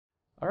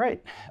All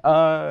right.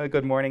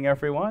 Good morning,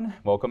 everyone.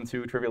 Welcome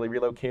to Trivially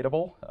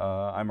Relocatable.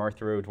 I'm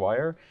Arthur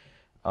O'Dwyer.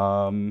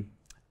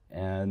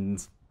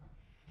 And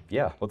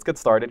yeah, let's get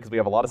started because we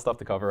have a lot of stuff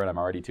to cover and I'm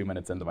already 2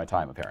 minutes into my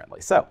time,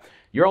 apparently. So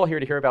you're all here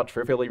to hear about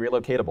Trivially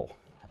Relocatable.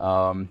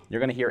 You're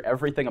going to hear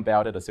everything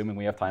about it, assuming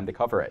we have time to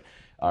cover it.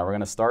 We're going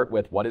to start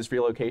with what is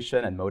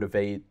relocation and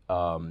motivate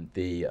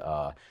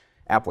the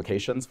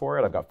applications for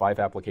it. I've got 5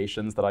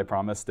 applications that I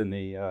promised in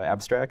the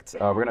abstract.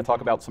 We're going to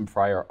talk about some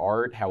prior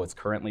art, how it's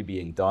currently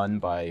being done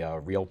by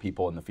real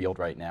people in the field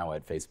right now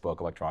at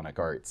Facebook, Electronic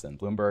Arts, and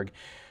Bloomberg,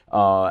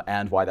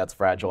 and why that's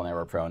fragile and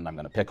error-prone. I'm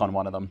going to pick on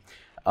one of them.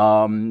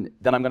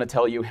 Then I'm going to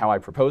tell you how I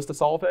propose to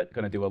solve it.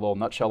 Going to do a little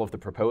nutshell of the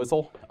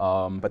proposal,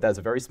 but that's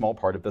a very small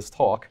part of this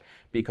talk,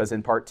 because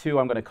in part 2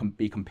 I'm going to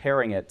be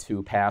comparing it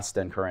to past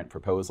and current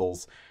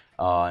proposals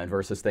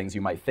versus things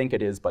you might think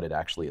it is, but it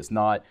actually is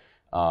not.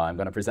 I'm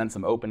going to present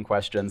some open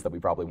questions that we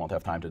probably won't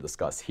have time to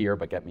discuss here,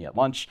 but get me at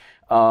lunch,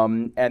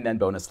 and then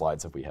bonus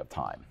slides if we have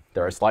time.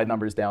 There are slide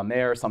numbers down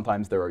there.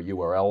 Sometimes there are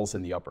URLs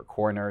in the upper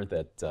corner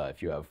that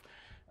if you have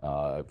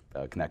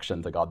a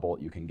connection to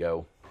Godbolt, you can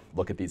go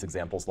look at these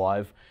examples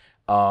live.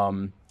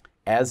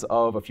 As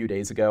of a few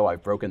days ago,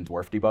 I've broken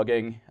dwarf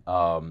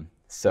debugging,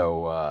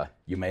 so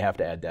you may have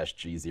to add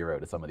 -G0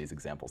 to some of these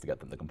examples to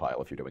get them to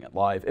compile if you're doing it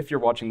live. If you're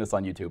watching this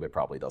on YouTube, it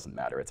probably doesn't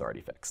matter. It's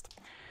already fixed.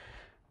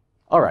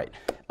 All right,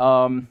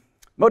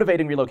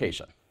 motivating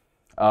relocation.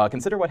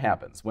 Consider what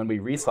happens when we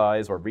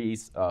resize or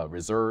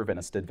reserve in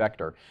a std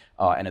vector,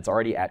 and it's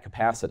already at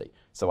capacity.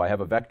 So I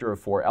have a vector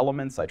of 4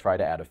 elements. I try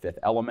to add a 5th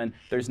element.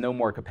 There's no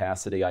more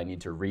capacity. I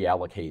need to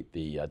reallocate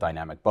the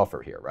dynamic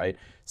buffer here, right?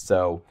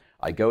 So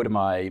I go to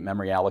my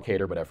memory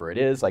allocator, whatever it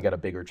is. I get a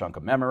bigger chunk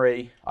of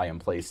memory. I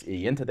place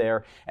E into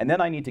there. And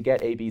then I need to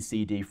get A, B,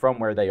 C, D from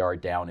where they are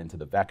down into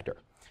the vector,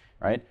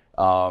 right?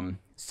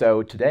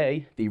 So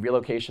today, the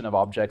relocation of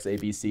objects A,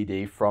 B, C,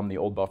 D from the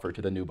old buffer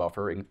to the new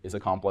buffer is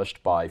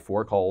accomplished by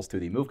 4 calls to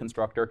the move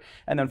constructor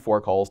and then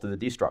 4 calls to the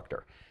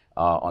destructor.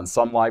 On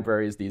some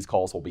libraries, these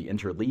calls will be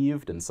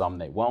interleaved, and some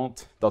they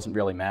won't. Doesn't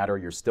really matter.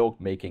 You're still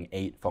making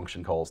 8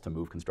 function calls to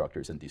move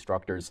constructors and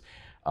destructors.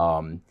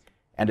 And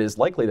it is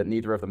likely that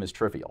neither of them is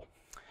trivial.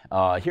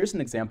 Here's an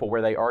example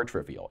where they are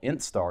trivial.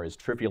 Int star is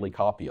trivially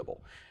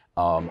copyable.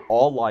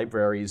 All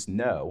libraries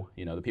know,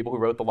 the people who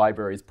wrote the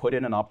libraries put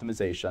in an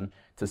optimization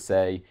to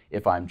say,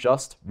 if I'm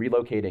just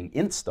relocating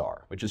int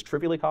star, which is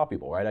trivially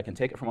copyable, right? I can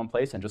take it from one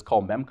place and just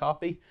call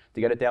memcopy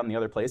to get it down the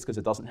other place because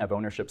it doesn't have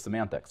ownership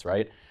semantics,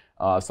 right?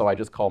 So I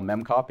just call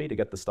memcopy to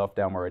get the stuff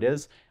down where it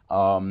is.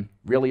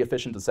 Really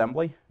efficient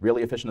assembly.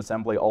 Really efficient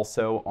assembly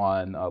also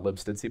on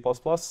libstd C++.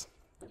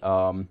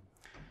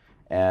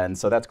 And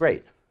so that's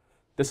great.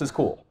 This is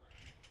cool.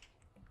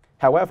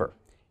 However,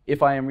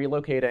 if I am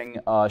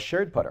relocating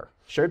shared putter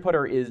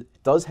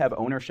does have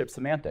ownership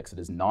semantics. It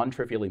is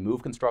non-trivially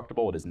move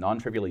constructible. It is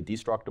non-trivially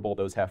destructible.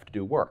 Those have to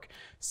do work.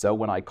 So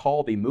when I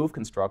call the move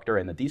constructor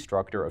and the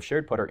destructor of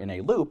shared putter in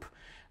a loop,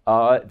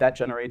 that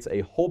generates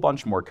a whole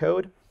bunch more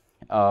code.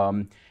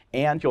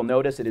 And you'll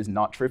notice it is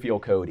not trivial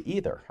code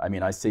either. I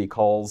mean, I see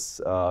calls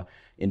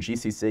in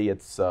GCC.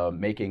 It's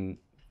making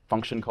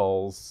function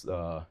calls.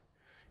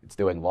 It's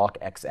doing lock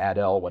x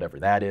addl, whatever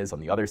that is. On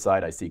the other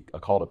side, I see a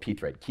call to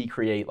pthread key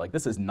create. Like,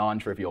 this is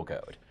non-trivial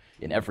code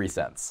in every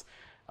sense.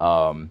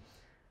 However,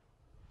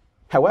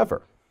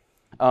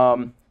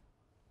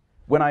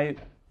 when I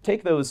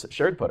take those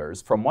shared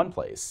putters from one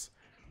place,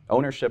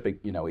 ownership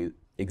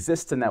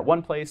exists in that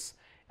one place,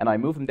 and I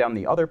move them down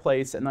the other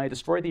place, and I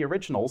destroy the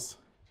originals,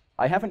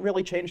 I haven't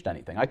really changed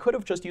anything. I could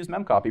have just used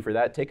memcopy for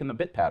that, taken the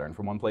bit pattern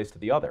from one place to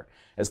the other.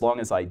 As long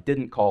as I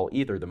didn't call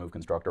either the move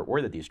constructor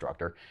or the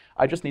destructor,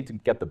 I just need to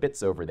get the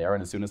bits over there,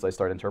 and as soon as I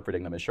start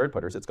interpreting them as shared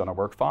putters, it's going to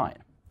work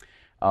fine.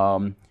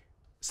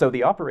 So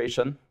the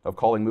operation of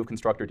calling move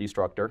constructor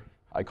destructor,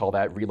 I call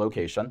that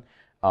relocation.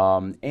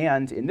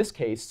 And in this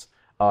case,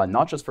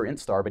 not just for int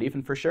star, but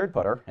even for shared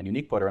putter and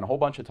unique putter and a whole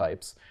bunch of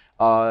types,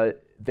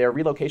 their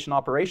relocation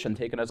operation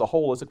taken as a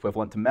whole is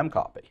equivalent to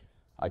memcopy.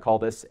 I call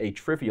this a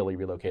trivially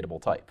relocatable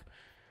type.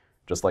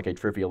 Just like a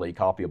trivially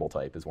copyable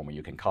type is one where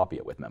you can copy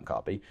it with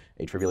memcopy.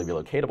 A trivially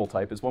relocatable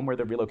type is one where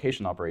the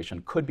relocation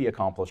operation could be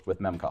accomplished with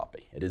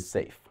memcopy. It is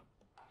safe.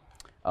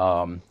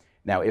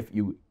 Now, if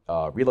you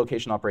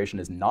relocation operation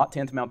is not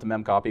tantamount to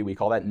memcopy, we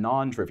call that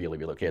non-trivially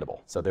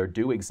relocatable. So there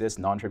do exist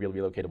non-trivially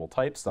relocatable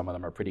types. Some of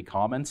them are pretty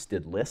common.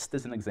 Std list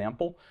is an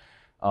example.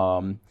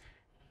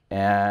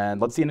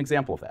 And let's see an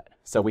example of that.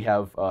 So we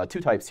have 2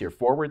 types here,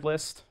 forward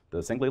list,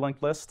 the singly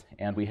linked list,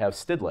 and we have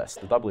std list,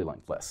 the doubly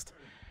linked list.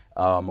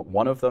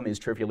 One of them is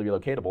trivially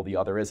relocatable, the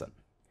other isn't.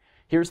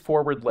 Here's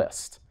forward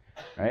list,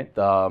 right?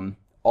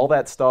 All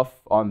that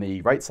stuff on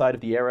the right side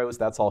of the arrows,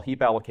 that's all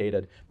heap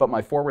allocated, but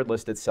my forward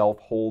list itself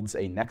holds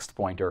a next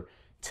pointer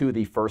to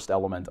the first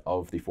element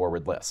of the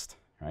forward list,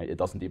 right? It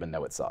doesn't even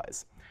know its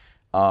size.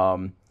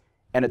 And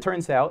it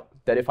turns out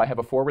that if I have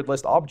a forward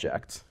list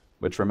object,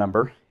 which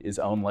remember is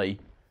only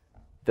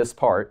this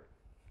part,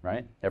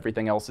 right?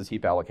 Everything else is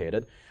heap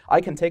allocated.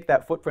 I can take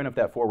that footprint of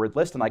that forward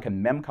list and I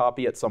can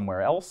memcopy it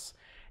somewhere else,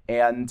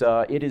 and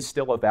it is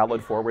still a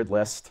valid forward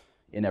list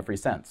in every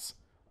sense,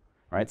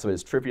 right? So it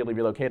is trivially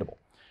relocatable.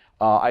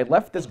 I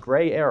left this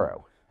gray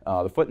arrow.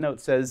 The footnote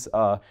says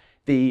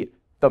the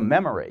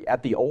memory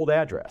at the old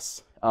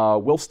address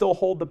will still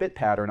hold the bit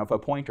pattern of a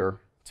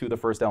pointer to the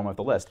first element of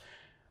the list,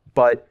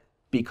 but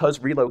because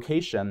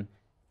relocation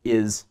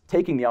is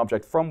taking the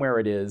object from where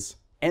it is,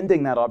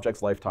 ending that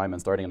object's lifetime and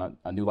starting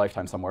a new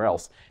lifetime somewhere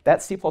else,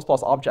 that C++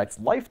 object's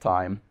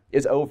lifetime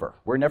is over.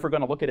 We're never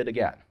going to look at it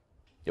again.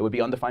 It would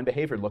be undefined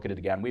behavior to look at it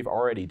again. We've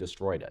already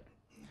destroyed it,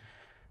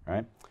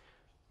 right?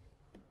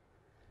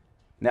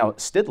 Now,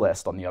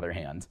 stdlist, on the other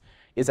hand,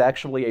 is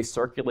actually a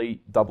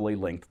circularly doubly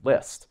linked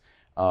list.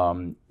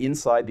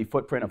 Inside the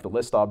footprint of the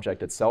list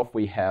object itself,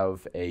 we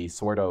have a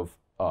sort of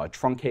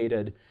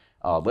truncated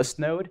list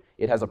node.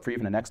 It has a prev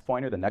and a next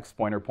pointer. The next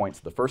pointer points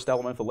to the first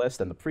element of the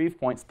list, and the prev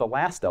points to the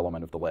last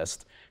element of the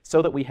list,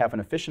 so that we have an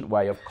efficient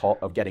way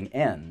of getting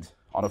end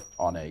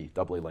on a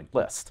doubly linked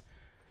list,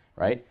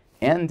 right?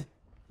 And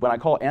when I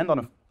call end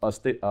on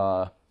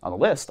a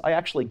list, I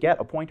actually get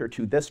a pointer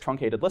to this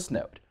truncated list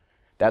node.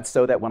 That's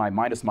so that when I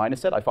minus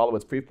it, I follow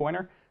its prev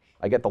pointer,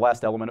 I get the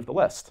last element of the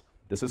list.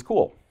 This is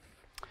cool.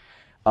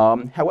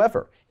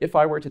 However, if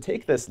I were to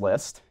take this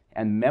list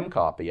and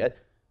memcopy it,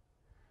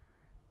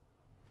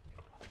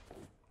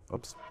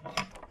 oops.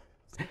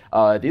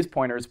 These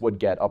pointers would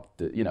get up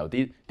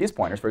to, these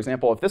pointers, for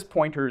example, if this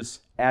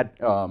pointer's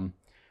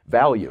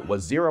value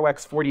was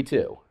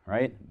 0x42,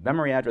 right?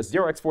 Memory address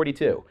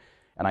 0x42,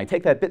 and I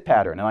take that bit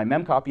pattern and I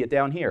memcopy it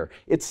down here,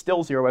 it's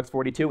still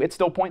 0x42, it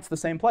still points to the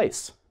same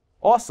place.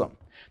 Awesome.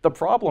 The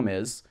problem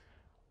is,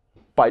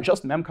 by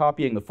just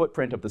memcopying the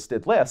footprint of the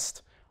std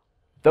list,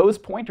 those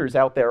pointers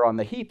out there on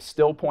the heap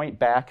still point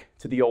back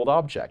to the old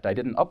object. I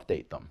didn't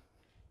update them,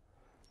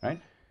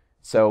 right?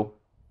 So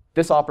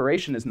this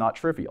operation is not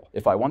trivial.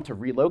 If I want to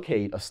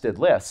relocate a std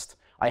list,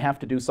 I have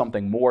to do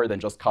something more than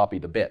just copy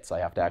the bits. I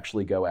have to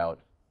actually go out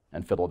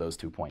and fiddle those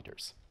two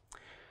pointers.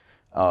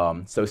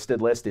 So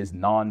std list is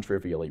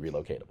non-trivially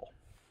relocatable.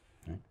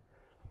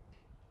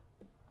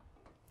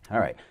 All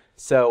right,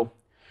 so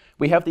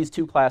we have these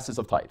two classes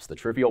of types, the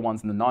trivial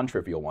ones and the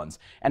non-trivial ones.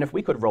 And if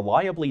we could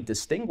reliably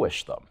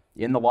distinguish them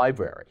in the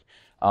library,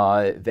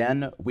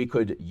 then we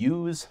could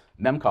use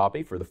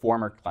memcopy for the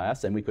former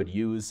class, and we could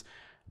use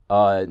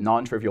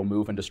non-trivial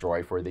move and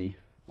destroy for the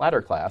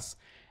latter class,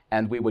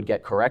 and we would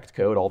get correct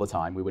code all the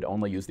time. We would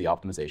only use the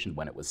optimization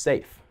when it was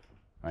safe,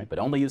 right? But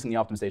only using the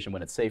optimization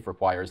when it's safe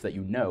requires that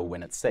you know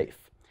when it's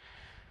safe.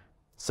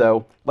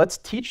 So let's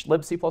teach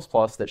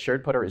libc++ that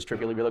shared putter is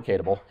trivially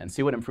relocatable and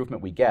see what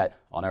improvement we get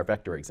on our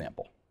vector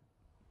example.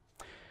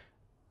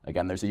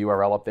 Again, there's a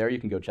URL up there. You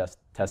can go test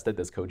it.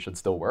 This code should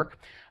still work.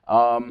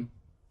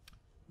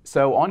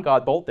 So on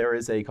Godbolt, there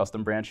is a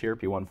custom branch here,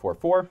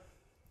 P144.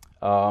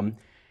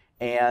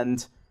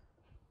 And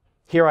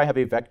here I have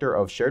a vector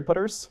of shared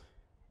putters,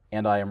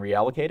 and I am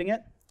reallocating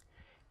it.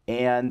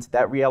 And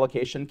that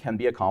reallocation can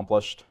be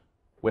accomplished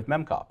with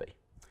memcopy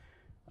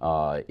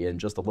in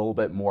just a little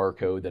bit more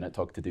code than it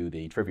took to do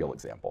the trivial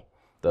example,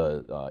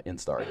 the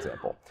instar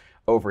example.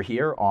 Over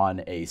here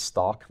on a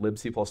stock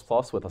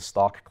libc++ with a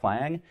stock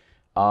Clang,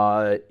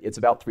 it's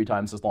about 3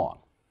 times as long.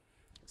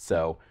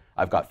 So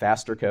I've got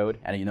faster code,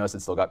 and you notice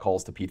it's still got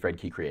calls to pthread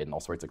key create and all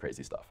sorts of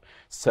crazy stuff.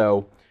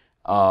 So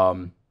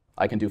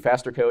I can do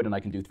faster code, and I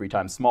can do 3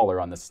 times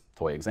smaller on this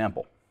toy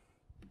example.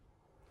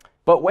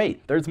 But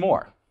wait, there's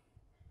more.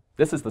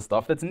 This is the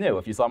stuff that's new.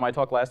 If you saw my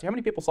talk last year, how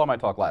many people saw my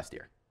talk last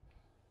year?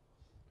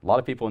 A lot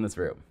of people in this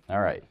room. All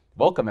right.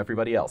 Welcome,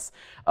 everybody else.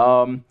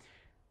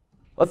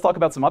 Let's talk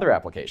about some other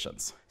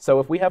applications. So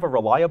if we have a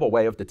reliable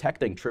way of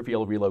detecting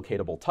trivial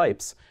relocatable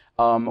types,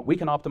 we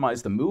can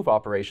optimize the move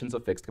operations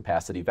of fixed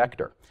capacity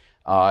vector.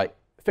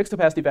 Fixed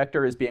capacity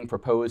vector is being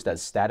proposed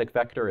as static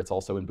vector. It's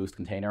also in Boost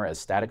Container as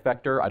static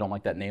vector. I don't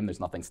like that name. There's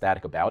nothing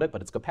static about it,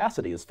 but its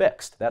capacity is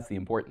fixed. That's the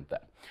important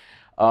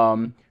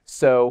thing.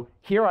 So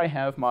here I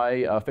have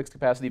my fixed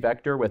capacity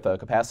vector with a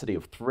capacity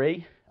of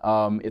 3.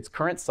 Its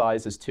current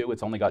size is 2.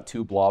 It's only got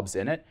 2 blobs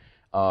in it.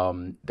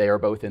 They are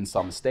both in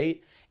some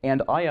state.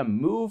 And I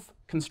am move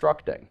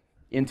constructing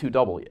into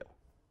W.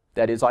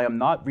 That is, I am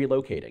not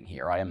relocating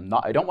here. I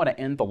don't want to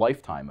end the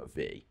lifetime of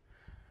V.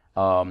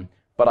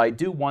 But I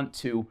do want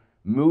to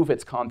move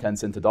its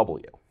contents into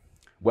W.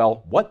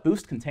 Well, what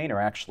Boost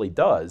Container actually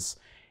does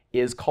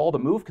is call the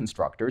move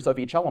constructors of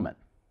each element.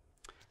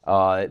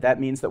 That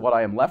means that what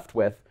I am left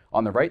with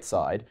on the right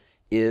side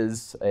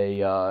is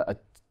a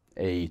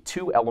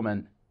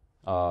 2-element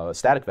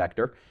static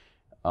vector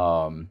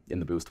in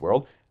the Boost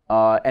world,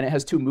 and it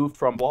has 2 moved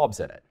from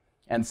blobs in it.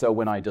 And so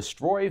when I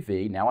destroy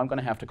V, now I'm going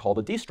to have to call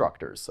the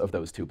destructors of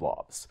those 2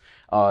 blobs.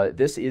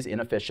 This is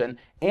inefficient,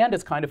 and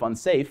it's kind of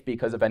unsafe,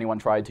 because if anyone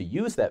tried to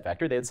use that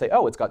vector, they'd say,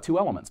 oh, it's got 2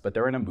 elements, but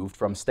they're in a moved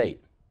from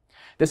state.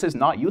 This is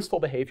not useful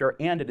behavior,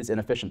 and it is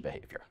inefficient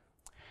behavior.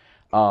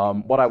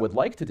 What I would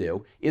like to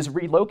do is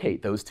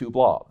relocate those 2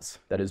 blobs,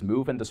 that is,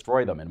 move and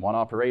destroy them in one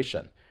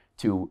operation,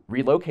 to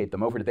relocate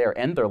them over to there,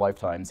 end their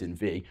lifetimes in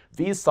V.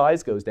 V's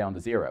size goes down to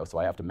 0, so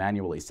I have to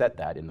manually set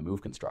that in the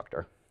move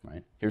constructor.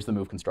 Right? Here's the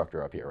move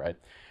constructor up here, right?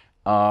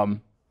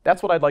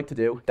 That's what I'd like to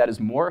do. That is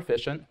more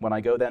efficient. When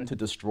I go then to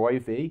destroy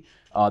v,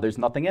 there's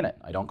nothing in it.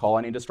 I don't call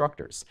any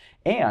destructors.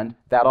 And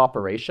that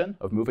operation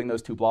of moving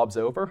those two blobs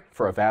over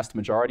for a vast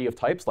majority of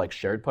types like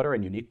shared putter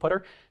and unique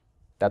putter,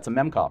 that's a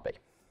memcopy.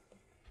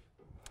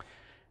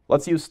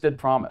 Let's use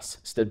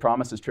std_promise.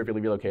 Std_promise is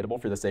trivially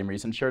relocatable for the same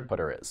reason shared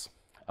putter is.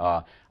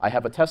 I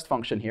have a test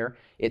function here.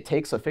 It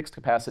takes a fixed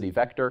capacity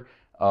vector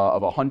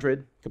of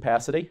 100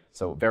 capacity,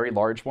 so a very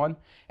large one,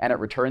 and it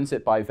returns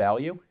it by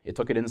value. It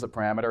took it in as a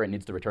parameter. It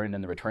needs to return it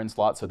in the return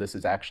slot, so this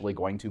is actually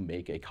going to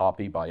make a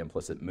copy by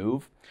implicit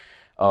move.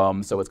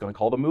 So it's going to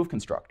call the move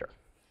constructor.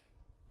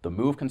 The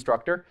move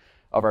constructor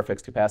of our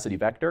fixed capacity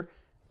vector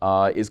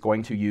is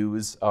going to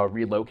use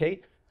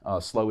relocate.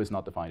 Slow is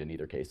not defined in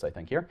either case, I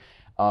think here.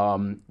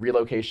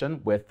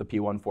 Relocation with the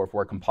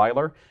P144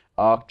 compiler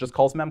just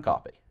calls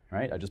memcopy.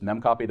 Right? I just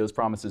memcopy those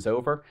promises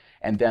over,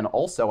 and then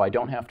also I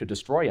don't have to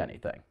destroy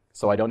anything.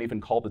 So I don't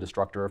even call the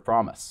destructor of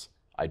promise.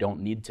 I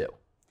don't need to.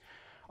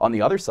 On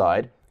the other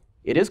side,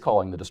 it is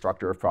calling the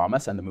destructor of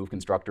promise and the move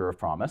constructor of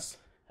promise,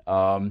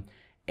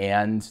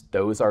 and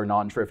those are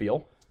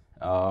non-trivial,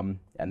 and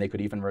they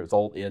could even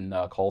result in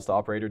calls to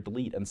operator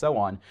delete and so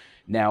on.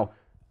 Now,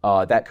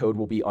 that code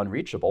will be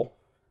unreachable,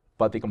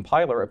 but the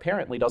compiler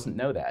apparently doesn't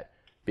know that,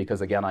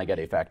 because again, I get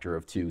a factor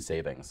of 2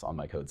 savings on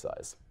my code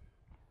size.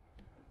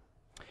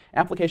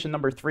 Application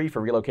number 3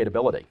 for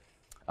relocatability.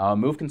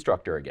 Move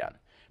constructor again.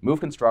 Move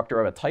constructor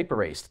of a type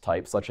erased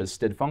type such as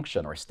std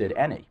function or std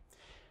any.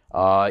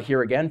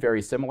 Here again,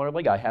 very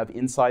similarly, I have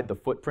inside the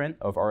footprint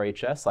of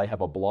RHS, I have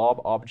a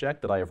blob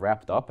object that I have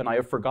wrapped up, and I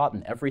have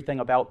forgotten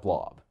everything about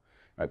blob.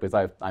 Right?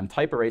 Because I'm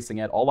type erasing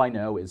it. All I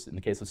know is, in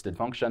the case of std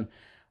function,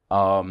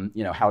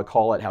 you know, how to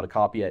call it, how to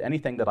copy it,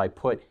 anything that I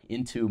put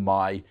into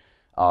my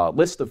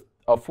list of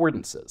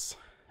affordances,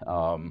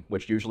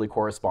 which usually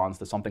corresponds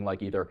to something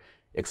like either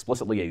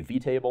explicitly a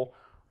vtable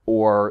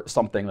or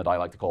something that I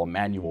like to call a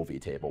manual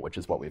vtable, which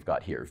is what we've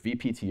got here.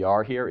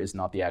 vptr here is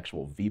not the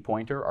actual v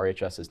pointer.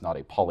 RHS is not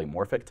a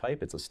polymorphic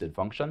type. It's a std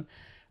function.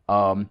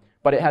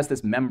 But it has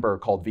this member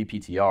called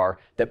vptr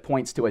that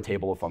points to a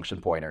table of function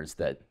pointers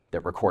that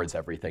records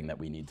everything that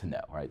we need to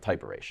know, right?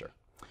 Type erasure.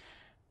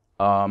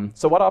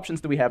 So what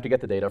options do we have to get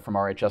the data from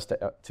RHS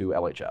to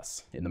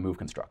LHS in the move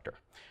constructor?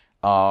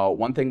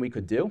 One thing we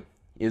could do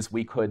is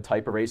we could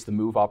type erase the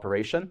move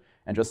operation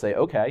and just say,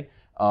 okay,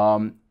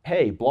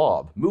 hey,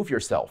 blob, move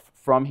yourself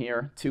from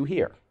here to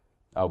here.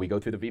 We go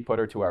through the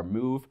vputter to our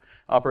move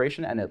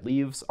operation, and it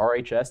leaves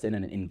RHS in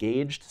an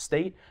engaged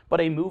state, but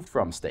a moved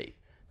from state.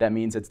 That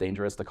means it's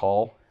dangerous to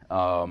call,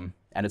 and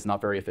it's not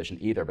very efficient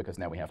either, because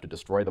now we have to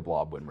destroy the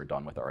blob when we're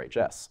done with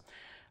RHS.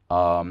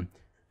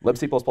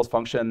 libc++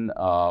 function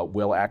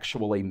will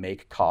actually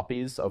make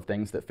copies of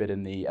things that fit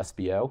in the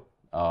SBO,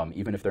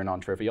 even if they're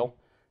non-trivial.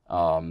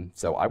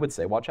 So I would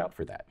say watch out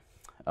for that.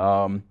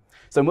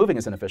 So moving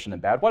is inefficient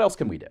and bad. What else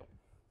can we do?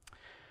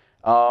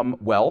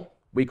 Well,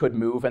 we could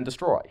move and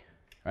destroy,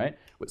 right?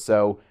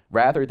 So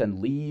rather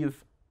than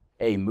leave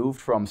a moved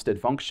from std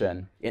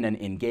function in an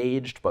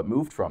engaged but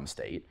moved from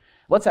state,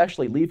 let's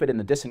actually leave it in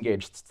the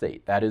disengaged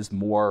state. That is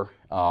more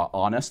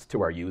honest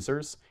to our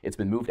users. It's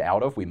been moved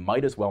out of. We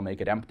might as well make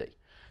it empty.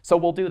 So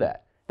we'll do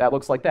that. That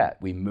looks like that.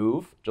 We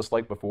move, just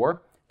like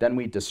before. Then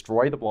we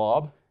destroy the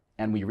blob,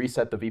 and we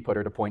reset the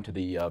vputter to point to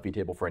the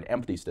vtable for an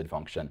empty std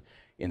function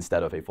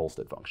instead of a full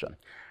std function.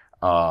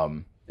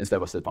 Instead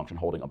of a std function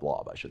holding a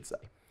blob, I should say.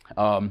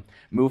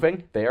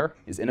 Moving there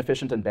is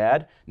inefficient and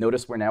bad.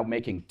 Notice we're now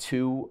making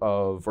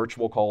 2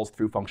 virtual calls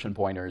through function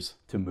pointers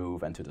to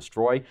move and to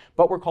destroy,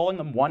 but we're calling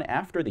them one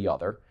after the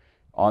other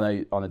on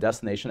a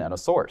destination and a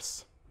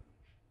source.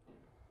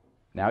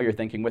 Now you're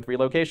thinking with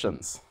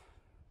relocations,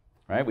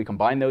 right? We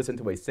combine those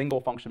into a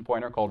single function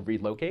pointer called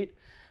relocate,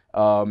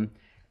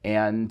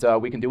 and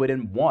we can do it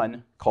in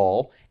one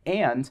call,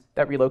 and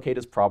that relocate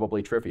is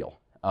probably trivial.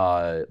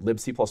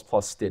 libc++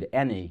 std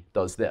any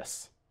does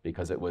this,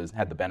 because it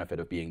had the benefit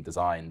of being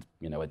designed,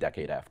 a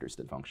decade after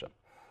std function.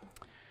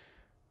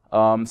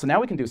 So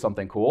now we can do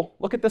something cool.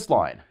 Look at this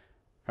line,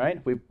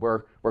 right?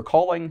 We're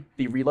calling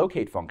the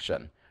relocate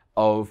function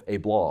of a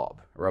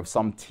blob, or of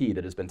some t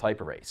that has been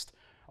type erased.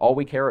 All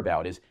we care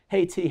about is,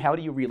 hey t, how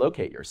do you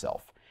relocate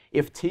yourself?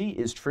 If t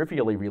is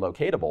trivially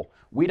relocatable,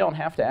 we don't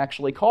have to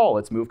actually call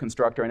its move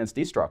constructor and its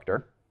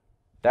destructor.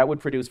 That would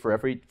produce, for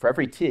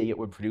every t, it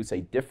would produce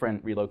a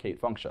different relocate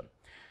function.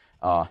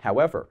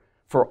 However,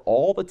 for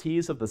all the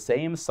t's of the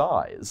same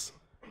size,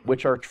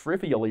 which are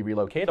trivially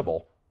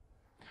relocatable,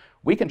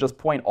 we can just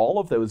point all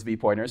of those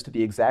v-pointers to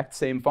the exact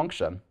same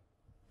function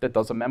that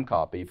does a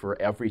memcopy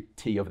for every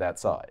t of that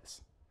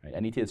size. Right?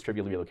 Any t that's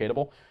trivially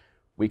relocatable,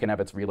 we can have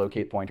its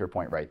relocate pointer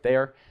point right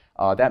there.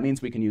 That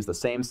means we can use the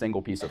same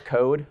single piece of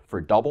code for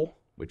double,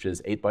 which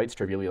is 8 bytes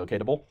trivially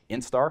relocatable,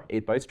 int star,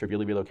 8 bytes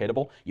trivially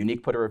relocatable,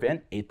 unique putter of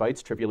int, 8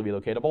 bytes trivially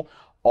relocatable.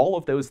 All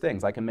of those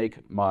things, I can make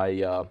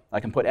I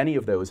can put any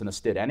of those in a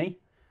std any.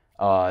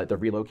 The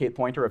relocate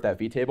pointer of that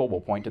vtable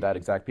will point to that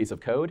exact piece of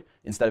code.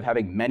 Instead of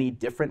having many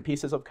different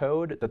pieces of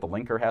code that the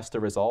linker has to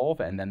resolve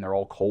and then they're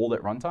all cold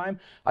at runtime,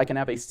 I can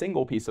have a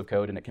single piece of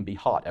code and it can be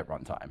hot at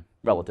runtime,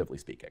 relatively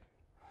speaking.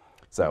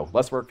 So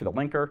less work for the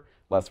linker,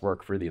 less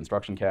work for the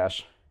instruction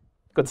cache.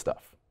 Good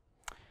stuff.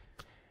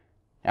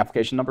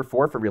 Application number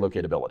 4 for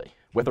relocatability.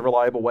 With a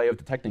reliable way of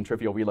detecting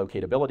trivial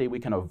relocatability,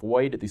 we can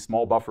avoid the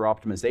small buffer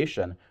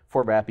optimization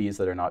for wrappies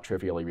that are not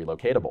trivially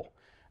relocatable.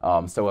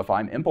 So if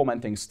I'm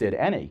implementing std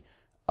any,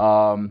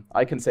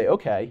 I can say,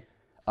 okay,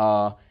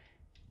 I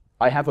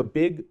have a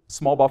big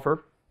small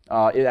buffer.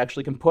 It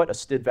actually can put a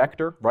std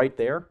vector right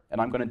there, and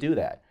I'm going to do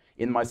that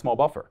in my small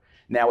buffer.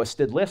 Now, a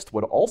std list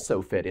would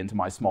also fit into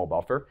my small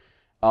buffer,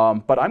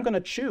 but I'm going to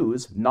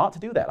choose not to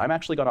do that. I'm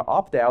actually going to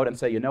opt out and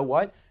say, you know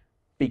what?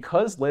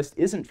 Because list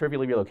isn't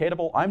trivially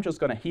relocatable, I'm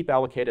just going to heap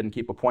allocate it and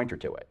keep a pointer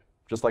to it,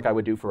 just like I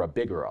would do for a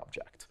bigger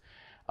object.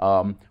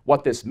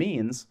 What this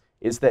means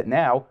is that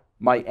now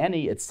my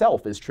any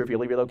itself is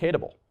trivially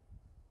relocatable.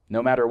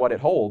 No matter what it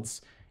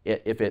holds,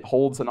 if it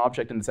holds an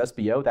object in its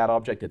SBO, that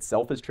object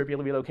itself is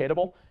trivially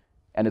relocatable,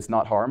 and it's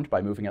not harmed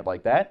by moving it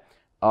like that.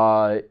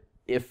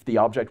 If the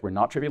object were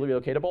not trivially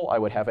relocatable, I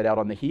would have it out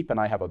on the heap, and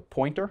I have a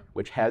pointer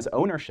which has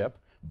ownership,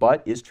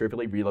 but is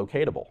trivially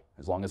relocatable.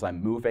 As long as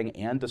I'm moving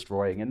and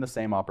destroying in the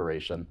same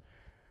operation,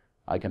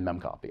 I can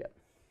memcopy it.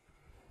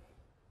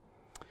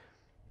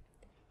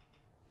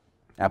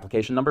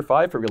 Application number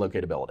 5 for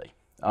relocatability.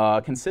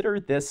 Consider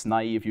this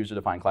naive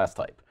user-defined class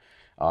type.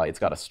 It's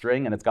got a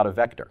string and it's got a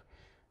vector.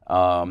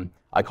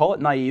 I call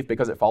it naive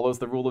because it follows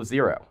the rule of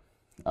 0.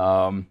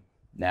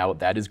 Now,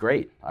 that is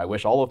great. I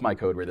wish all of my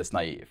code were this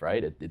naive,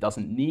 right? It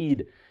doesn't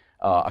need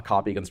a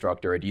copy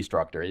constructor, a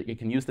destructor. It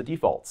can use the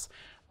defaults.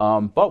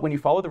 But when you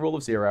follow the rule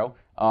of 0,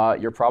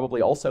 you're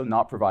probably also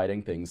not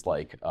providing things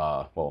like,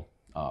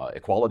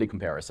 equality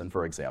comparison,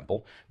 for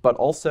example, but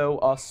also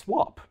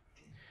swap.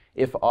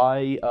 If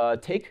I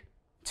take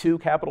two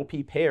capital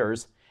P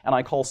pairs and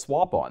I call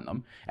swap on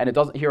them, and it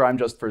doesn't, here I'm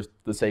just for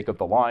the sake of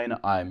the line,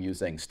 I'm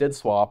using std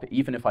swap.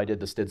 Even if I did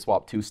the std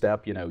swap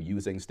 2-step,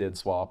 using std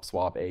swap,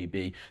 swap A,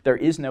 B, there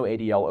is no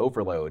ADL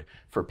overload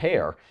for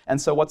pair. And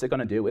so what's it going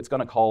to do? It's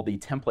going to call the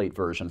template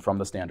version from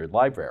the standard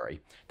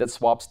library that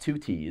swaps 2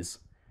 T's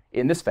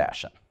in this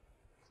fashion.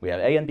 We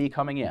have A and B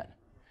coming in.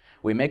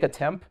 We make a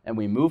temp and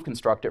we move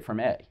construct it from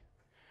A.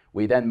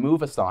 We then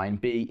move assign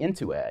B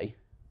into A,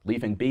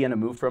 leaving B in a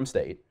move from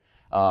state.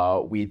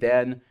 We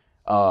then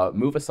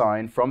move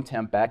assign from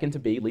temp back into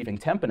B, leaving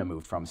temp in a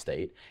move from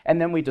state,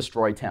 and then we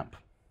destroy temp.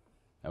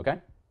 Okay?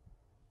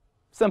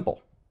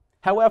 Simple.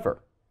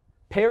 However,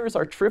 pairs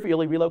are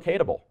trivially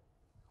relocatable.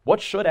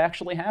 What should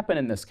actually happen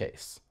in this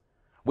case?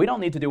 We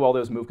don't need to do all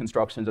those move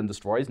constructions and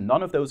destroys.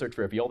 None of those are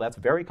trivial. That's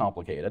very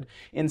complicated.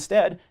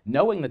 Instead,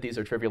 knowing that these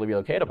are trivially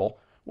relocatable,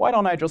 why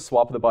don't I just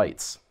swap the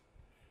bytes?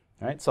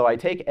 All right, so I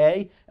take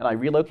A and I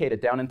relocate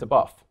it down into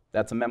buff.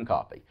 That's a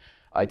memcopy.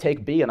 I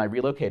take B and I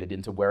relocate it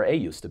into where A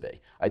used to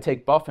be. I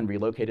take buff and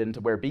relocate it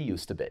into where B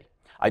used to be.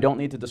 I don't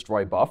need to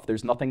destroy buff.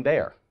 There's nothing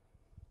there.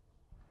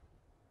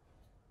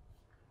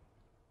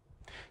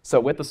 So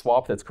with the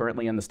swap that's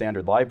currently in the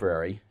standard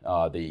library,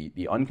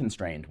 the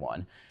unconstrained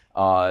one,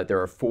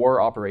 there are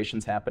 4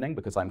 operations happening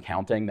because I'm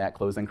counting that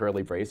closing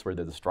curly brace where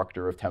the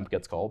destructor of temp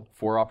gets called.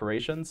 4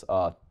 operations.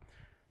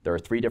 There are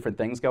 3 different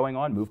things going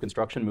on: move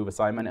construction, move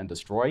assignment, and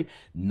destroy.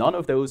 None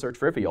of those are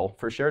trivial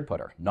for shared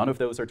putter. None of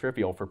those are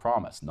trivial for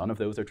promise. None of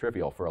those are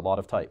trivial for a lot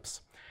of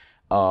types.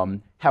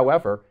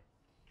 However,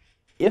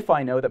 if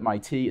I know that my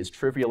T is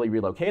trivially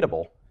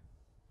relocatable,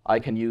 I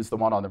can use the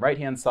one on the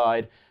right-hand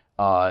side,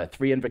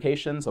 3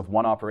 invocations of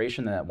one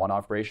operation, and that one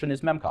operation is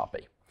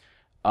memcopy.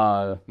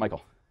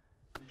 Michael?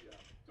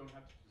 Don't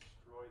have to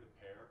destroy the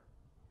pair?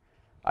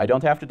 I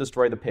don't have to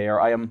destroy the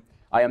pair.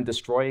 I am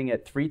destroying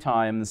it 3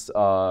 times.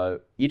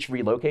 Each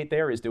relocate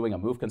there is doing a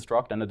move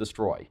construct and a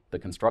destroy. The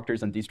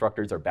constructors and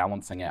destructors are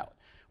balancing out.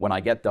 When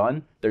I get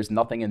done, there's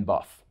nothing in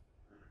buff.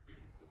 The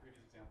previous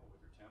example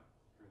with your temp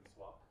during the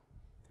swap?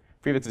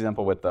 Previous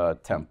example with the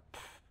temp.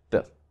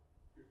 This.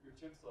 Your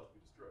temp still has to be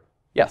destroyed.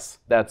 Yes,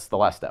 that's the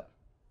last step.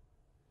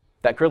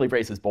 That curly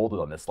brace is bolded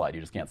on this slide.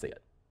 You just can't see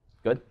it.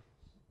 Good?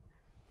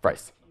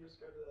 Bryce. Can you just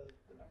go to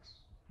the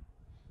next?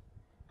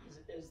 Is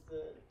the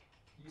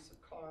use of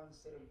char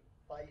instead of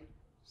byte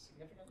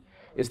significant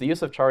here? Is the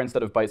use of char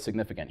instead of byte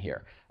significant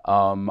here?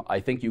 I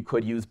think you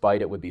could use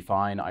byte. It would be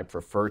fine. I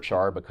prefer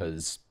char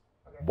because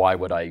why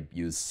would I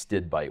use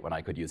std byte when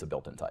I could use a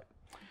built-in type?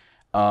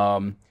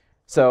 Oh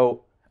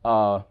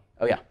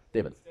yeah,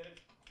 David. Instead of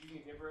using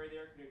a temporary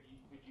there, could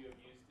you have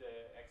used the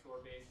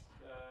XOR-based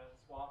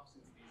swap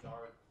since these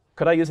are?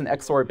 Could I use an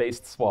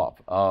XOR-based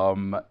swap?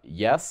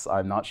 Yes,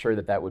 I'm not sure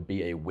that that would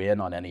be a win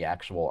on any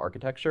actual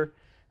architecture.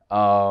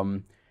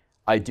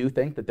 I do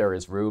think that there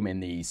is room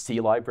in the C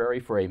library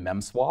for a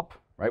mem swap,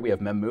 right? We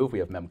have mem move, we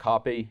have mem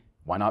copy.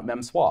 Why not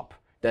mem swap?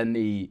 Then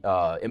the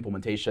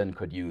implementation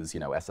could use,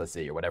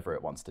 SSE or whatever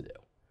it wants to do.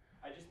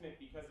 I just meant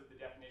because of the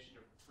definition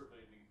of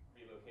trivially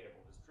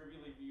relocatable. Does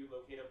trivially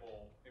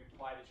relocatable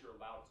imply that you're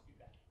allowed to do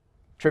that?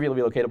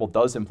 Trivially relocatable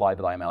does imply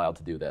that I am allowed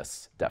to do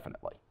this,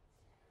 definitely.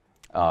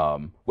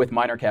 With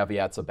minor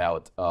caveats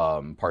about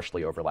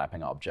partially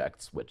overlapping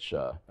objects, which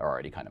are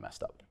already kind of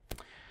messed up.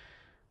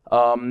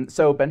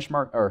 So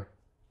benchmark, or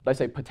I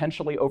say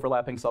potentially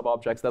overlapping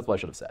subobjects? That's what I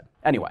should have said.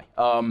 Anyway,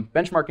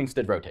 benchmarking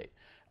std rotate.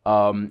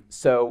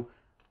 So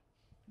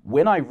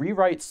when I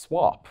rewrite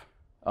swap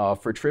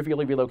for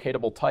trivially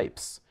relocatable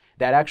types,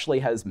 that actually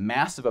has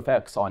massive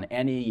effects on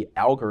any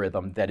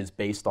algorithm that is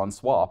based on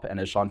swap. And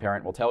as Sean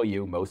Parent will tell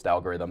you, most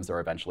algorithms are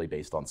eventually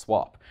based on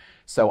swap.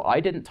 So I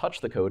didn't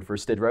touch the code for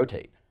std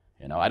rotate.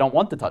 I don't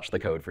want to touch the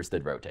code for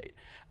std rotate.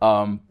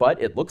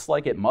 But it looks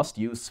like it must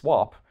use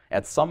swap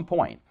at some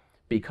point,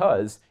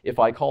 because if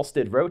I call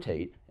std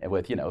rotate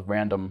with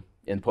random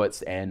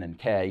inputs n and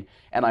k,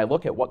 and I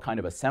look at what kind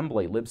of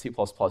assembly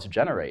libc++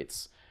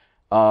 generates,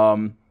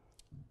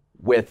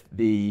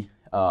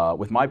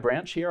 with my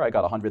branch here, I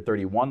got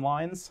 131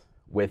 lines.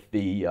 With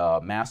the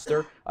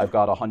master, I've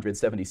got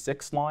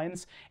 176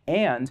 lines.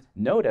 And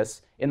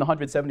notice, in the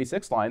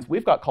 176 lines,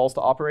 we've got calls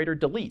to operator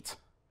delete.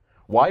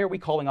 Why are we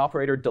calling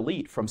operator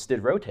delete from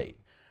std rotate?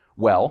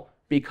 Well,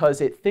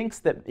 because it thinks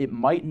that it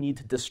might need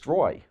to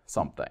destroy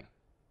something,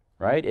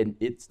 right?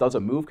 It does a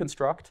move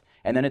construct,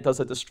 and then it does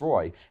a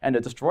destroy. And a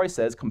destroy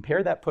says,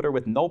 compare that putter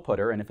with null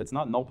putter, and if it's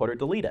not null putter,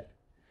 delete it.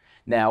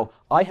 Now,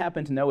 I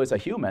happen to know as a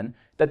human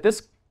that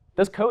this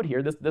code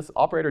here, this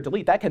operator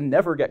delete, that can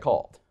never get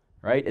called,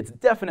 right? It's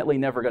definitely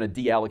never going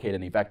to deallocate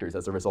any vectors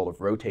as a result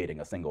of rotating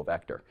a single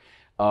vector.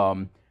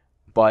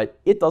 But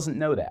it doesn't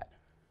know that.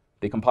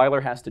 The compiler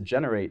has to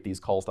generate these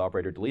calls to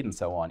operator delete and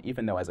so on,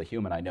 even though as a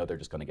human I know they're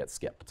just going to get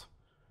skipped.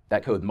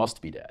 That code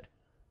must be dead,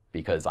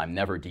 because I'm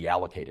never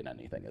deallocating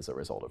anything as a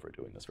result of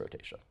doing this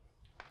rotation.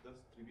 Does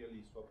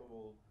trivially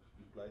swappable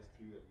implies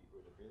trivially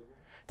relocatable?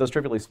 Does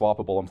trivially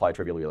swappable imply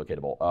trivially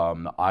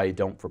relocatable? I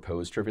don't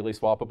propose trivially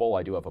swappable.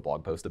 I do have a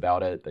blog post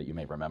about it that you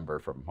may remember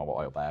from a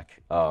while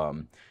back.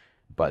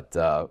 But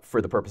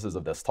for the purposes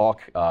of this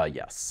talk,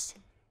 yes.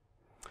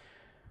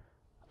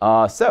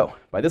 So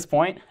by this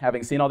point,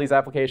 having seen all these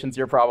applications,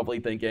 you're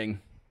probably thinking,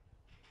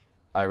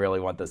 I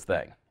really want this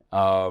thing.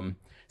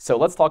 So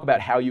let's talk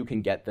about how you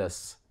can get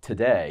this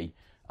today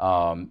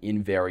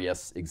in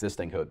various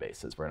existing code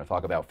bases. We're going to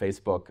talk about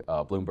Facebook,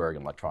 Bloomberg,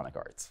 and Electronic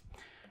Arts.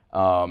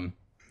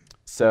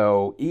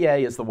 So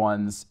EA is the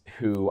ones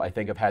who I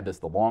think have had this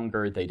the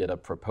longer. They did a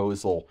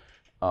proposal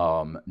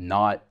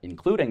not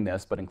including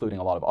this, but including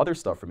a lot of other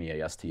stuff from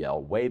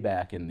EASTL way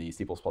back in the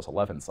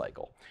C++11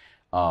 cycle.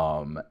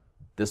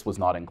 This was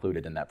not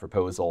included in that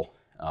proposal,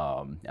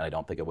 and I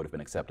don't think it would have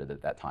been accepted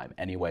at that time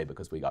anyway,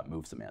 because we got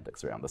move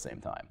semantics around the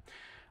same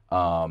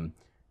time.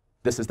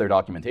 This is their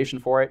documentation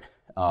for it.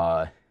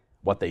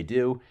 What they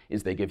do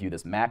is they give you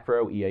this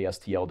macro,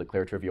 EASTL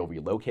declare trivial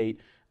relocate.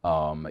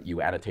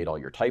 You annotate all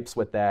your types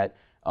with that.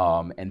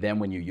 And then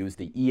when you use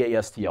the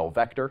EASTL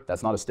vector,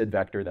 that's not a std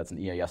vector, that's an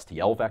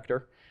EASTL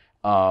vector.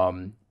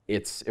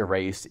 It's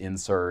erase,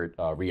 insert,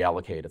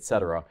 reallocate,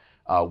 etc.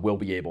 We'll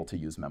be able to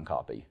use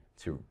memcopy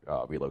to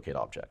relocate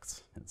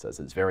objects. It says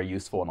it's very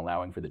useful in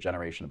allowing for the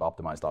generation of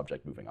optimized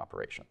object moving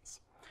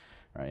operations.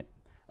 Right?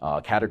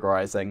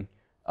 Categorizing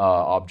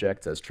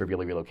objects as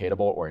trivially relocatable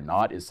or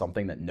not is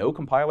something that no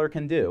compiler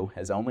can do,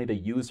 as only the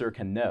user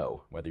can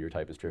know whether your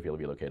type is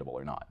trivially relocatable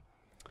or not.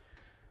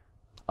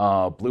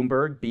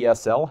 Bloomberg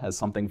BSL has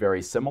something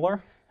very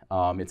similar.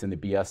 It's in the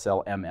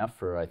BSL MF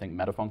for, I think,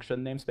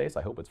 metafunction namespace.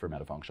 I hope it's for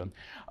metafunction.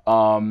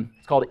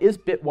 It's called is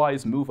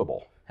bitwise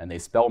movable, and they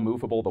spell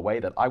movable the way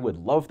that I would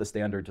love the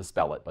standard to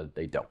spell it, but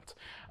they don't.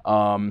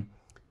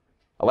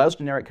 Allows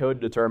generic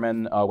code to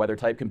determine whether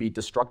type can be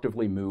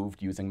destructively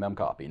moved using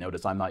memcopy.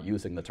 Notice I'm not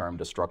using the term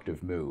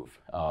destructive move,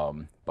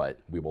 but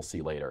we will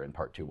see later in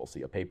part 2, we'll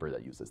see a paper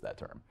that uses that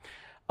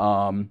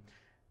term.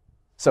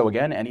 So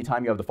again,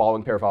 anytime you have the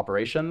following pair of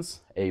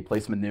operations, a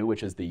placement new,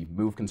 which is the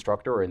move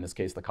constructor, or in this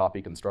case, the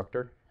copy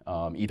constructor,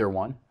 either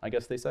one, I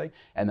guess they say,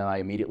 and then I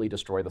immediately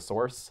destroy the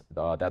source.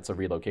 That's a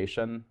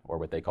relocation, or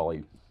what they call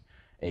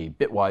a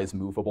bitwise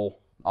movable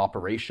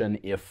operation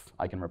if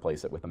I can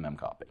replace it with a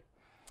memcopy,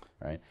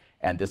 right?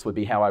 And this would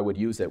be how I would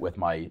use it with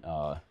my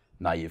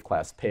naive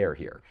class pair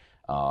here.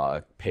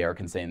 Pair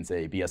contains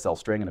a BSL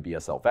string and a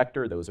BSL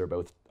vector. Those are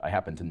both, I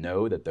happen to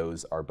know that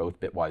those are both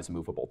bitwise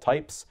movable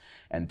types,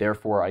 and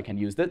therefore I can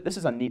use this. This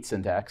is a neat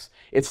syntax.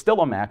 It's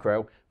still a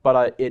macro,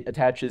 but it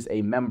attaches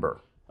a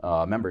member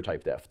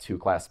type def to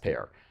class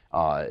pair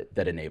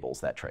that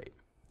enables that trait.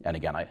 And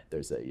again,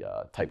 there's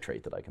a type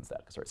trait that I can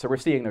static assert. So we're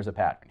seeing there's a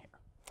pattern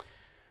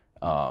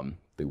here.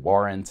 The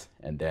warrant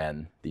and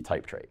then the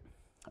type trait.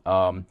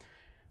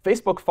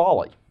 Facebook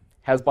Folly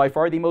has by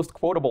far the most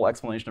quotable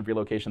explanation of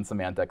relocation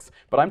semantics,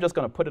 but I'm just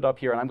going to put it up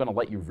here and I'm going to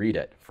let you read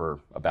it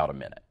for about a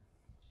minute.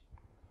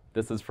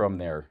 This is from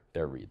their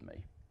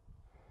README.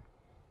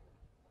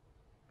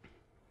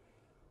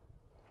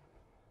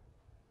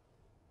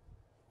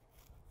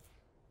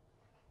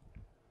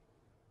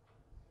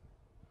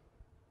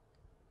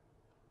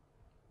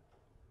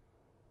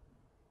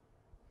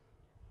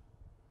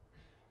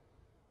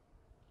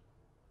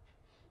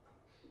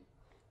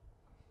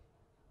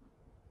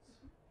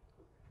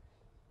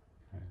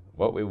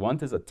 What we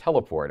want is a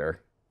teleporter.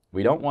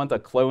 We don't want a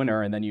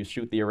cloner and then you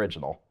shoot the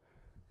original.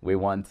 We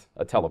want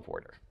a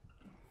teleporter.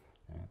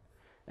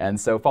 And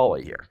so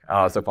Folly here.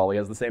 So Folly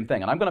has the same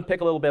thing. And I'm going to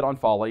pick a little bit on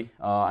Folly.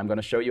 I'm going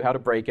to show you how to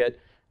break it.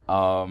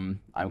 I'm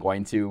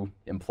going to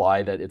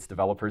imply that its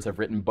developers have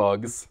written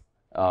bugs.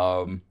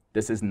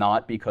 This is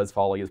not because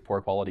Folly is poor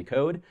quality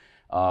code.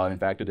 In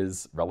fact, it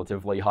is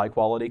relatively high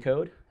quality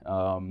code,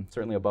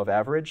 certainly above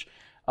average.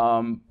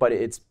 But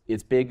its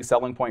big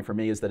selling point for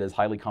me is that it's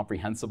highly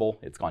comprehensible.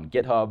 It's on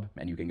GitHub,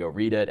 and you can go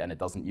read it, and it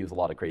doesn't use a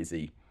lot of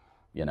crazy,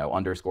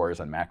 underscores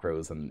and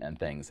macros and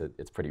things.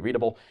 It's pretty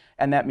readable,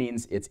 and that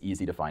means it's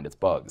easy to find its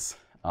bugs.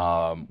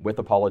 With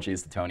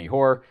apologies to Tony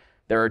Hoare,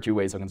 there are two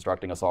ways of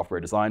constructing a software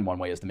design. One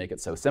way is to make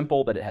it so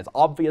simple that it has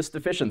obvious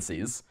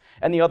deficiencies,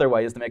 and the other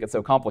way is to make it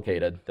so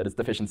complicated that its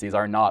deficiencies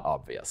are not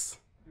obvious.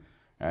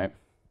 All right?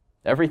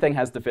 Everything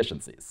has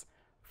deficiencies.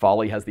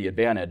 Folly has the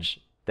advantage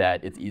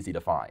that it's easy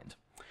to find.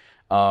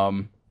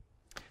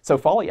 So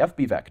Folly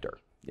FB vector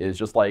is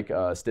just like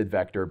std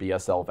vector,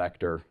 BSL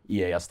vector,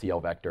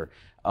 EASTL vector.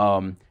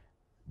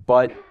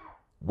 But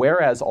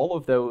whereas all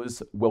of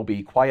those will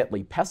be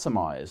quietly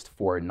pessimized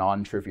for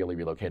non-trivially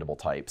relocatable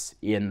types,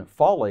 in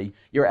Folly,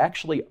 you're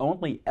actually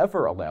only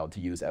ever allowed to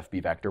use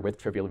FB vector with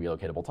trivially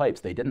relocatable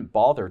types. They didn't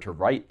bother to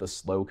write the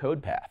slow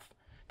code path.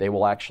 They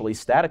will actually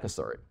static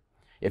assert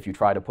if you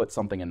try to put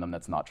something in them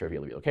that's not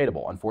trivially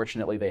relocatable.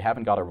 Unfortunately, they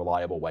haven't got a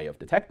reliable way of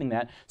detecting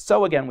that.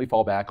 So again, we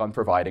fall back on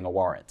providing a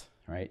warrant,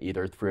 right?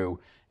 Either through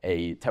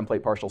a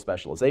template partial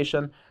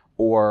specialization,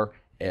 or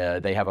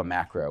they have a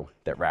macro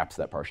that wraps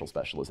that partial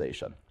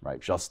specialization, right?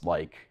 Just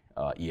like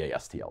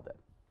EASTL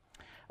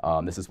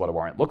did. This is what a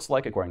warrant looks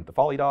like according to the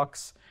Folly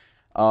docs.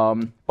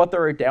 But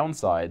there are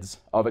downsides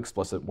of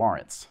explicit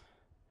warrants.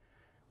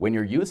 When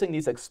you're using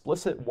these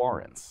explicit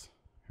warrants,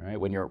 right,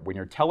 when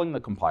you're telling the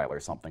compiler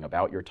something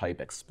about your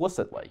type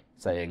explicitly,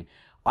 saying,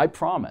 I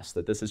promise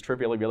that this is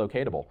trivially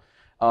relocatable,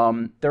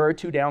 there are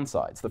two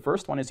downsides. The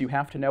first one is you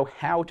have to know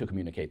how to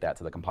communicate that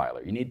to the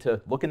compiler. You need to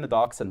look in the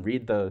docs and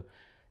read the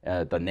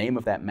name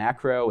of that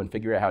macro and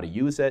figure out how to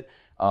use it.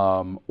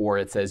 Or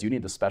it says you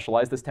need to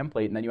specialize this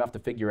template, and then you have to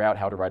figure out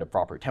how to write a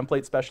proper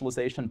template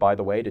specialization. By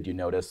the way, did you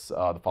notice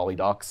the Folly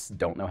docs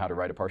don't know how to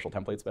write a partial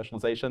template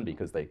specialization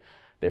because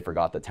they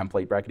forgot the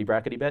template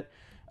brackety bit.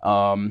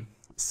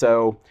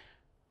 So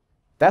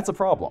that's a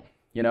problem.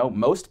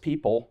 Most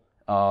people,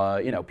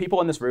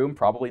 people in this room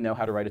probably know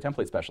how to write a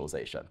template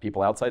specialization.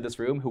 People outside this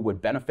room who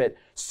would benefit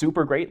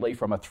super greatly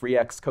from a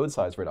 3x code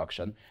size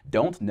reduction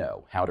don't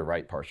know how to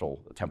write partial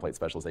template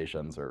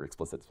specializations or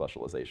explicit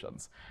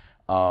specializations.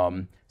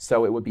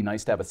 So it would be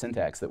nice to have a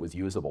syntax that was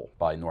usable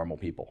by normal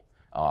people.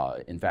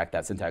 In fact,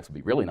 that syntax would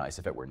be really nice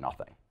if it were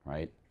nothing,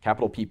 right?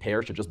 Capital P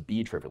pair should just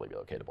be trivially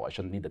relocatable. I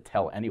shouldn't need to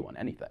tell anyone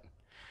anything.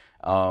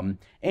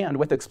 And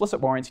with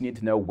explicit warrants, you need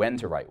to know when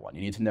to write one.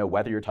 You need to know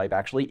whether your type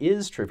actually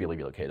is trivially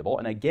relocatable.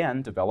 And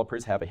again,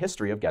 developers have a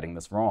history of getting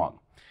this wrong.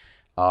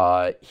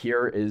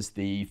 Here is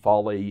the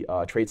Folly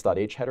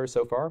traits.h header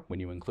so far. When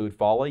you include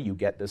Folly, you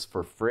get this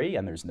for free,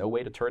 and there's no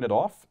way to turn it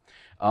off.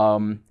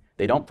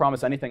 They don't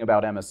promise anything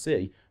about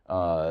MSC,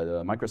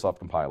 the Microsoft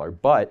compiler,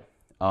 but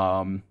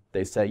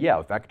they say, yeah,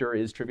 vector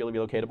is trivially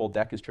relocatable,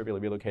 deck is trivially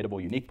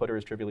relocatable, unique putter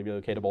is trivially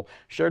relocatable,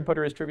 shared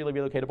putter is trivially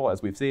relocatable,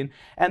 as we've seen,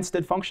 and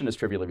std function is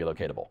trivially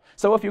relocatable.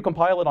 So if you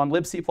compile it on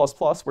libc++,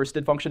 where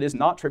std function is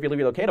not trivially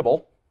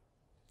relocatable,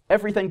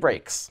 everything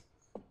breaks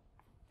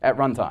at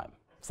runtime,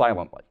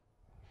 silently.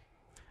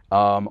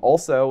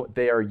 Also,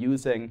 they are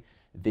using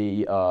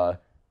the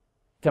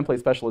template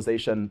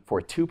specialization for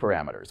two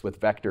parameters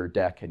with vector,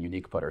 deck, and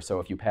unique putter.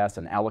 So if you pass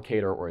an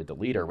allocator or a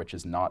deleter, which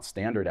is not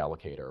standard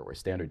allocator or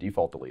standard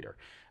default deleter,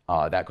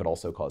 that could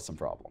also cause some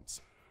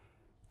problems.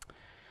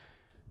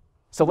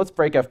 So let's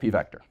break FP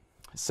vector.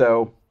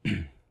 So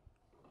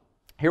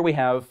here we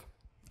have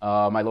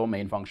my little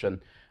main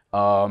function.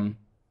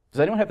 Does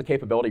anyone have the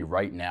capability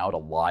right now to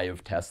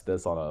live test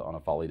this on a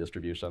Folly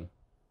distribution?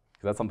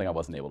 Because that's something I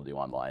wasn't able to do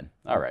online.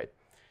 All right.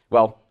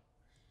 Well,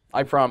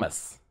 I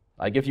promise.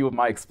 I give you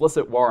my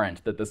explicit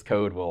warrant that this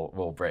code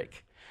will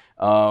break.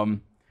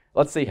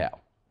 Let's see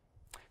how.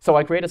 So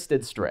I create a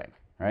std string,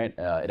 right?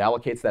 It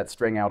allocates that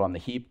string out on the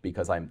heap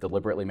because I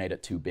deliberately made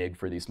it too big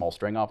for the small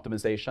string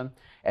optimization.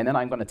 And then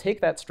I'm going to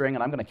take that string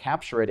and I'm going to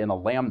capture it in a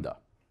lambda.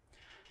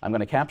 I'm going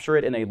to capture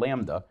it in a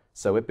lambda,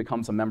 so it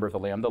becomes a member of the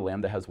lambda.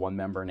 Lambda has one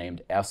member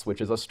named s,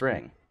 which is a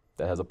string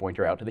that has a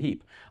pointer out to the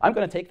heap. I'm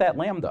going to take that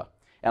lambda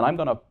and I'm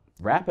going to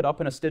wrap it up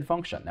in a std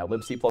function. Now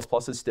libc++'s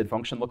std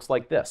function looks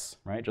like this,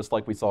 right? Just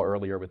like we saw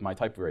earlier with my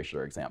type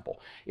erasure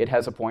example. It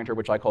has a pointer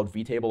which I called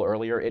vtable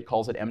earlier. It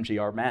calls it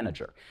mgr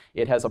manager.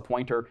 It has a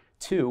pointer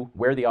to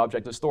where the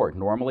object is stored.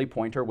 Normally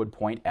pointer would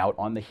point out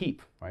on the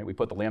heap, right? We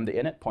put the lambda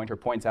in it, pointer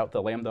points out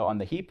the lambda on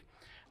the heap.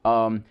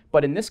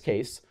 But in this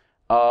case,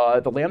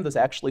 the lambda is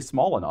actually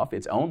small enough.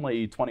 It's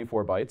only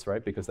 24 bytes,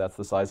 right? Because that's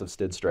the size of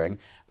std string.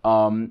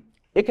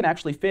 It can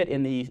actually fit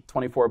in the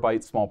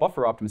 24-byte small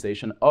buffer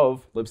optimization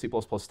of libc++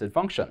 std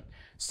function.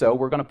 So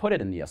we're going to put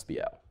it in the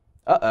SBO.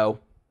 Uh-oh.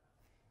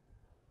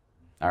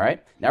 All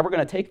right. Now we're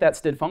going to take that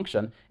std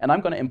function, and I'm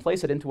going to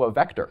emplace it into a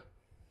vector.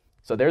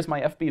 So there's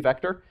my FB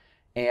vector,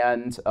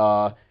 and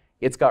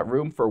it's got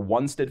room for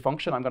one std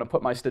function. I'm going to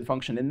put my std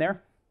function in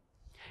there.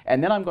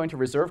 And then I'm going to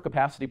reserve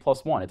capacity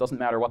 +1. It doesn't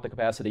matter what the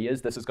capacity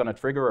is. This is going to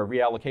trigger a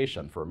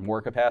reallocation for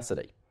more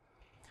capacity.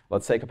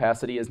 Let's say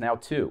capacity is now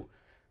 2.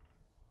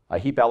 I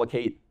heap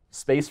allocate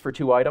space for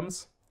 2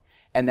 items.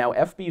 And now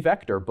FB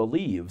vector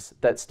believes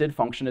that std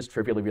function is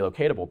trivially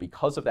relocatable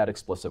because of that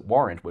explicit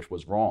warrant, which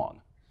was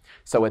wrong.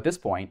 So at this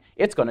point,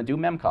 it's going to do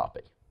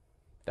memcopy.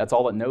 That's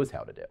all it knows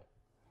how to do.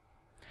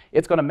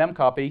 It's going to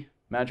memcopy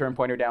manager and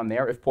pointer down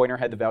there. If pointer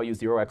had the value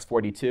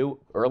 0x42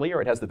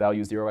 earlier, it has the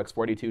value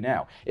 0x42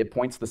 now. It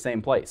points the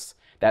same place.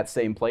 That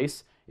same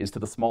place is to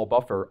the small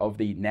buffer of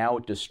the now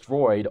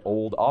destroyed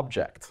old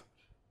object.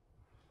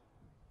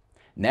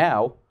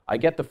 Now, I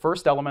get the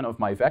first element of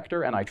my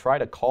vector and I try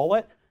to call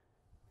it.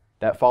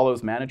 That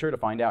follows manager to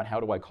find out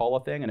how do I call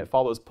a thing, and it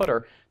follows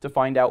putter to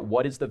find out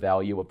what is the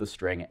value of the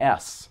string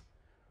s.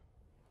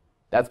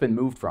 That's been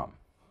moved from.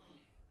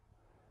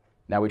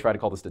 Now we try to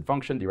call the std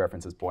function,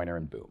 dereferences pointer,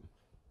 and boom.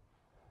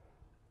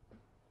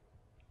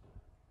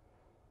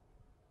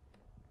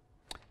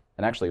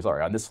 And actually,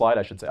 sorry, on this slide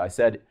I should say I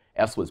said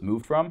s was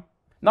moved from.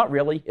 Not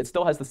really. It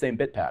still has the same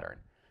bit pattern.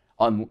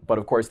 But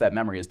of course, that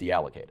memory is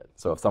deallocated.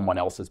 So if someone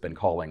else has been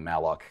calling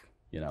malloc,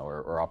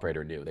 or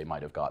operator new, they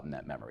might have gotten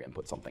that memory and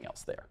put something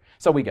else there.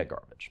 So we get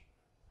garbage.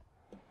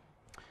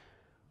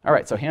 All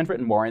right, so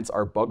handwritten warrants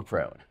are bug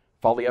prone.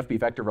 Folly FB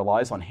vector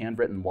relies on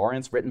handwritten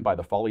warrants written by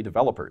the Folly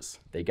developers.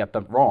 They get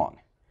them wrong.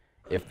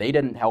 If they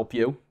didn't help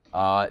you,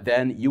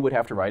 then you would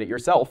have to write it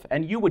yourself,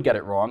 and you would get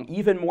it wrong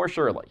even more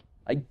surely.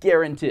 I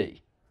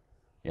guarantee.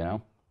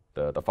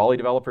 The Folly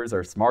developers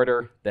are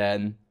smarter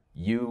than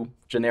you,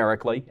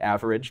 generically,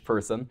 average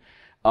person.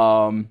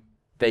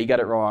 They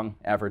get it wrong.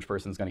 Average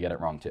person's going to get it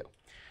wrong too.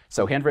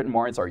 So handwritten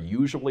warrants are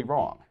usually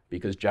wrong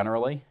because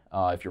generally,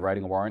 if you're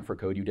writing a warrant for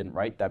code you didn't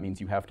write, that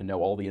means you have to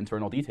know all the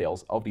internal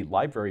details of the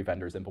library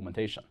vendor's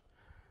implementation,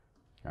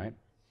 right?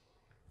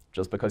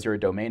 Just because you're a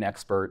domain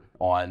expert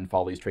on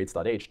Folly's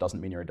traits.h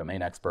doesn't mean you're a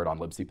domain expert on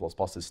libc++'s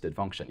std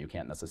function. You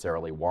can't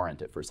necessarily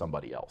warrant it for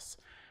somebody else.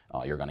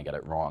 You're going to get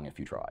it wrong if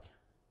you try.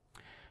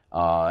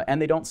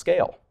 And they don't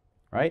scale,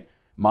 right?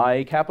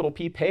 My capital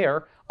P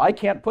pair, I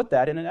can't put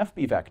that in an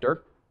FB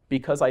vector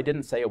because I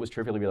didn't say it was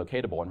trivially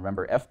relocatable. And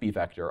remember, FB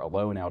vector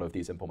alone out of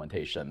these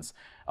implementations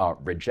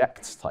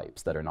rejects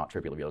types that are not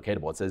trivially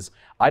relocatable. It says,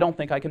 I don't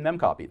think I can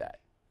memcopy that.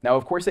 Now,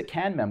 of course, it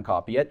can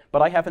memcopy it,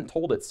 but I haven't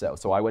told it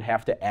so I would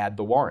have to add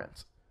the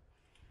warrant.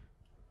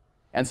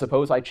 And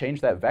suppose I change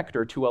that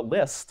vector to a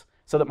list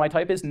so that my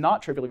type is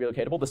not trivially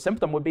relocatable, the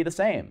symptom would be the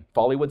same.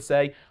 Folly would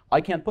say,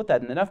 I can't put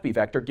that in an FB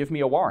vector, give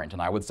me a warrant.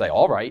 And I would say,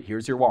 all right,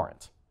 here's your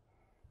warrant.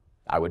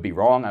 I would be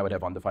wrong, I would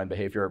have undefined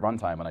behavior at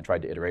runtime when I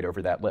tried to iterate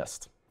over that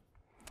list.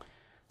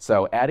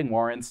 So adding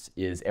warrants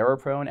is error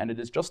prone, and it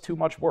is just too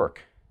much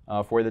work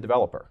for the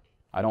developer.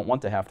 I don't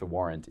want to have to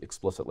warrant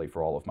explicitly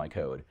for all of my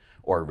code,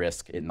 or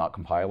risk it not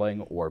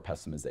compiling or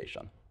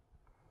pessimization.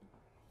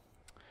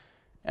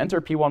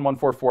 Enter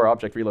P1144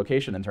 object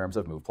relocation in terms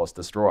of move plus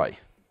destroy.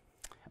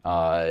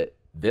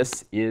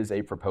 This is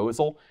a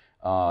proposal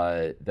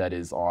that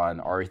is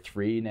on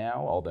R3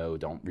 now, although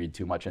don't read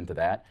too much into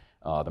that.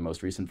 The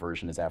most recent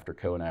version is after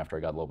Kona, after I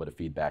got a little bit of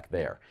feedback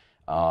there.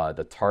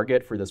 The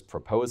target for this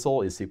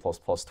proposal is C++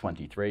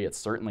 23. It's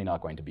certainly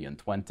not going to be in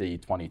 20.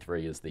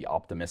 23 is the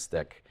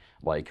optimistic,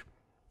 like,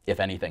 if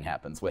anything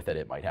happens with it,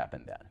 it might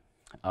happen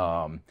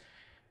then.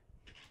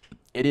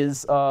 It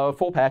is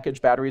full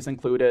package, batteries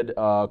included,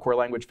 core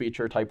language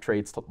feature, type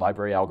traits,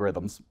 library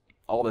algorithms,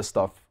 all this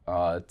stuff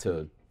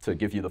to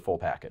give you the full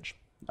package.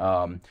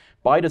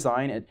 By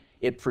design,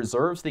 it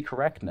preserves the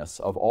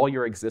correctness of all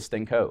your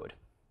existing code.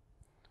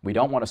 We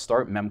don't want to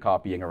start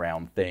memcopying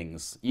around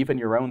things, even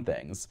your own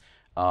things,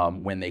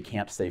 when they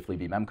can't safely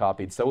be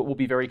memcopied, so it will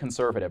be very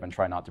conservative and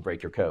try not to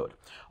break your code.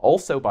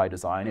 Also by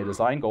design, a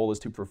design goal is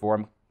to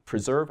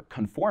preserve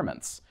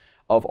conformance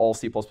of all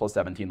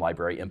C++17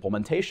 library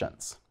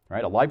implementations.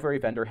 Right? A library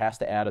vendor has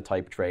to add a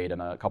type trait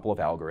and a couple of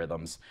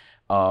algorithms,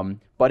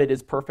 but it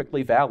is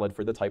perfectly valid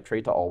for the type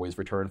trait to always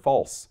return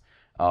false.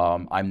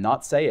 I'm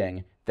not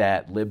saying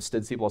that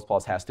libstd C++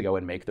 has to go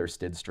and make their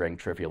std string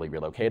trivially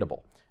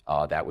relocatable.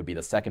 That would be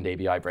the second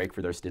ABI break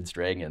for their std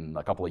string in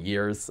a couple of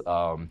years,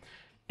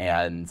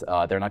 and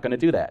they're not going to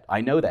do that.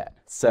 I know that.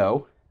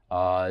 So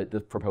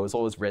the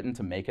proposal is written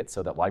to make it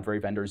so that library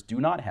vendors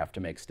do not have to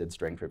make std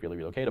string trivially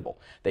relocatable.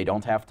 They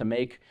don't have to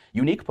make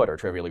unique putter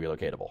trivially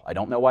relocatable. I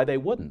don't know why they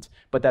wouldn't,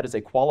 but that is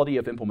a quality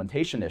of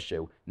implementation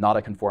issue, not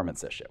a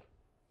conformance issue.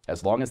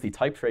 As long as the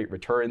type trait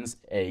returns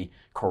a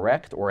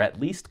correct or at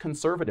least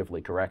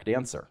conservatively correct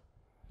answer,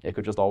 it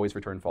could just always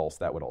return false.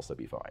 That would also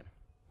be fine.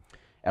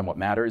 And what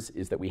matters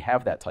is that we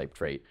have that type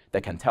trait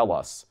that can tell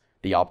us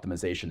the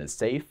optimization is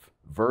safe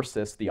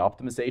versus the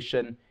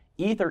optimization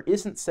either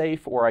isn't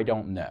safe or I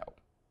don't know.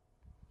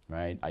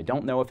 Right? I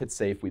don't know if it's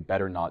safe. We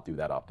better not do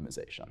that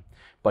optimization.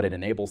 But it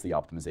enables the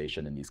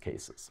optimization in these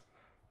cases.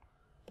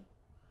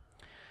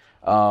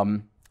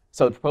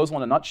 So the proposal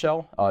in a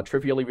nutshell,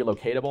 trivially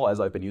relocatable, as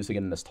I've been using it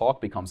in this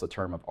talk, becomes a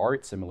term of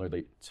art,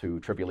 similarly to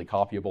trivially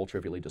copyable,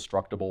 trivially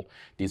destructible.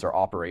 These are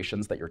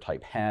operations that your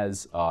type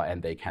has,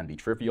 and they can be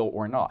trivial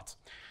or not.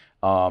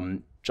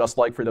 Just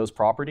like for those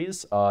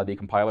properties, the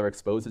compiler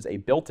exposes a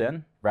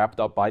built-in, wrapped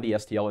up by the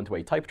EASTL into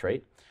a type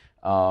trait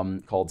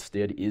called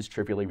std is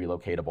trivially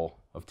relocatable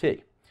of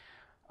t.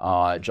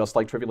 Just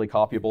like trivially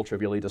copyable,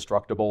 trivially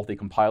destructible, the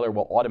compiler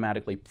will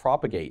automatically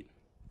propagate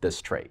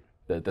this trait,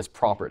 this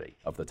property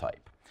of the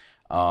type.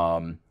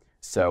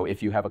 So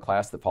if you have a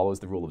class that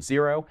follows the rule of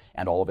 0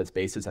 and all of its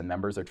bases and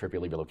members are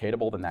trivially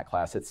relocatable, then that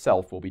class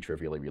itself will be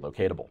trivially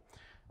relocatable.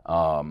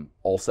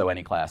 Also,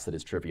 any class that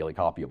is trivially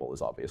copyable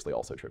is obviously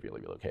also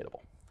trivially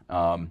relocatable.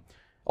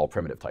 All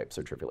primitive types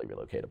are trivially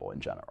relocatable in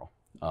general.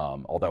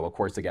 Although, of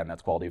course, again,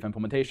 that's quality of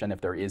implementation.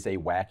 If there is a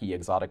wacky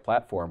exotic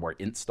platform where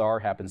int star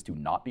happens to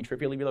not be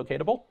trivially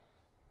relocatable,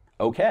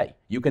 okay,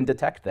 you can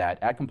detect that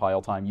at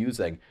compile time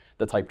using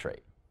the type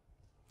trait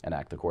and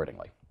act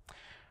accordingly.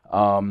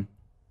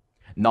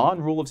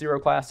 Non-rule of 0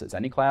 classes.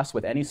 Any class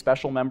with any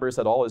special members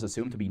at all is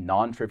assumed to be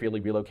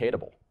non-trivially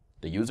relocatable.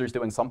 The user's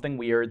doing something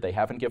weird. They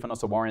haven't given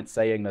us a warrant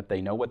saying that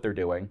they know what they're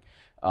doing.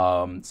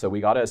 So we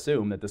got to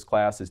assume that this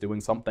class is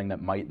doing something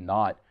that might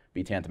not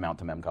be tantamount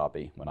to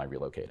memcopy when I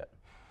relocate it.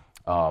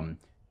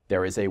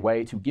 There is a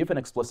way to give an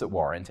explicit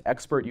warrant.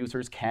 Expert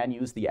users can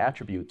use the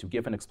attribute to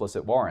give an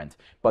explicit warrant,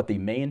 but the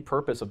main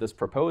purpose of this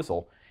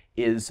proposal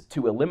is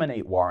to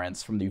eliminate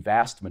warrants from the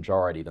vast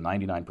majority, the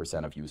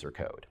 99% of user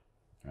code.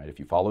 Right? If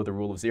you follow the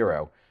rule of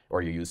 0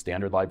 or you use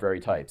standard library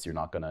types, you're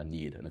not going to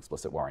need an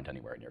explicit warrant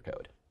anywhere in your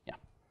code. Yeah.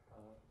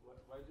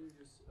 Why do you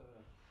use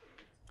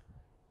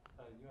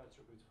new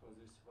attributes for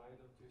this? Why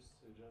don't you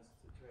suggest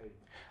the trait?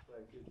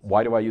 Like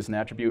why do I use an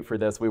attribute for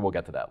this? We will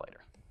get to that later.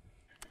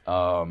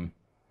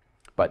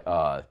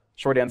 But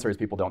short answer is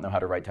people don't know how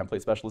to write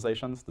template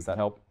specializations. Does that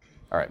help?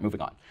 All right,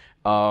 moving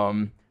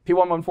on.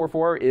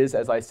 P1144 is,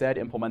 as I said,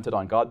 implemented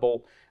on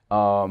Godbolt.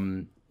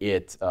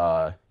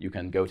 You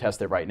can go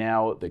test it right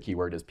now. The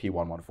keyword is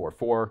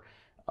P1144.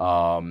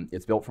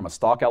 It's built from a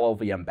stock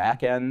LLVM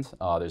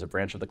backend. There's a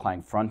branch of the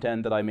Clang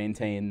frontend that I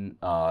maintain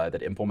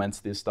that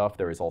implements this stuff.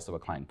 There is also a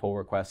Clang pull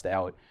request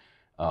out.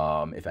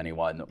 If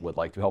anyone would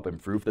like to help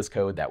improve this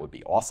code, that would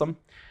be awesome.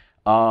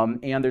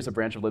 And there's a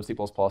branch of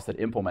libc++ that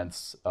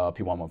implements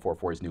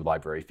P1144's new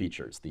library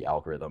features, the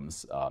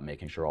algorithms,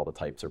 making sure all the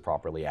types are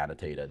properly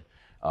annotated,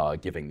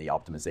 giving the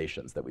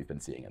optimizations that we've been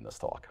seeing in this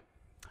talk.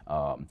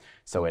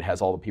 So it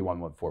has all the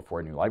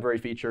P1144 new library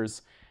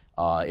features.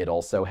 It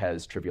also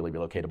has trivially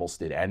relocatable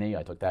std any.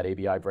 I took that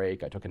ABI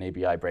break. I took an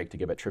ABI break to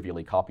give it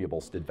trivially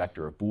copyable std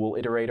vector of bool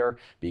iterator,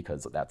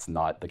 because that's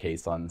not the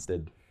case on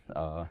std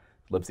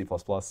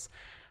libc++.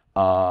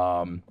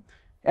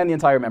 And the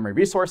entire memory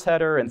resource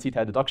header and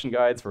CTAD deduction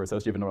guides for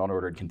associative and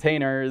unordered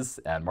containers.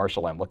 And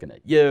Marshall, I'm looking at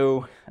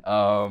you.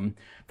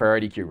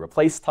 Priority queue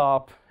replace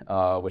top,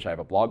 which I have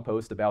a blog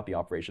post about, the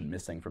operation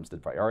missing from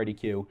std priority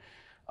queue.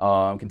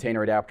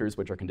 Container adapters,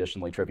 which are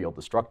conditionally trivial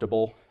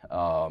destructible.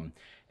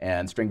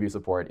 And string view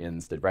support in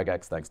std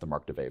regex, thanks to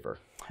Mark DeVaver.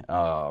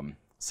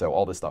 So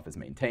all this stuff is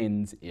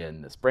maintained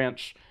in this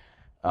branch.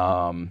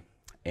 And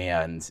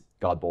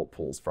Godbolt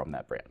pulls from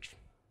that branch.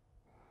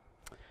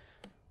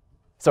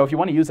 So if you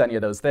want to use any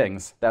of those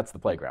things, that's the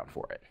playground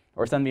for it.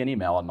 Or send me an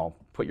email and I'll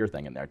put your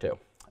thing in there too.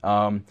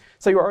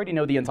 So you already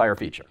know the entire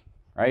feature,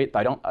 right?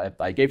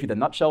 I gave you the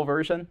nutshell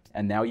version,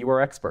 and now you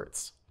are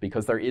experts,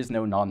 because there is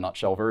no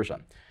non-nutshell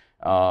version.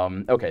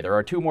 Okay, there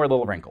are two more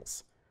little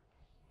wrinkles.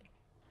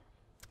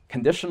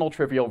 Conditional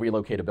trivial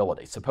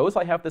relocatability. Suppose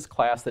I have this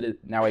class that is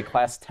now a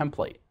class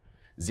template.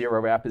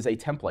 Zero wrap is a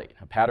template,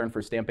 a pattern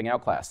for stamping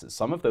out classes.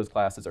 Some of those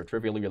classes are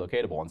trivially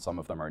relocatable and some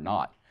of them are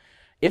not.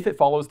 If it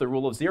follows the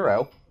rule of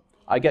 0,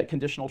 I get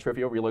conditional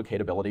trivial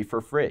relocatability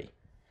for free.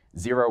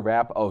 Zero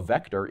wrap of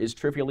vector is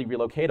trivially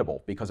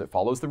relocatable because it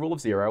follows the rule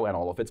of 0 and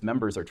all of its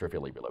members are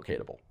trivially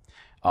relocatable.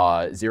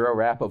 Zero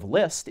wrap of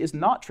list is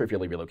not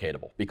trivially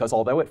relocatable because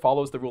although it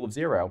follows the rule of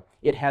 0,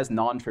 it has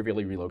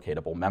non-trivially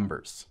relocatable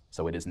members.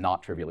 So it is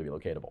not trivially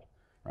relocatable,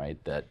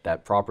 right?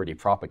 That property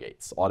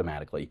propagates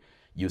automatically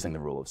using the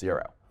rule of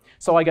 0.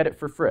 So I get it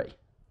for free.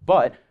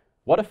 But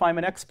what if I'm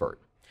an expert?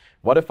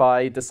 What if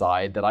I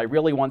decide that I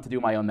really want to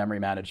do my own memory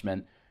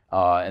management,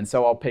 and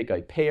so I'll pick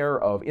a pair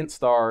of int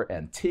star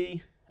and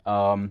t.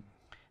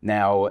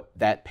 Now,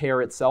 that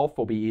pair itself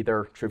will be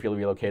either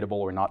trivially relocatable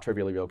or not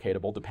trivially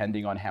relocatable,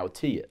 depending on how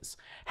t is.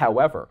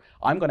 However,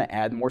 I'm going to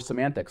add more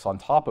semantics on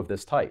top of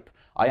this type.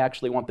 I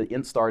actually want the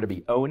int star to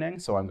be owning,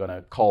 so I'm going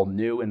to call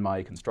new in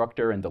my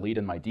constructor and delete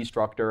in my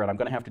destructor, and I'm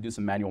going to have to do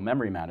some manual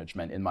memory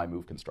management in my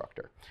move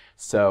constructor.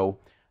 So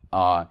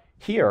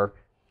here,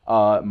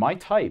 my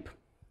type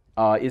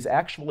is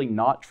actually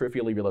not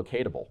trivially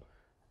relocatable.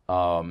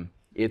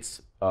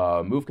 Its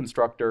move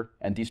constructor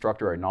and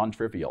destructor are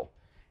non-trivial.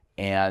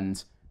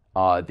 And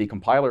the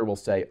compiler will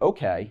say,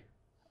 OK,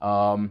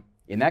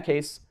 in that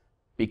case,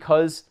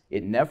 because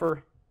it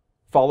never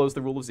follows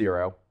the rule of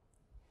 0,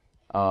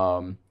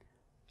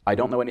 I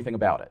don't know anything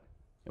about it.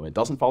 And when it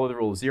doesn't follow the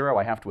rule of 0,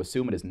 I have to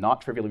assume it is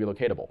not trivially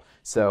relocatable.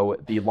 So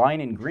the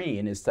line in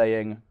green is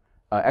saying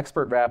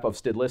expert wrap of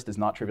std list is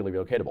not trivially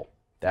relocatable.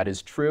 That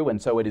is true,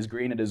 and so it is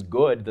green. It is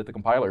good that the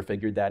compiler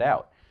figured that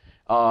out.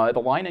 The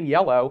line in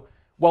yellow,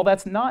 well,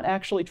 that's not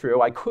actually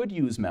true. I could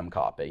use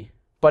memcopy,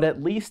 but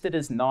at least it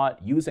is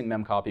not using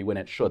memcopy when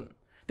it shouldn't.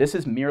 This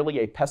is merely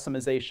a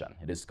pessimization.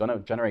 It is going to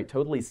generate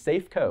totally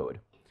safe code,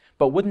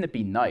 but wouldn't it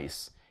be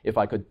nice if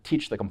I could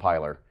teach the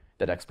compiler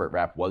that expert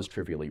wrap was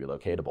trivially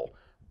relocatable,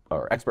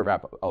 or expert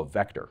wrap of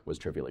vector was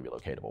trivially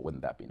relocatable?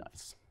 Wouldn't that be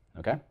nice?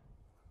 Okay?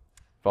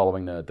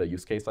 Following the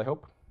use case, I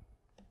hope.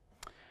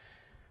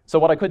 So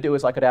what I could do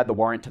is I could add the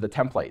warrant to the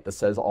template that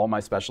says all my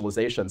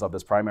specializations of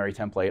this primary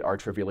template are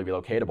trivially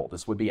relocatable.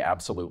 This would be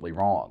absolutely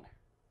wrong,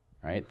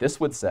 right? This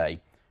would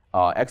say,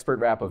 expert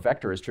wrap of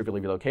vector is trivially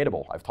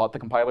relocatable. I've taught the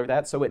compiler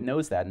that, so it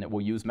knows that, and it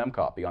will use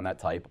memcopy on that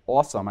type.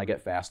 Awesome, I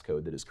get fast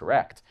code that is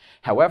correct.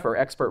 However,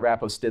 expert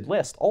wrap of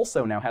std_list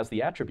also now has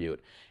the attribute,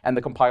 and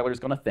the compiler is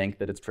going to think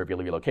that it's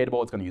trivially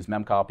relocatable. It's going to use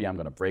memcopy. I'm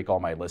going to break all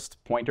my list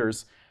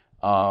pointers.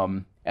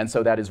 And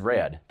so that is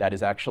red. That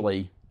is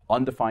actually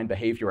undefined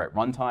behavior at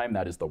runtime.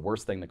 That is the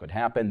worst thing that could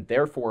happen.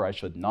 Therefore, I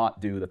should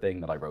not do the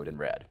thing that I wrote in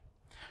red.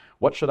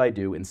 What should I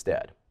do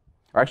instead?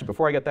 Or actually,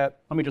 before I get that,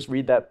 let me just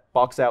read that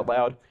box out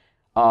loud.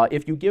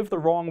 If you give the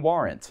wrong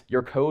warrant,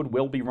 your code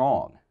will be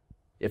wrong.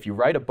 If you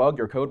write a bug,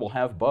 your code will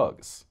have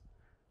bugs.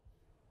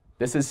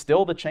 This is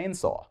still the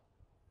chainsaw.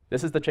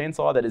 This is the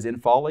chainsaw that is in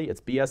Folly.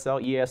 It's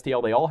BSL,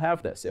 EASTL. They all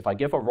have this. If I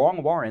give a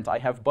wrong warrant, I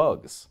have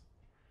bugs.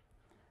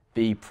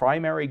 The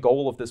primary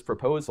goal of this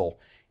proposal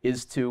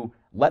is to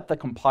let the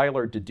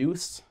compiler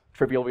deduce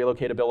trivial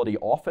relocatability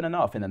often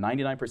enough in the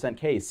 99%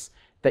 case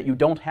that you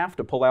don't have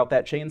to pull out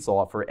that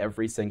chainsaw for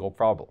every single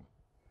problem.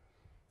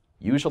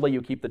 Usually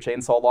you keep the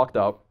chainsaw locked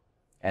up,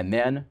 and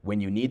then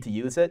when you need to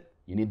use it,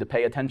 you need to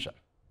pay attention.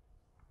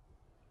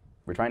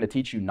 We're trying to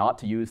teach you not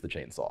to use the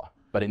chainsaw,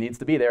 but it needs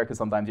to be there because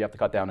sometimes you have to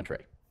cut down a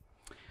tree.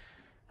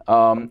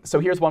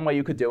 So here's one way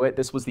you could do it.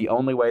 This was the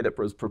only way that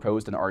was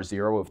proposed in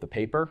R0 of the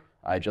paper.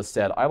 I just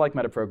said, I like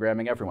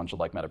metaprogramming. Everyone should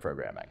like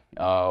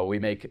metaprogramming. We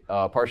make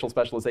partial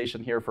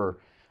specialization here for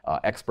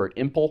expert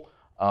impl.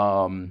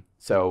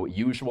 So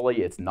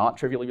usually it's not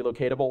trivially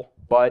relocatable,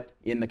 but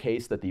in the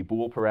case that the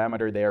bool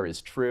parameter there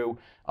is true,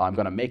 I'm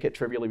going to make it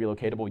trivially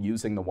relocatable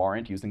using the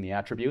warrant, using the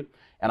attribute.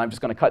 And I'm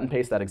just going to cut and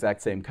paste that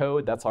exact same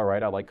code. That's all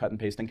right. I like cut and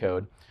pasting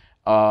code.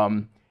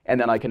 And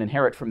then I can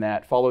inherit from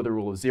that, follow the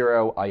rule of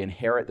zero. I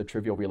inherit the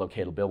trivial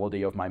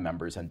relocatability of my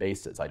members and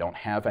bases. I don't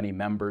have any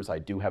members. I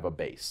do have a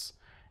base.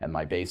 And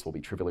my base will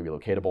be trivially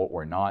relocatable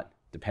or not,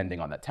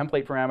 depending on that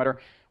template parameter,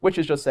 which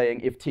is just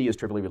saying if t is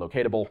trivially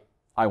relocatable,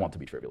 I want to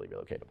be trivially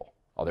relocatable.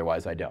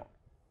 Otherwise, I don't.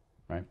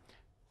 Right?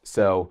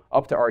 So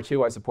up to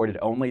R2, I supported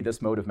only this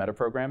mode of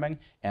metaprogramming,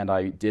 and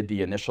I did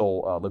the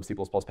initial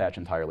libc++ patch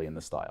entirely in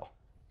this style.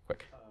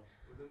 Quick.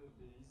 Wouldn't it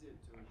be easier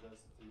to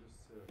just use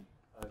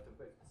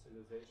template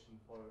specialization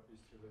for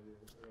EASTL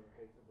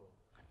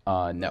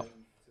relocatable? No.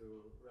 To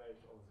write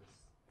all this?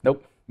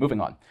 Nope.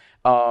 Moving on.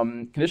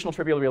 Conditional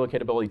trivial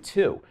relocatability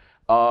 2.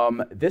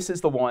 This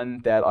is the one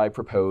that I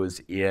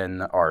propose in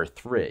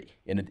R3.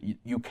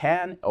 You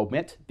can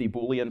omit the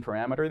Boolean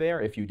parameter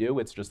there. If you do,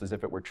 it's just as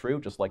if it were true,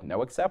 just like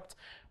no except,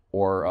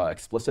 or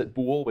explicit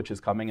bool, which is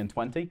coming in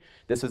 20.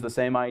 This is the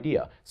same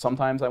idea.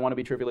 Sometimes I want to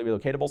be trivially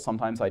relocatable,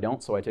 sometimes I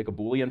don't, so I take a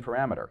Boolean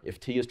parameter. If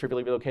t is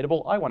trivially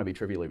relocatable, I want to be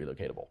trivially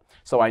relocatable.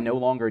 So I no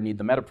longer need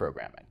the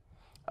metaprogramming.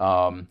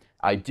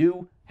 I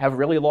do have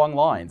really long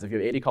lines. If you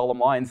have 80-column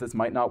lines, this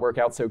might not work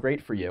out so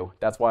great for you.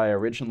 That's why I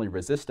originally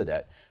resisted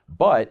it.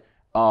 But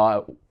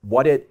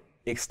what it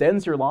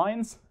extends your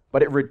lines,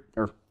 but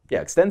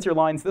extends your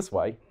lines this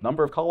way.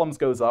 Number of columns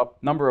goes up,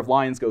 number of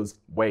lines goes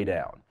way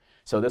down.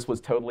 So this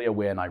was totally a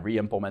win. I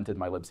re-implemented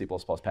my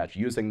libc++ patch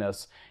using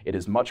this. It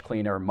is much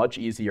cleaner, much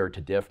easier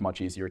to diff,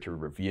 much easier to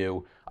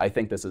review. I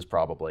think this is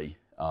probably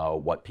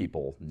what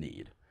people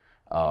need.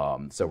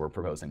 So we're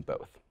proposing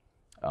both.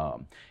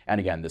 And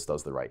again, this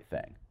does the right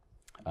thing.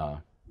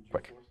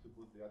 Quick.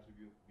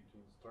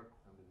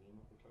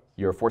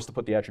 You're forced to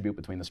put the attribute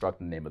between the struct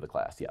and the name of the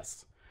class,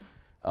 yes.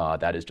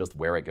 That is just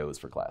where it goes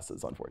for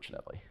classes,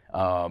 unfortunately.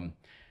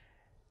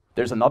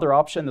 There's another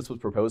option. This was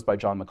proposed by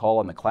John McCall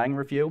in the Clang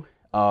review.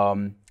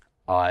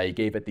 I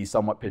gave it the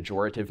somewhat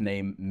pejorative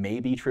name,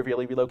 maybe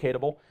trivially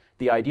relocatable.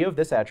 The idea of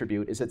this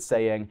attribute is it's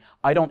saying,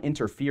 I don't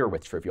interfere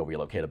with trivial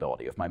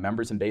relocatability. If my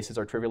members and bases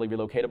are trivially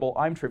relocatable,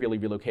 I'm trivially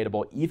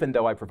relocatable even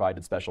though I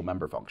provided special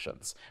member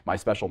functions. My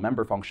special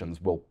member functions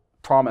will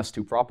promise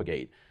to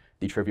propagate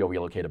the trivial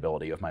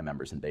relocatability of my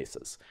members and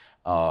bases.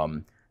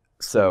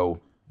 So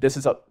this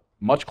is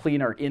much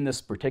cleaner in this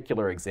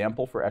particular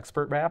example for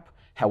expert wrap.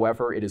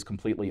 However, it is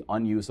completely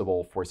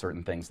unusable for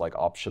certain things like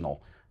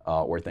optional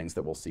or things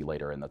that we'll see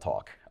later in the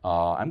talk.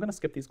 I'm going to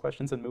skip these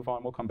questions and move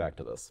on. We'll come back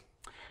to this.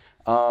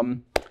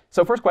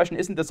 So first question,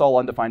 isn't this all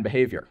undefined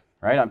behavior?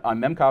 Right?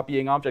 I'm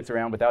memcopying objects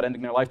around without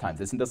ending their lifetimes.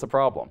 Isn't this a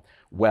problem?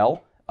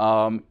 Well,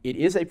 it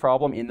is a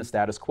problem in the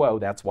status quo.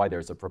 That's why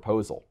there's a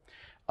proposal.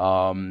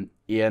 In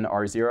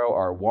R0,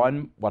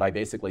 R1, what I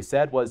basically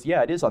said was,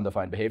 yeah, it is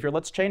undefined behavior.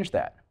 Let's change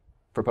that.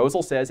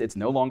 Proposal says it's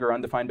no longer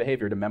undefined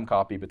behavior to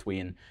memcopy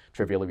between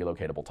trivially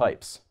relocatable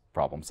types.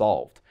 Problem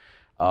solved.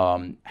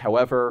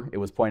 However, it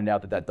was pointed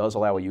out that that does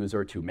allow a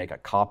user to make a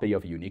copy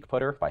of a unique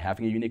putter by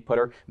having a unique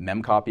putter,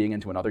 memcopying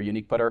into another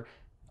unique putter,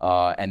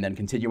 and then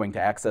continuing to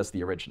access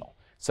the original.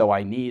 So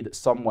I need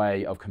some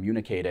way of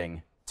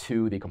communicating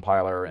to the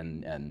compiler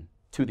and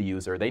to the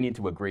user. They need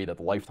to agree that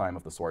the lifetime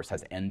of the source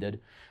has ended.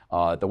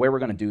 The way we're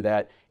going to do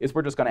that is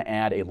we're just going to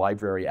add a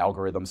library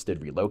algorithm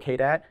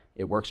std_relocate_at.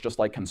 It works just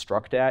like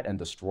construct_at and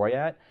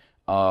destroy_at.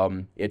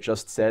 It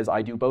just says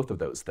I do both of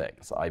those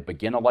things. I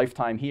begin a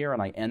lifetime here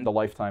and I end a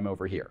lifetime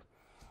over here.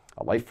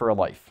 A life for a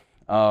life.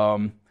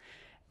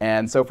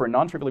 And so for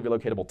non-trivially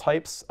relocatable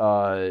types,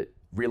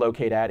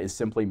 relocate_at is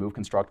simply move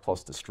construct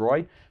plus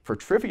destroy. For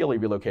trivially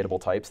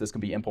relocatable types, this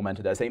can be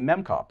implemented as a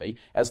memcopy,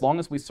 as long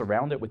as we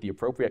surround it with the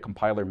appropriate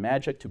compiler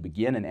magic to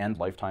begin and end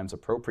lifetimes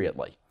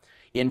appropriately.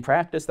 In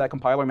practice, that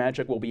compiler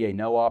magic will be a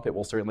no-op. It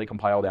will certainly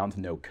compile down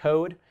to no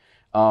code.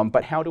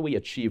 But how do we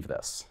achieve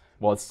this?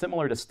 Well, it's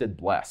similar to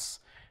std_bless.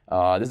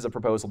 This is a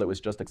proposal that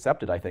was just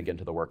accepted, I think,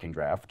 into the working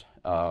draft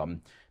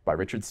by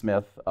Richard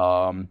Smith.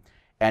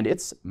 And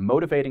its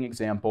motivating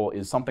example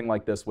is something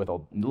like this with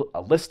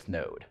a list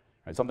node.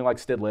 Right? Something like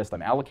std_list.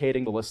 I'm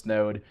allocating the list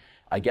node.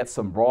 I get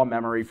some raw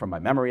memory from my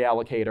memory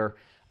allocator.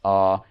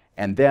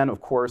 And then, of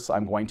course,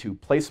 I'm going to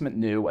placement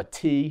new a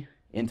t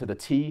into the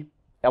t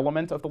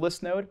element of the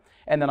list node.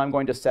 And then I'm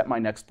going to set my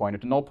next pointer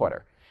to null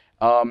pointer.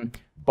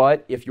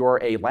 But if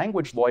you're a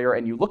language lawyer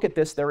and you look at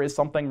this, there is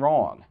something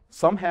wrong.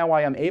 Somehow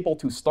I am able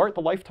to start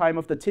the lifetime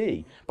of the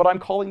t, but I'm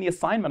calling the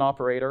assignment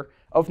operator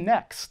of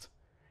next.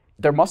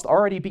 There must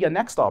already be a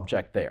next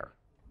object there.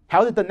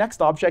 How did the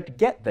next object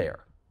get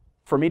there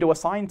for me to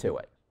assign to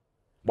it?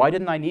 Why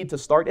didn't I need to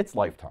start its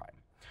lifetime?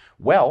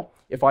 Well,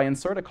 if I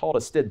insert a call to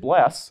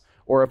std_bless,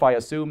 or if I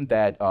assume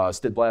that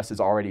std_bless is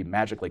already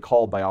magically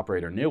called by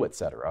operator new,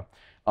 etc.,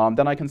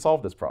 then I can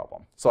solve this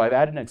problem. So I've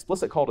added an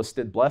explicit call to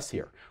std_bless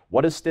here.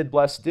 What does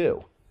std_bless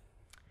do?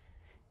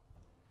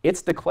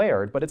 It's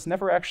declared, but it's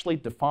never actually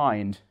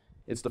defined.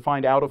 It's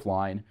defined out of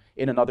line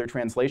in another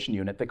translation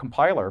unit. The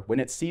compiler, when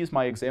it sees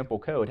my example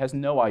code, has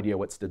no idea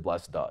what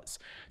std_bless does.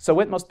 So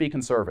it must be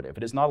conservative.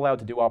 It is not allowed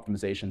to do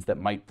optimizations that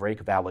might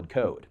break valid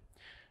code.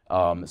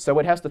 So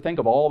it has to think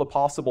of all the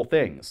possible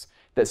things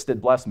that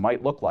std_bless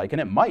might look like,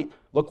 and it might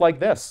look like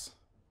this.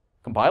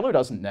 Compiler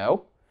doesn't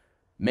know.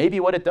 Maybe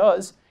what it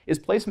does is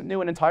placement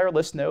new an entire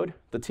list node,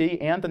 the t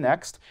and the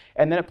next,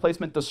 and then it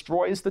placement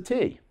destroys the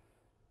t.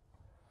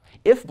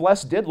 If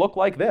bless did look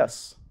like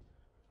this,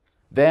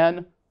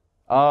 then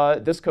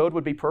this code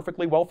would be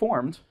perfectly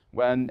well-formed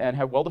and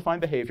have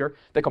well-defined behavior.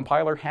 The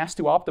compiler has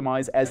to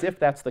optimize as if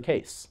that's the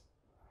case.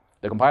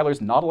 The compiler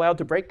is not allowed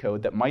to break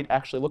code that might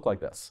actually look like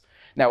this.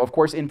 Now, of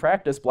course, in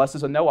practice, bless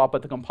is a no-op,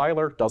 but the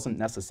compiler doesn't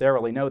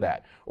necessarily know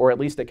that, or at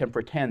least it can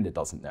pretend it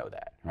doesn't know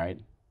that, right?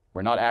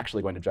 We're not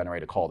actually going to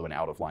generate a call to an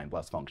out-of-line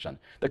bless function.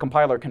 The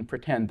compiler can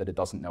pretend that it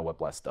doesn't know what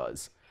bless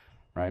does,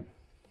 right?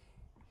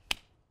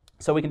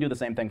 So we can do the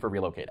same thing for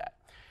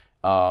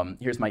relocate_at.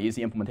 Here's my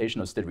easy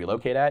implementation of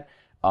std_relocate_at.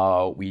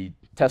 We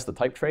test the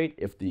type trait.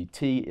 If the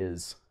t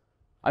is,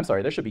 I'm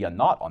sorry, there should be a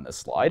not on this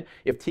slide.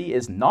 If t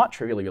is not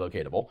trivially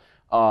relocatable,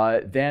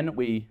 then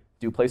we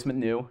do placement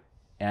new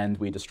and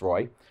we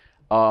destroy.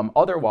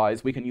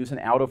 Otherwise, we can use an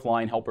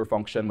out-of-line helper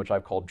function, which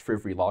I've called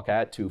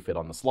triv_reloc_at to fit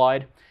on the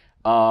slide.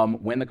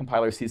 When the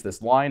compiler sees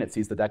this line, it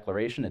sees the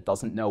declaration. It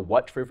doesn't know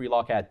what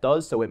triv_reloc_at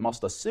does, so it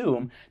must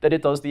assume that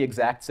it does the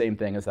exact same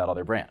thing as that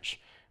other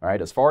branch. All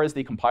right, as far as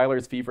the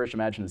compiler's feverish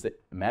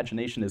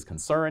imagination is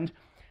concerned,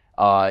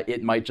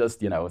 it might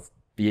just,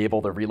 be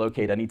able to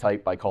relocate any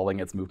type by calling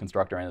its move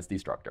constructor and its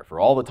destructor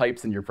for all the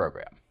types in your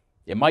program.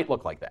 It might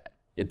look like that.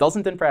 It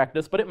doesn't in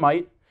practice, but it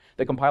might.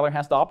 The compiler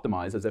has to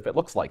optimize as if it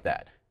looks like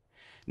that.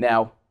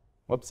 Now,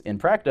 in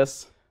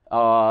practice, the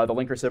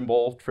linker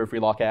symbol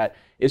triv_reloc_at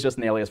is just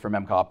an alias for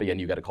memcopy, and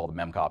you get a call to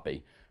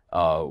memcopy.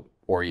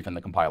 Or even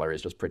the compiler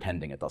is just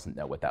pretending it doesn't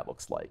know what that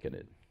looks like,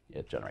 and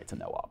it generates a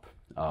no-op.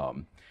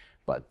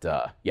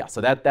 Yeah,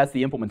 so that's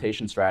the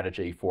implementation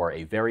strategy for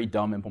a very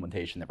dumb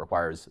implementation that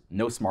requires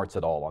no smarts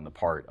at all on the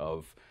part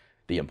of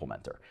the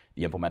implementer.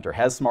 The implementer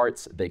has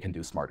smarts. They can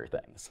do smarter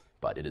things.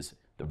 But it is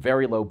the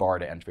very low bar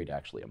to entry to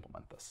actually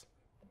implement this.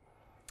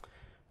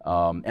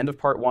 End of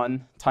part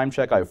 1. Time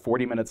check. I have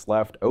 40 minutes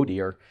left. Oh,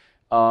 dear.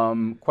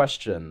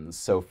 Questions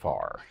so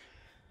far?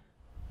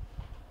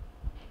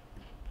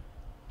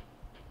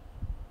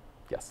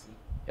 Yes.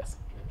 Yes.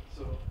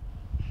 So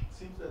it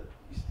seems that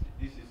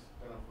this is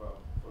kind of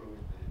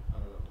following the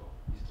analog of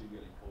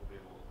trivially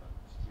copyable and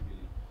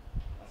trivially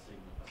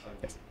assignable.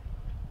 Yes.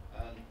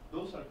 And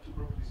those are two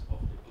properties of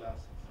the class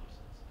in some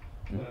sense.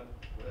 But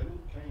what I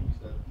would claim is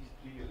that this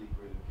trivially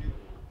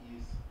relocatable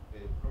is a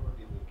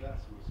property of the class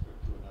with respect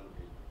to an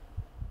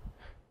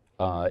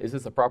allocator. Is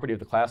this a property of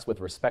the class with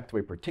respect to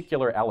a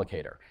particular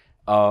allocator?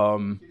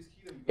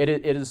 It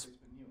is.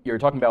 You're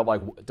talking about,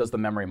 like, does the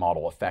memory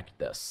model affect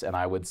this? And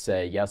I would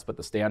say yes, but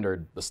the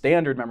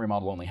standard memory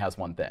model only has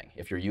one thing.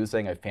 If you're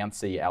using a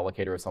fancy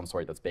allocator of some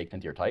sort that's baked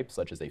into your type,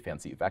 such as a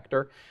fancy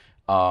vector,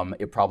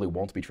 it probably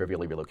won't be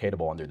trivially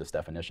relocatable under this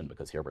definition,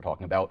 because here we're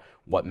talking about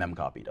what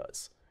memcopy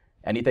does.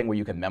 Anything where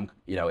you can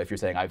if you're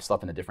saying I have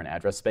stuff in a different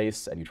address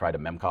space and you try to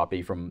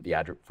memcopy from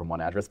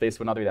one address space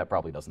to another, that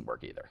probably doesn't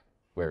work either.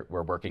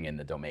 We're working in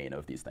the domain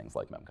of these things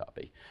like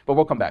memcopy. But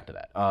we'll come back to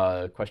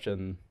that.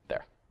 Question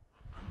there.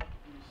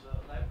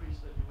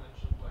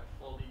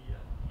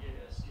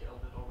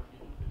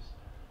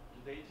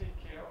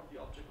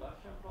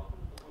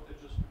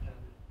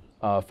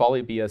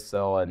 Folly,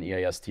 BSL, and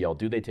EASTL,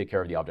 do they take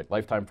care of the object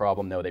lifetime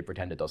problem? No, they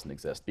pretend it doesn't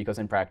exist, because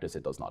in practice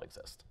it does not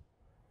exist.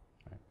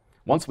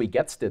 Once we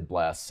get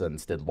std-bless and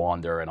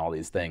std-launder and all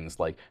these things,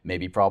 like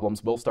maybe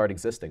problems will start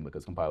existing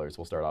because compilers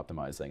will start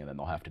optimizing and then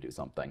they'll have to do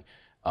something.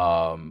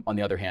 On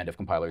the other hand, if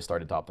compilers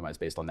started to optimize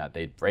based on that,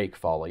 they'd break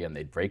Folly and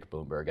they'd break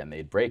Bloomberg and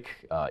they'd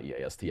break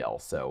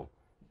EASTL. So,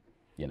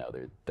 you know,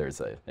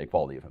 there's a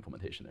quality of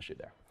implementation issue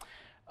there.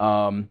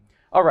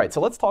 All right,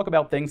 so let's talk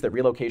about things that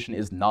relocation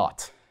is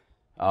not.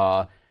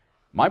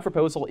 My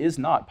proposal is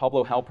not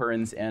Pablo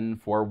Halperin's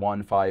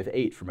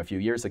N4158 from a few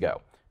years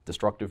ago,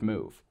 destructive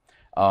move.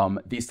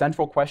 The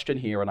central question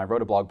here, and I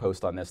wrote a blog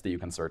post on this that you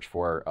can search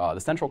for, the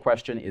central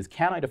question is,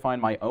 can I define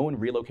my own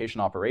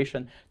relocation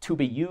operation to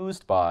be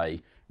used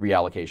by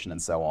reallocation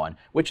and so on,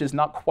 which is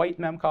not quite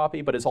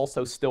memcopy, but is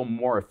also still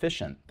more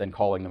efficient than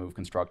calling the move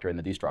constructor and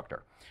the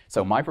destructor.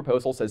 So my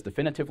proposal says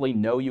definitively,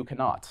 no, you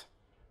cannot.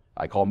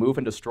 I call move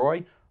and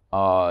destroy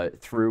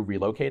through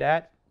relocate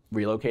at.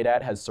 Relocate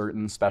at has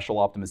certain special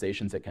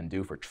optimizations it can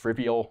do for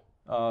trivial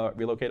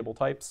relocatable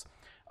types,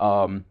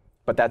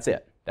 but that's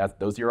it.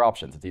 Those are your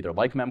options. It's either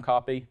like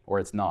memcopy or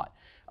it's not.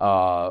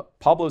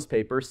 Pablo's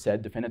paper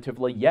said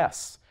definitively,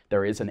 yes,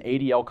 there is an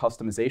ADL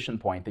customization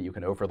point that you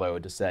can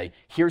overload to say,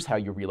 here's how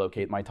you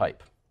relocate my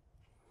type.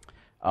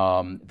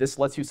 This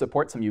lets you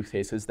support some use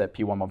cases that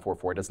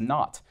P1144 does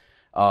not.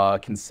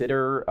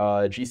 Consider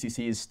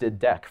GCC's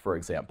std-dec, for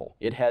example.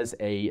 It has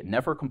a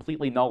never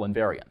completely null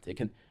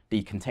invariant.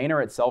 The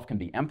container itself can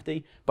be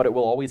empty, but it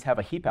will always have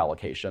a heap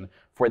allocation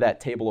for that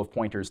table of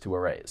pointers to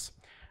arrays.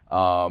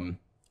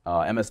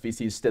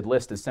 MSVC's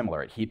std-list is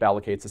similar. It heap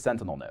allocates a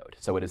sentinel node.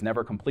 So it is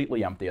never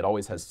completely empty. It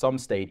always has some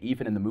state,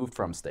 even in the moved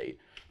from state.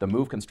 The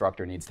move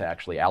constructor needs to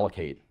actually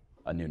allocate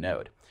a new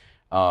node.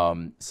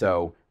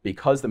 So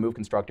because the move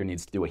constructor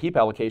needs to do a heap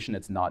allocation,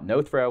 it's not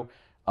no-throw.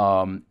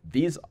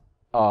 These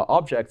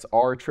objects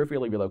are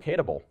trivially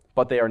relocatable,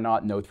 but they are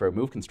not no-throw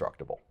move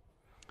constructible.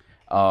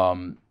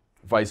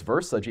 Vice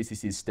versa,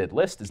 GCC's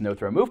std-list is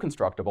no-throw move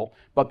constructible,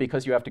 but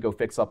because you have to go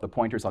fix up the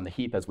pointers on the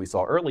heap as we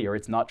saw earlier,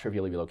 it's not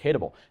trivially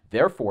relocatable.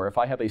 Therefore, if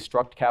I have a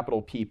struct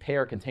capital P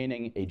pair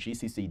containing a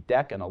GCC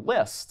dec and a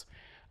list,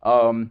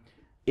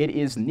 it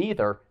is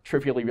neither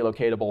trivially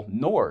relocatable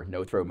nor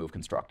no-throw move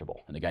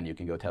constructible. And again, you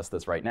can go test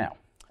this right now.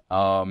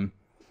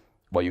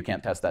 Well, you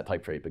can't test that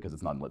type trait because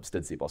it's not in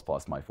libstd C++.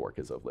 My fork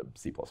is of lib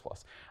C++.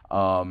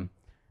 But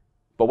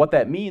what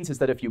that means is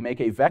that if you make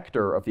a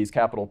vector of these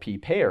capital P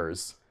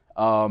pairs,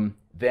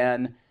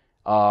 then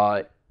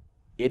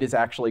it is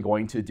actually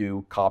going to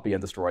do copy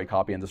and destroy,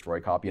 copy and destroy,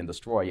 copy and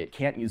destroy. It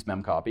can't use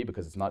memcopy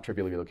because it's not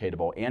trivially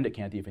relocatable, and it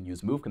can't even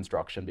use move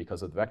construction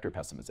because of the vector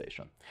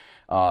pessimization.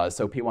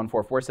 So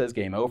P144 says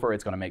game over,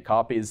 it's going to make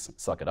copies,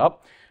 suck it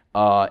up.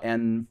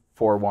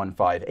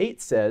 N4158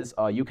 says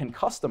you can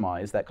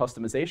customize that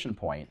customization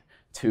point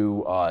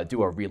to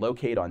do a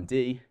relocate on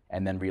D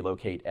and then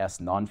relocate S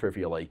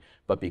non-trivially,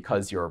 but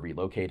because you're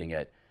relocating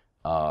it,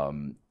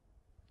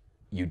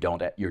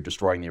 you're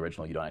destroying the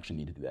original, you don't actually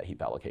need to do that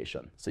heap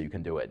allocation. So you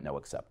can do it no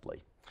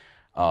exceptly,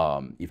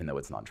 even though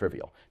it's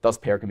non-trivial. Thus,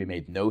 pair can be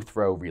made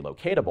no-throw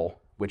relocatable,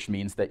 which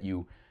means that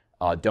you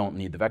don't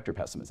need the vector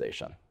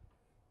pessimization.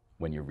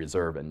 When you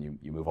reserve and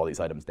you move all these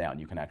items down,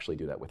 you can actually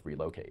do that with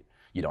relocate.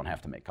 You don't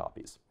have to make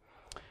copies.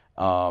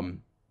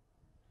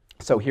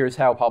 So here's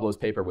how Pablo's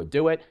paper would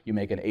do it. You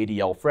make an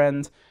ADL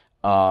friend.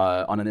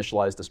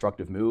 Uninitialized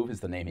destructive move is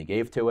the name he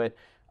gave to it.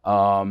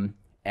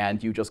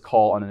 And you just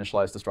call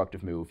uninitialized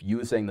destructive move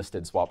using the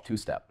std swap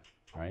two-step.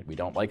 Right? We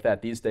don't like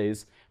that these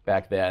days.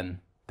 Back then,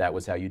 that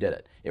was how you did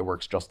it. It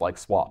works just like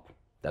swap.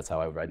 That's how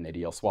I would write an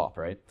ADL swap,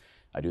 right?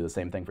 I do the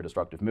same thing for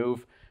destructive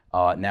move.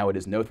 Now it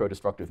is no-throw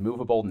destructive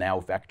movable. Now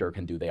vector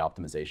can do the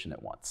optimization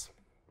at once.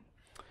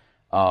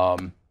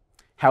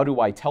 How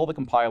do I tell the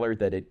compiler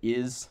that it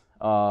is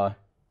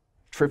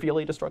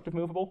trivially destructive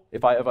movable?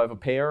 If I have a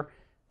pair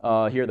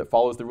here that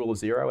follows the rule of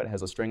zero, it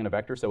has a string and a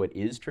vector, so it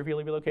is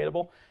trivially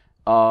relocatable.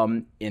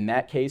 In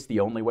that case,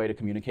 the only way to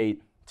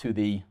communicate to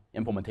the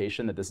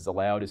implementation that this is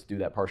allowed is to do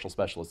that partial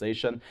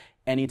specialization.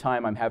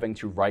 Anytime I'm having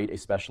to write a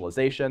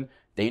specialization,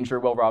 danger,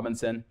 Will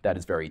Robinson, that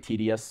is very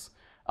tedious.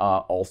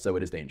 Also,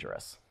 it is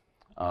dangerous.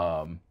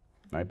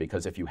 Right?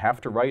 Because if you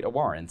have to write a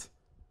warrant,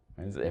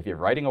 if you're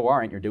writing a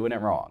warrant, you're doing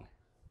it wrong.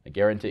 I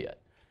guarantee it.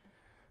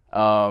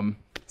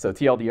 So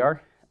TLDR,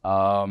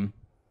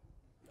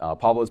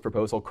 Pablo's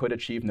proposal could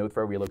achieve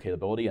no-throw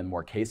relocatability in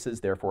more cases.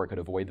 Therefore, it could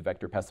avoid the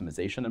vector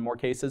pessimization in more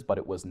cases, but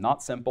it was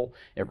not simple.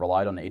 It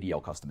relied on the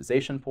ADL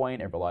customization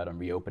point. It relied on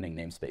reopening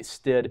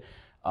namespace std.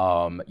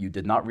 You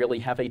did not really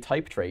have a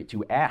type trait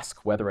to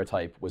ask whether a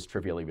type was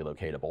trivially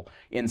relocatable.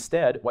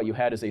 Instead, what you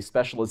had is a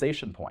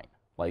specialization point,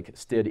 like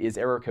std is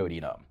error code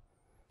enum,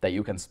 that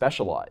you can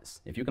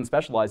specialize. If you can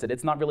specialize it,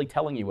 it's not really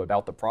telling you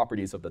about the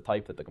properties of the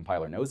type that the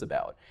compiler knows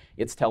about.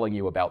 It's telling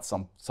you about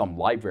some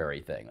library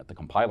thing that the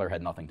compiler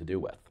had nothing to do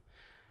with.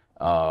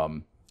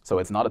 So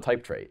it's not a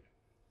type trait.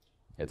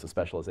 It's a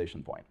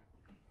specialization point.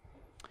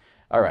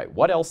 All right,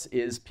 what else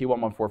is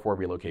P1144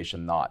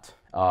 relocation not?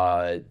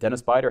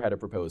 Dennis Bider had a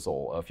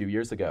proposal a few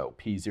years ago,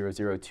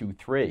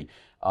 P0023,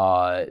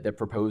 that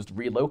proposed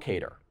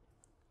relocator.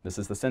 This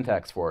is the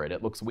syntax for it.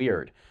 It looks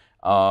weird.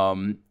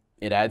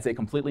 It adds a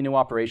completely new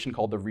operation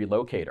called the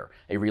relocator.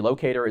 A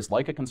relocator is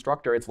like a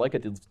constructor, it's like a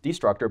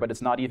destructor, but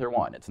it's not either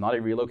one. It's not a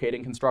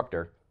relocating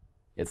constructor.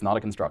 It's not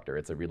a constructor,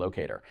 it's a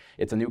relocator.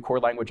 It's a new core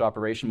language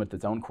operation with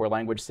its own core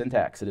language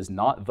syntax. It is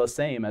not the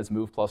same as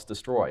move plus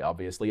destroy.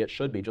 Obviously, it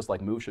should be, just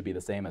like move should be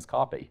the same as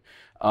copy.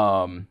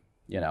 You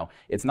know,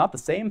 it's not the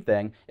same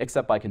thing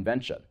except by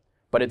convention,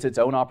 but it's its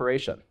own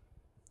operation.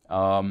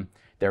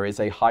 There is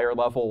a higher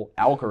level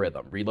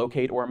algorithm,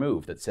 relocate or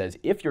move, that says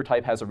if your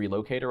type has a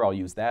relocator, I'll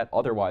use that.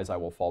 Otherwise, I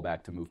will fall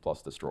back to move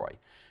plus destroy.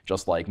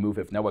 Just like move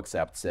if no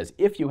except says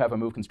if you have a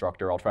move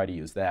constructor, I'll try to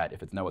use that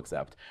if it's no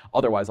except.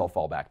 Otherwise, I'll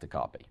fall back to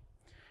copy.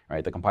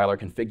 Right? The compiler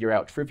can figure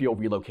out trivial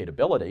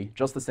relocatability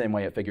just the same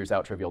way it figures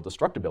out trivial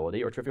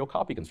destructibility or trivial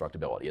copy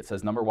constructibility. It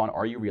says, number one,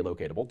 are you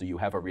relocatable? Do you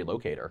have a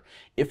relocator?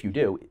 If you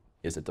do,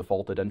 is it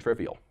defaulted and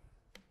trivial?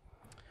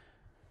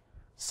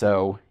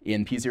 So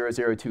in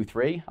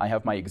P0023, I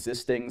have my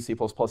existing C++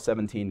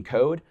 17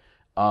 code.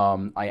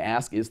 I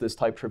ask, is this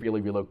type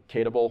trivially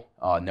relocatable?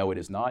 No, it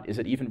is not. Is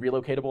it even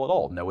relocatable at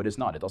all? No, it is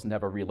not. It doesn't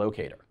have a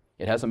relocator.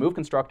 It has a move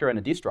constructor and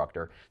a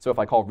destructor, so if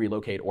I call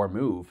relocate or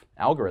move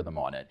algorithm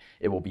on it,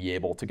 it will be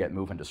able to get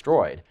move and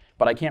destroyed.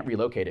 But I can't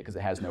relocate it because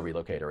it has no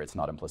relocator. It's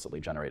not implicitly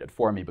generated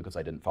for me because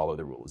I didn't follow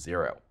the rule of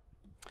 0.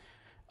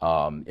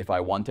 If I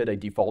wanted a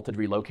defaulted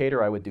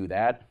relocator, I would do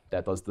that.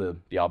 That does the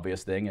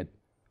obvious thing. It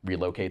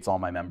relocates all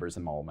my members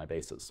and all my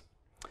bases.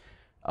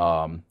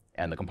 And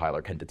the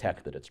compiler can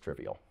detect that it's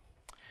trivial.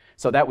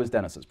 So that was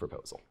Dennis's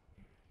proposal.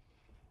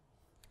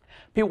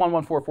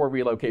 P1144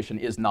 relocation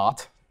is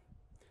not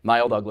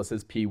Niall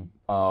Douglas's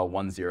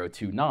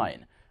P1029,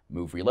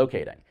 move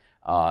relocating.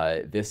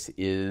 This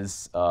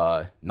is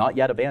not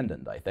yet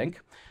abandoned, I think.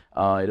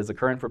 It is a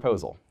current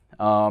proposal.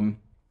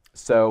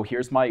 So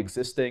here's my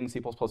existing C++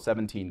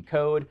 17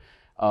 code.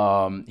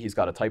 He's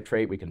got a type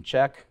trait we can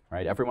check,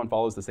 right? Everyone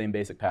follows the same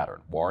basic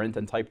pattern, warrant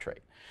and type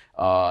trait.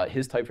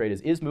 His type trait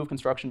is move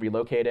construction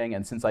relocating,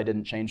 and since I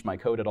didn't change my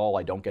code at all,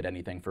 I don't get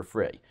anything for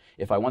free.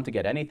 If I want to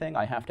get anything,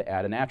 I have to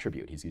add an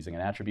attribute. He's using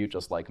an attribute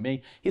just like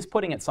me. He's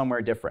putting it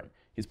somewhere different.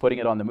 He's putting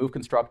it on the move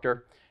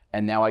constructor,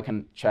 and now I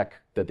can check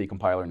that the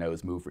compiler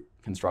knows move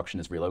construction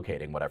is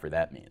relocating, whatever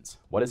that means.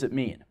 What does it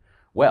mean?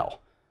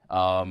 Well,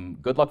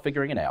 good luck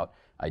figuring it out.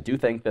 I do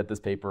think that this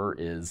paper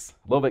is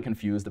a little bit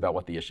confused about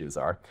what the issues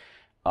are.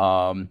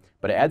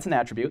 But it adds an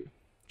attribute,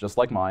 just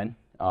like mine.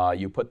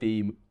 You put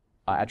the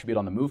attribute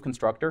on the move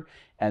constructor,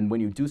 and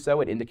when you do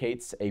so, it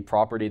indicates a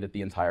property that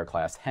the entire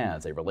class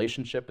has, a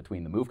relationship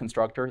between the move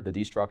constructor, the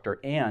destructor,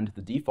 and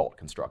the default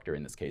constructor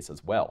in this case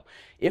as well.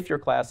 If your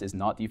class is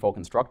not default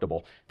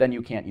constructible, then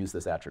you can't use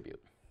this attribute.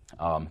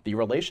 The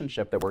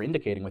relationship that we're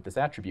indicating with this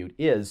attribute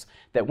is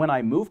that when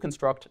I move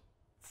construct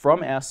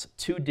from S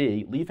to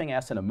D, leaving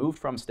S in a moved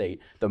from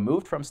state, the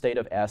moved from state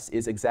of S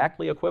is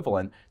exactly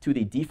equivalent to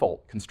the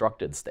default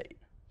constructed state.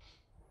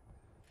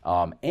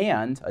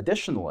 And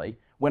additionally,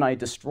 when I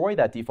destroy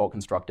that default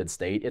constructed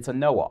state, it's a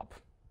no-op.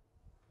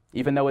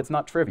 Even though it's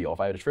not trivial. If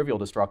I had a trivial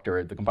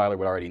destructor, the compiler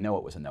would already know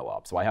it was a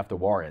no-op. So I have to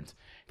warrant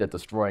that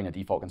destroying a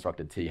default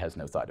constructed T has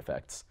no side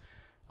effects.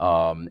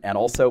 And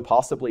also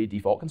possibly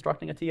default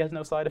constructing a T has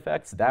no side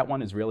effects. That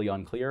one is really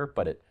unclear,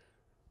 but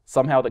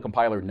somehow the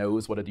compiler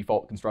knows what a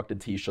default constructed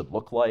T should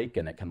look like,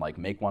 and it can like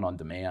make one on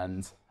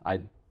demand.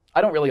 I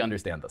don't really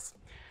understand this.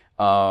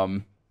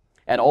 And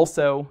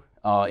also,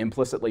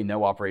 implicitly,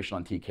 no operation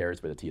on T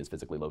cares where the T is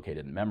physically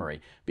located in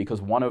memory,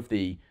 because one of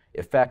the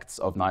effects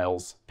of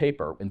Niall's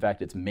paper, in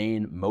fact, its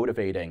main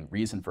motivating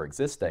reason for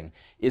existing,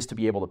 is to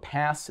be able to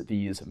pass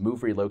these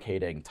move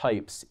relocating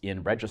types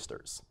in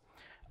registers.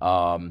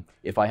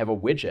 If I have a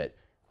widget,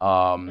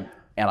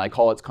 and I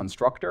call its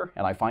constructor,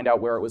 and I find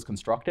out where it was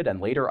constructed, and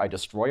later I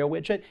destroy a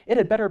widget, it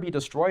had better be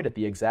destroyed at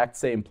the exact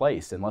same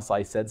place unless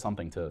I said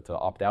something to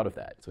opt out of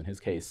that. So in his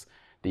case,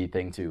 the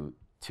thing to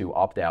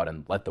opt out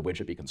and let the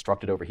widget be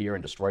constructed over here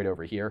and destroyed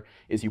over here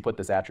is you put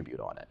this attribute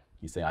on it.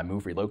 You say, I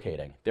move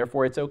relocating.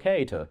 Therefore, it's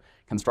OK to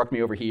construct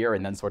me over here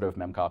and then sort of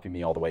memcopy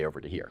me all the way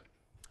over to here.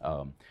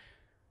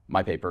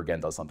 My paper, again,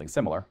 does something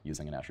similar,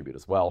 using an attribute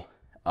as well.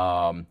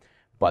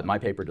 But my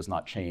paper does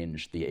not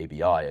change the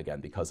ABI,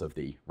 again, because of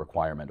the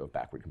requirement of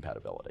backward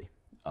compatibility.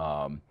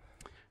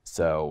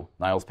 So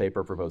Niall's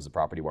paper proposes a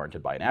property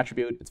warranted by an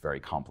attribute. It's very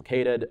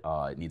complicated.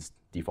 It needs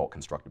default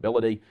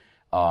constructibility.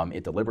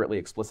 It deliberately,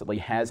 explicitly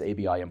has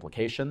ABI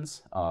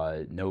implications.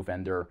 No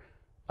vendor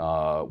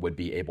would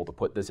be able to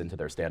put this into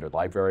their standard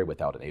library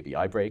without an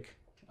ABI break.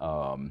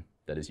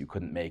 That is, you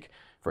couldn't make,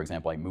 for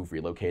example, a move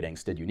relocating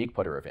std unique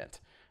putter event.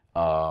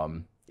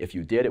 If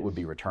you did, it would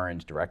be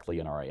returned directly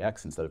in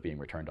RAX instead of being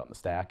returned on the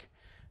stack,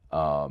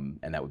 and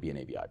that would be an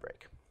ABI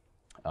break.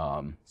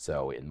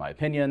 So in my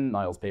opinion,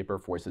 Niall's paper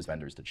forces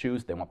vendors to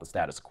choose. They want the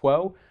status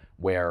quo,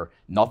 where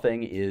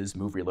nothing is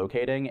move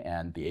relocating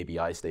and the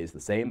ABI stays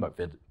the same,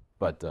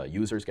 but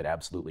users get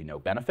absolutely no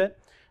benefit.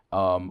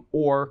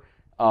 Or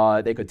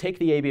They could take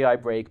the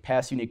ABI break,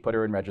 pass unique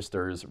putter and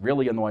registers,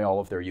 really annoy all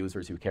of their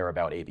users who care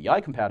about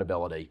ABI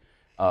compatibility,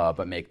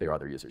 but make their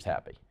other users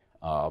happy.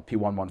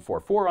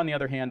 P1144, on the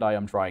other hand, I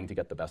am trying to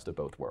get the best of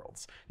both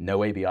worlds.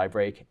 No ABI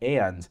break,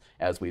 and,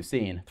 as we've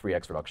seen,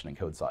 3x reduction in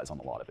code size on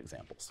a lot of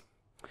examples.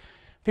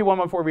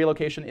 P114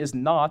 relocation is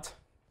not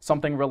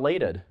something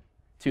related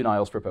to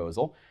Niall's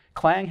proposal.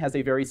 Clang has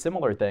a very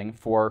similar thing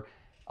for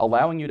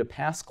allowing you to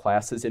pass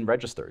classes in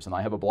registers. And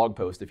I have a blog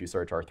post, if you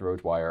search our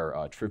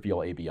ThroatWire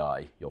trivial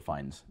ABI, you'll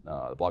find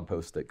a blog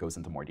post that goes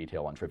into more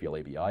detail on trivial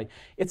ABI.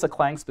 It's a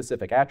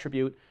Clang-specific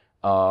attribute.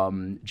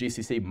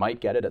 GCC might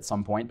get it at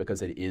some point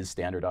because it is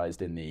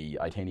standardized in the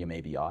Itanium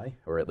ABI,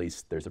 or at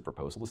least there's a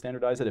proposal to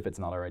standardize it if it's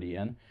not already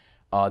in.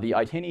 The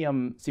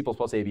Itanium C++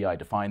 ABI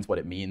defines what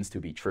it means to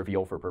be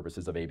trivial for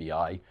purposes of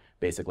ABI.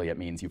 Basically, it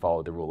means you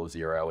follow the rule of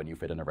 0 and you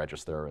fit in a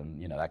register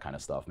and that kind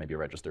of stuff, maybe a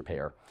register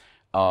pair.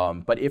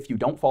 But if you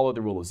don't follow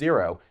the rule of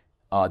 0,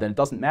 then it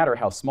doesn't matter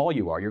how small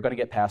you are. You're going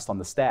to get passed on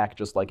the stack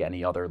just like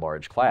any other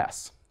large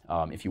class.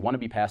 If you want to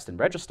be passed in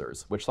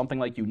registers, which something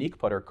like unique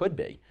putter could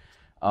be,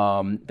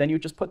 then you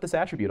just put this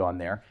attribute on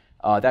there.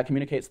 That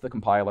communicates to the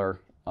compiler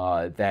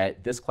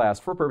that this class,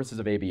 for purposes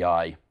of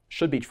ABI,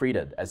 should be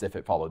treated as if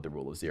it followed the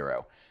rule of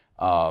 0.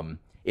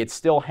 It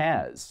still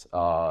has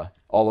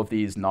all of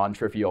these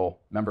non-trivial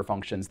member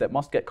functions that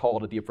must get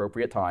called at the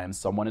appropriate times.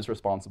 Someone is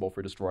responsible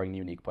for destroying the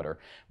unique putter.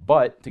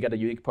 But to get a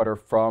unique putter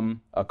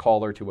from a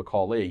caller to a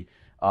callee,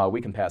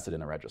 we can pass it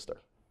in a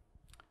register.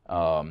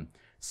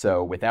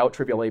 So without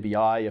trivial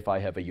ABI, if I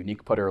have a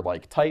unique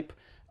putter-like type,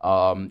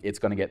 it's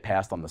going to get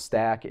passed on the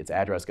stack. Its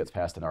address gets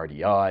passed in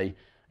RDI.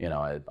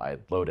 I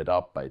load it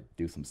up. I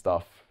do some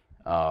stuff.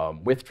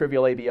 With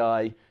trivial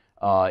ABI,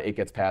 it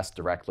gets passed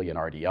directly in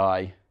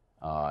RDI,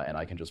 and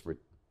I can just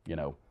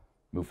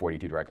move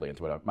 42 directly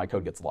into it. My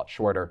code gets a lot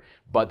shorter,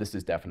 but this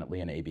is definitely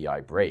an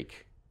ABI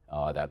break.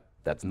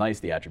 That's nice.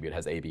 The attribute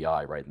has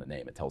ABI right in the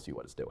name. It tells you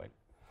what it's doing.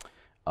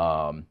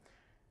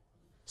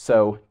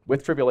 So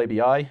with trivial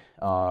ABI,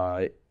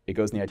 it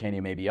goes in the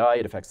Itanium ABI.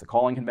 It affects the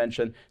calling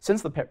convention.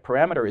 Since the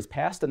parameter is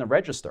passed in a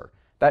register,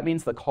 that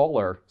means the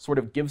caller sort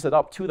of gives it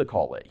up to the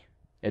callee.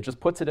 It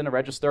just puts it in a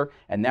register,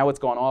 and now it's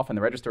gone off, and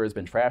the register has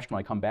been trashed when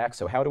I come back,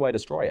 so how do I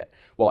destroy it?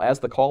 Well, as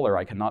the caller,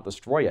 I cannot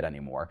destroy it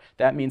anymore.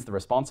 That means the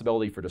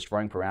responsibility for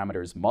destroying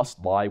parameters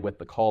must lie with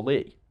the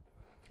callee.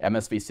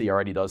 MSVC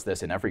already does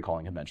this in every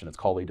calling convention. It's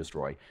callee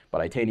destroy,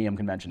 but Itanium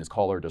convention is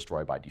caller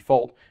destroy by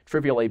default.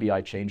 Trivial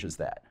ABI changes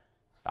that.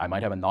 I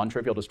might have a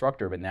non-trivial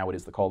destructor, but now it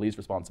is the callee's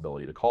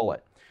responsibility to call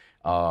it.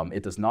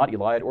 It does not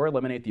elide or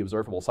eliminate the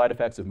observable side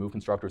effects of move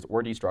constructors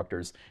or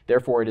destructors.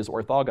 Therefore, it is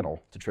orthogonal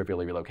to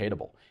trivially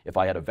relocatable. If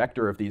I had a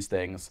vector of these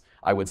things,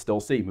 I would still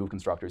see move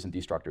constructors and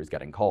destructors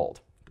getting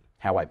called.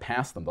 How I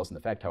pass them doesn't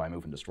affect how I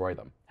move and destroy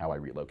them, how I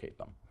relocate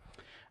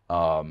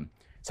them.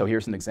 So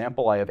here's an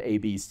example. I have A,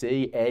 B,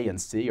 C. A and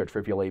C are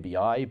trivial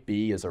ABI.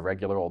 B is a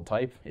regular old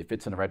type. It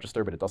fits in a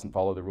register, but it doesn't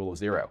follow the rule of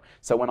 0.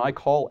 So when I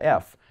call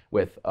F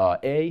with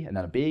A, and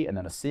then a B, and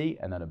then a C,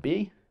 and then a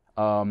B,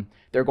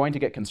 they're going to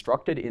get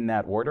constructed in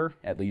that order,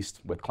 at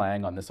least with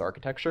Clang on this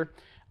architecture.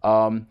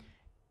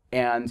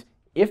 And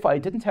if I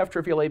didn't have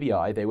trivial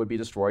ABI, they would be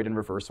destroyed in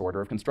reverse order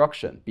of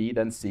construction. B,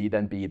 then C,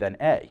 then B, then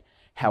A.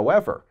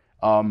 However,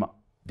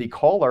 the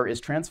caller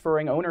is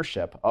transferring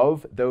ownership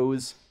of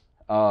those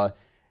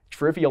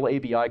trivial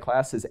ABI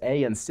classes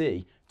A and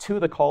C to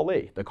the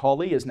callee. The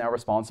callee is now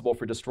responsible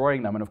for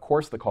destroying them, and of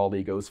course the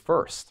callee goes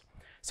first.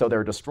 So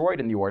they're destroyed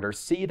in the order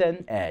C,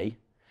 then A.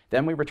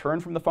 Then we return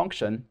from the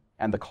function,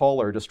 and the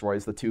caller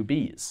destroys the two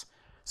Bs.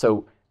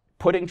 So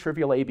putting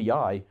trivial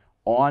ABI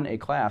on a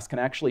class can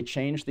actually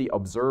change the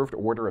observed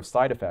order of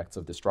side effects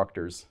of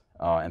destructors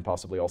and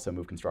possibly also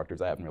move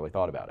constructors. I haven't really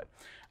thought about it.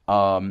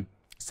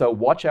 So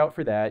watch out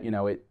for that.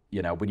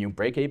 When you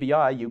break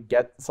ABI, you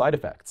get side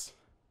effects.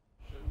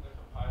 Shouldn't the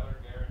compiler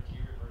guarantee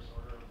reverse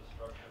order of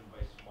destruction by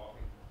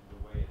swapping the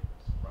way it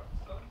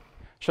constructs them?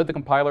 Should the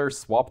compiler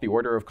swap the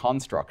order of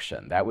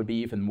construction? That would be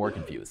even more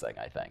confusing,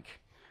 I think.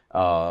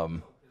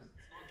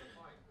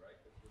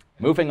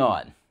 Moving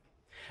on.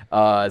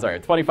 Sorry,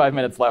 25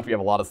 minutes left. We have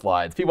a lot of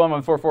slides.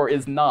 P1144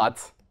 is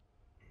not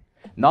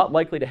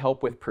likely to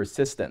help with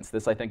persistence.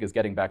 This, I think, is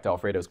getting back to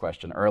Alfredo's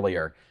question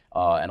earlier,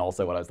 and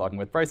also what I was talking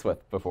with Bryce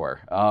with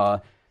before.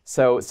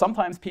 So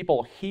sometimes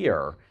people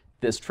hear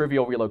this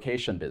trivial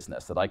relocation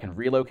business, that I can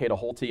relocate a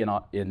whole T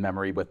in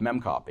memory with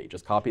memcopy.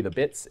 Just copy the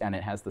bits, and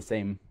it has the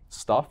same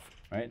stuff,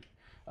 right?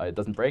 It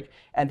doesn't break.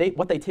 And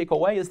what they take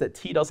away is that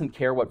T doesn't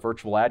care what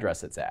virtual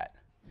address it's at.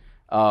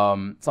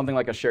 Something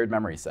like a shared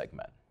memory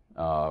segment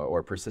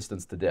or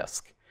persistence to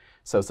disk.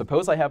 So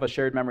suppose I have a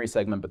shared memory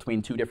segment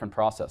between two different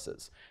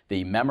processes.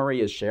 The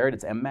memory is shared,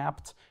 it's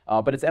M-mapped,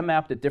 but it's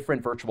M-mapped at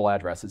different virtual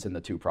addresses in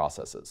the two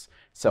processes.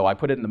 So I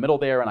put it in the middle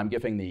there, and I'm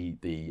giving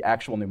the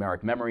actual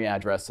numeric memory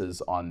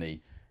addresses on the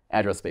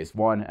address space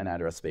 1 and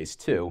address space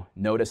 2.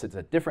 Notice it's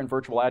at different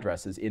virtual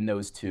addresses in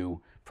those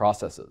two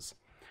processes.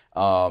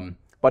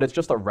 but it's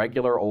just a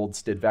regular old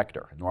std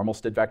vector, a normal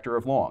std vector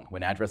of long.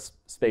 When address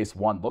space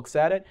 1 looks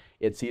at it,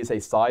 it sees a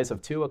size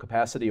of 2, a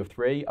capacity of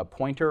 3, a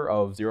pointer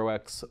of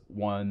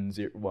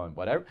 0x1, 1,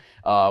 whatever,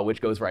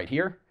 which goes right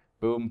here.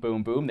 Boom,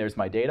 boom, boom, there's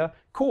my data.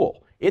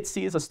 Cool. It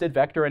sees a std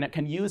vector and it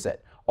can use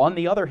it. On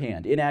the other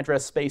hand, in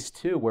address space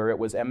 2, where it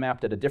was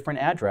mapped at a different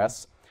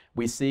address,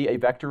 we see a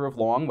vector of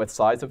long with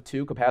size of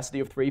 2, capacity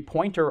of 3,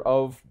 pointer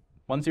of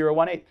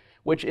 1018,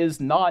 which is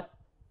not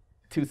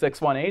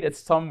 2618. It's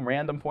some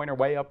random pointer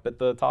way up at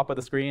the top of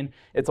the screen.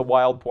 It's a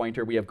wild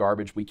pointer. We have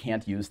garbage. We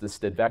can't use this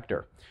std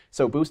vector.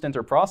 So boost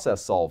interprocess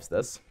solves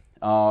this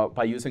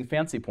by using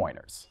fancy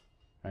pointers,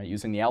 right?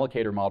 Using the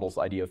allocator model's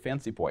idea of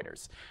fancy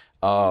pointers.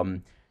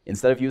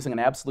 Instead of using an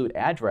absolute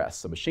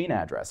address, a machine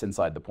address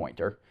inside the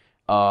pointer,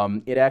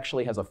 it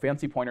actually has a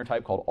fancy pointer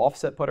type called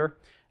offset putter.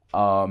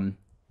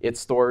 It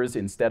stores,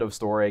 instead of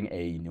storing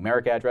a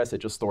numeric address, it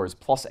just stores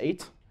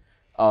 +8.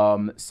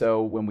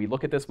 So when we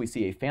look at this, we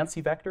see a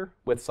fancy vector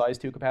with size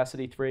 2,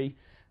 capacity 3,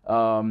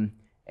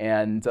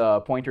 and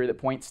a pointer that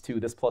points to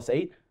this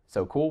 +8.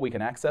 So cool, we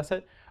can access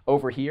it.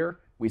 Over here,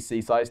 we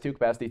see size 2,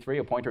 capacity 3,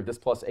 a pointer of this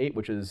 +8,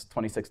 which is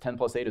 2610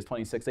 + 8 is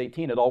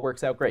 2618. It all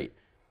works out great.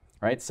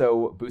 Right,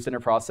 so boost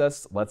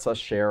interprocess lets us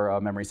share a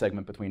memory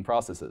segment between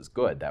processes.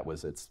 Good, that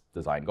was its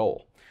design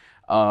goal.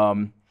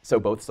 So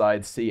both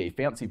sides see a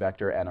fancy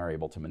vector and are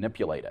able to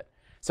manipulate it.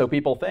 So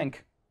people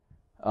think,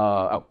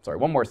 oh, sorry,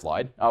 one more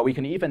slide. We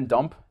can even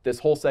dump this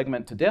whole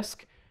segment to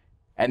disk,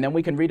 and then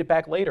we can read it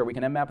back later. We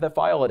can mmap that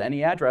file at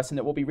any address, and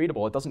it will be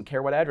readable. It doesn't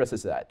care what address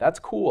it's at. That's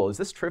cool. Is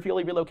this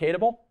trivially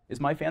relocatable? Is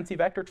my fancy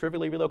vector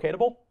trivially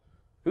relocatable?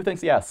 Who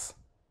thinks yes?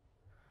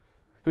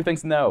 Who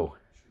thinks no?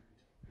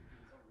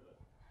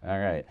 All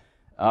right.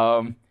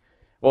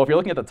 Well, if you're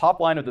looking at the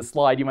top line of the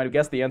slide, you might have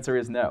guessed the answer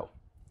is no.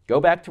 Go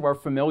back to our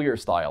familiar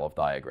style of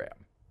diagram,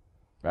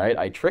 right?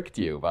 I tricked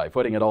you by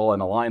putting it all in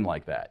a line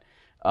like that.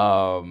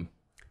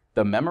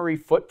 The memory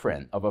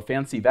footprint of a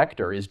fancy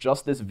vector is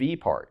just this V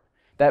part.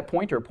 That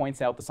pointer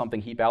points out to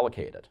something heap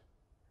allocated.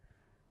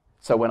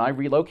 So when I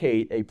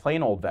relocate a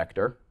plain old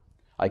vector,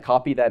 I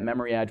copy that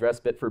memory address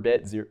bit for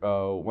bit,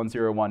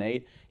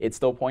 1018, it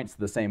still points to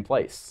the same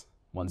place,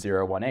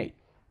 1018.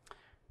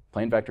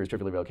 Plain vector is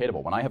trivially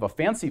relocatable. When I have a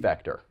fancy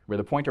vector where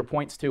the pointer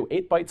points to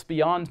 8 bytes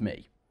beyond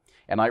me,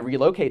 and I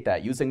relocate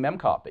that using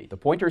memcopy, the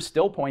pointer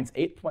still points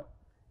 8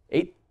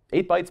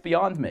 bytes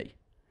beyond me.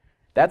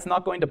 That's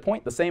not going to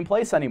point the same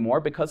place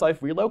anymore because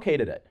I've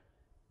relocated it.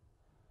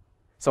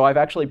 So I've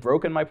actually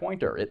broken my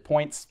pointer. It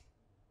points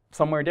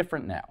somewhere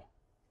different now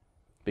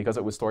because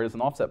it was stored as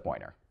an offset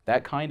pointer.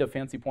 That kind of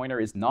fancy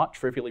pointer is not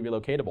trivially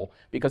relocatable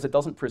because it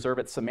doesn't preserve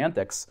its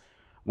semantics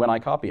when I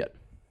copy it,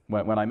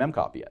 when I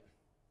memcopy it.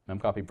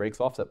 Memcopy breaks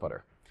offset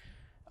putter.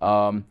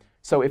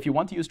 So if you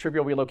want to use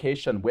trivial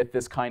relocation with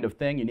this kind of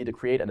thing, you need to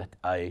create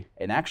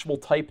an actual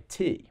type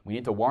T. We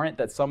need to warrant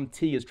that some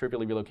T is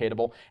trivially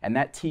relocatable, and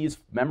that T's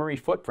memory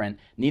footprint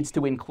needs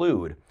to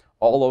include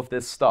all of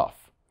this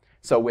stuff.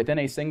 So within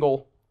a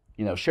single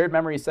shared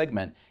memory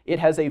segment, it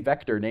has a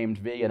vector named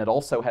V, and it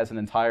also has an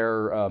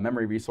entire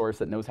memory resource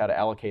that knows how to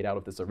allocate out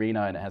of this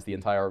arena, and it has the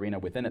entire arena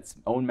within its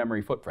own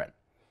memory footprint.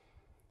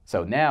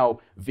 So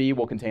now V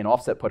will contain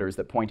offset putters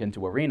that point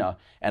into arena,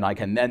 and I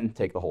can then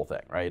take the whole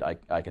thing, right?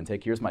 I can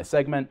take, here's my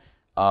segment.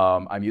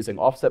 I'm using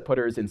offset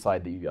putters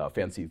inside the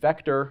fancy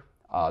vector.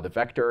 The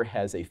vector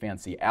has a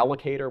fancy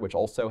allocator, which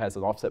also has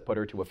an offset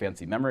putter to a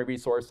fancy memory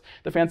resource.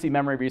 The fancy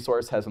memory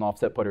resource has an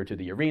offset putter to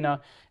the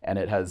arena, and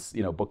it has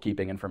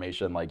bookkeeping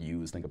information like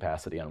used and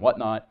capacity and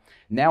whatnot.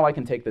 Now I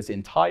can take this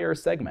entire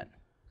segment,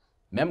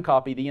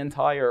 memcopy the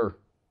entire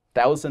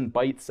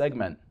 1000-byte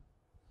segment,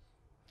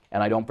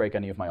 and I don't break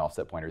any of my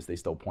offset pointers. They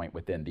still point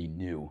within the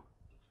new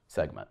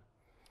segment.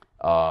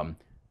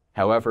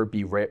 However,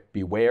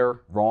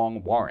 beware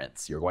wrong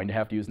warrants. You're going to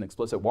have to use an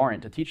explicit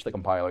warrant to teach the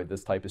compiler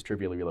this type is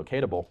trivially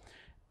relocatable.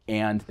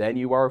 And then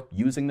you are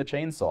using the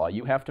chainsaw.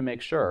 You have to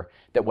make sure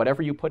that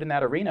whatever you put in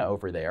that arena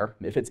over there,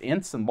 if it's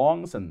ints and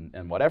longs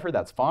and whatever,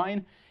 that's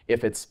fine.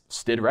 If it's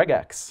std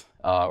regex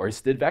or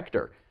std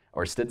vector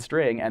or std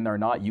string, and they're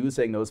not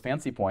using those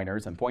fancy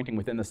pointers and pointing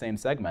within the same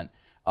segment,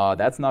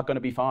 that's not going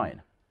to be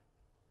fine.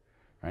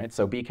 Right?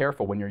 So be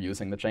careful when you're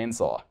using the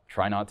chainsaw.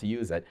 Try not to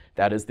use it.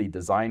 That is the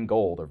design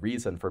goal. The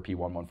reason for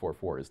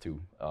P1144 is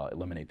to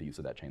eliminate the use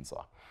of that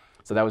chainsaw.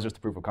 So that was just a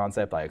proof of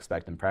concept. I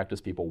expect in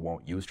practice people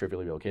won't use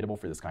trivially relocatable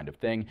for this kind of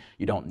thing.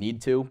 You don't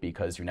need to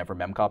because you never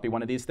memcopy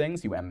one of these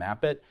things. You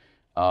mmap it.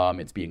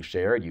 It's being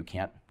shared. You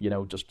can't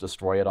just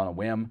destroy it on a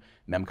whim.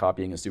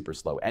 Memcopying is super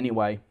slow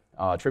anyway.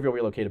 Trivial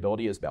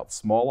relocatability is about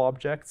small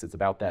objects. It's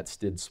about that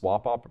std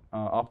swap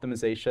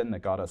optimization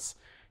that got us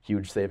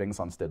huge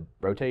savings on std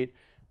rotate.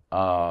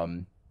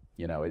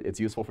 It's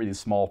useful for these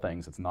small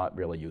things. It's not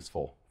really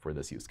useful for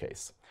this use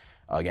case.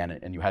 Again,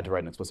 and you had to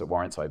write an explicit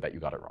warrant, so I bet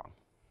you got it wrong.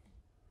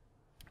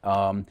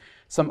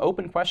 Some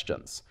open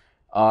questions.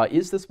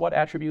 Is this what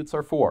attributes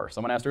are for?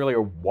 Someone asked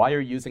earlier, why are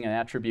you using an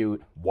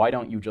attribute? Why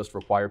don't you just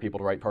require people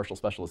to write partial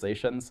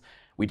specializations?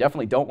 We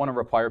definitely don't want to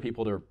require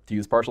people to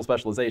use partial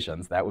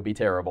specializations. That would be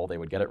terrible. They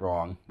would get it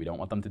wrong. We don't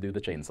want them to do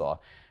the chainsaw.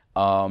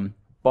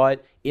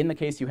 But in the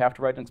case you have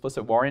to write an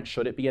explicit warrant,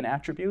 should it be an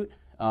attribute?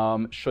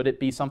 Should it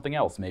be something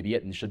else? Maybe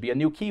it should be a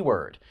new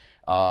keyword.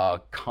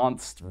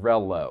 Const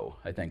relo,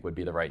 I think, would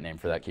be the right name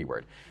for that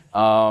keyword.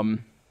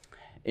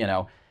 You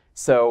know,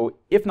 so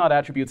if not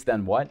attributes,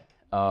 then what?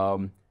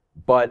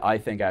 But I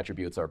think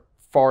attributes are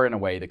far and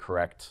away the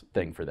correct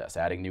thing for this.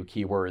 Adding new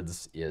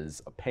keywords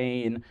is a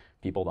pain.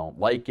 People don't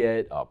like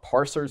it.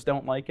 Parsers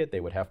don't like it. They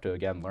would have to,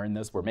 again, learn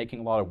this. We're making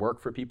a lot of work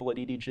for people at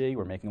EDG.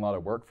 We're making a lot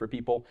of work for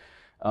people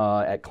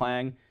at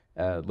Clang,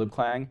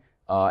 libclang,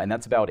 and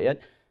that's about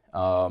it.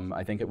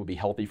 I think it would be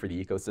healthy for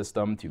the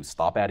ecosystem to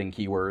stop adding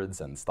keywords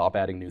and stop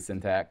adding new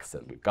syntax.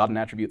 And we've got an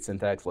attribute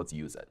syntax. Let's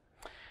use it.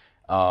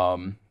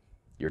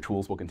 Your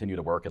tools will continue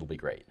to work. It'll be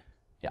great.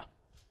 Yeah.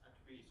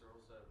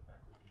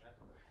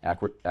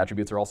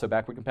 Attributes are also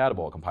backward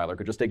compatible. A compiler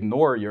could just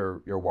ignore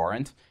your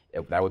warrant.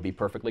 That would be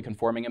perfectly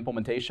conforming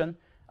implementation.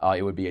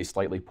 It would be a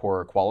slightly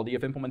poorer quality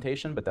of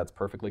implementation, but that's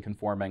perfectly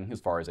conforming as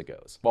far as it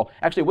goes. Well,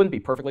 actually, it wouldn't be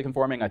perfectly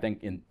conforming. I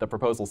think the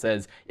proposal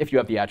says if you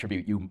have the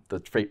attribute,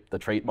 the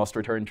trait must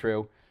return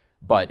true.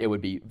 But it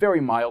would be very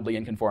mildly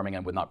inconforming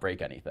and would not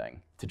break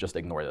anything to just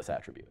ignore this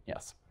attribute.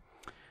 Yes.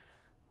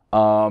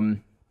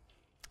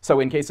 So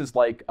in cases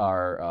like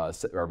our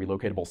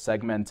relocatable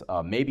segment,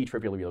 maybe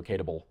trivially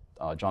relocatable,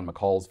 John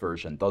McCall's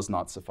version does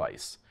not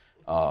suffice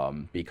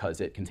because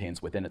it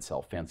contains within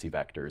itself fancy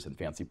vectors and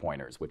fancy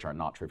pointers, which are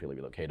not trivially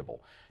relocatable.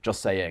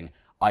 Just saying,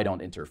 I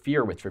don't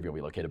interfere with trivial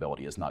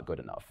relocatability is not good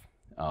enough.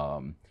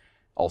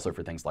 Also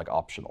for things like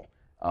optional.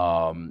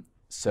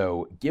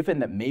 So given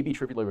that maybe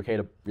trivially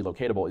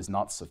relocatable is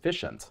not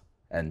sufficient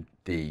and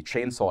the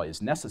chainsaw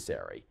is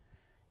necessary,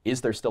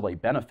 is there still a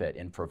benefit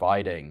in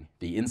providing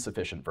the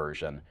insufficient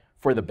version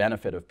for the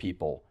benefit of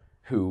people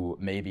who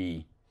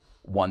maybe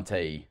want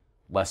a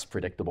less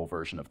predictable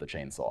version of the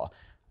chainsaw?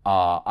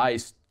 I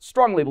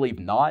strongly believe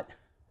not.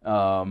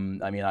 I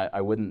mean,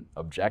 I wouldn't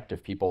object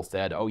if people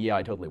said, oh yeah,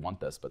 I totally want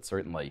this, but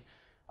certainly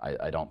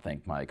I don't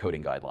think my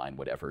coding guideline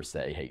would ever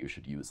say, hey, you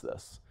should use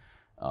this.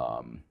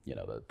 You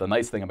know, the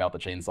nice thing about the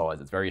chainsaw is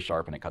it's very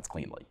sharp and it cuts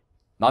cleanly.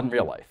 Not in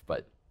real life,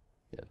 but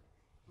yeah,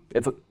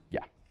 it's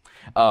yeah.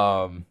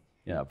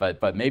 You know,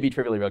 but maybe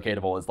trivially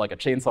relocatable is like a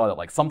chainsaw that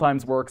like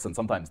sometimes works and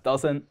sometimes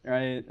doesn't,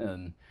 right?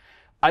 And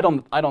I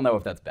don't know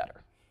if that's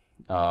better.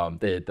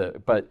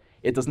 But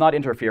it does not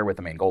interfere with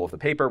the main goal of the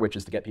paper, which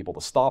is to get people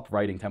to stop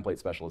writing template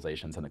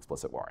specializations and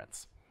explicit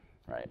warrants,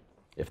 right?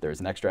 If there's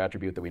an extra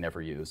attribute that we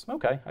never use,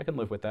 okay, I can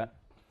live with that.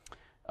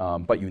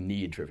 But you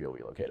need trivial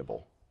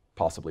relocatable,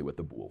 possibly with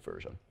the bool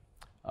version.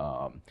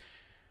 But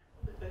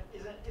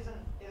isn't this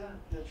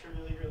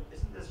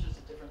just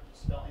a different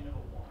spelling of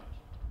a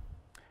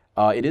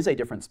warrant? It is a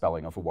different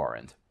spelling of a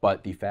warrant,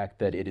 but the fact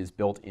that it is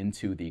built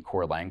into the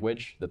core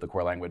language, that the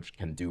core language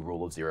can do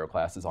rule of zero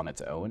classes on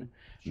its own,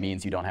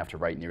 means you don't have to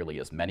write nearly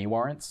as many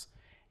warrants,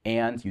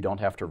 and you don't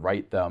have to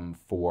write them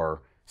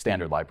for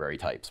standard library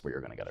types where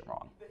you're going to get it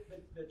wrong.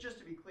 But just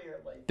to be clear,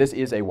 like this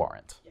is a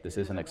warrant. Yeah, this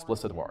is an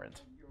explicit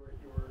warrant.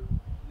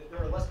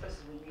 There are less places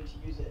where you need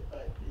to use it,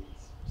 but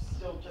it's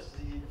still just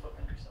as easy to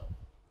footprint yourself.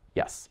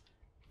 Yes.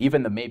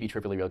 Even the maybe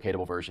trivially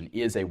relocatable version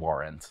is a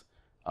warrant.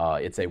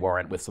 It's a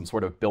warrant with some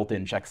sort of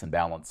built-in checks and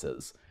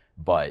balances,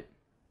 but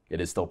it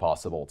is still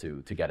possible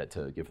to get it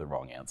to give the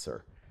wrong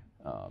answer.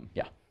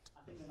 Yeah. I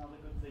think another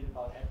good thing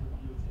about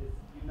attributes is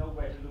you know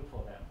where to look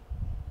for them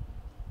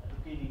at the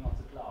beginning of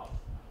the class.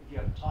 If you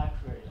have type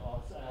trait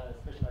or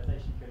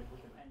specialization, you can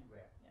put them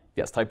anywhere. Yeah.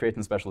 Yes, type traits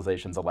and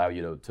specializations allow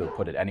you to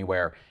put it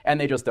anywhere, and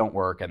they just don't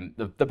work. And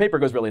the paper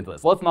goes really into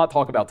this. Let's not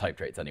talk about type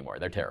traits anymore.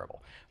 They're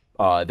terrible.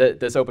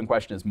 This open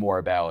question is more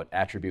about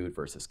attribute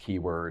versus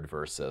keyword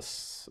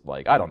versus,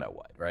 like, I don't know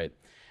what, right?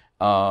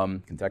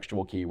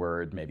 Contextual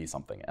keyword, maybe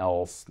something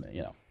else,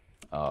 you know,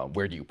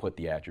 where do you put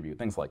the attribute,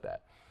 things like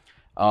that.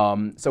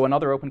 So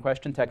another open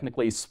question,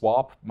 technically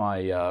swap,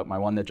 my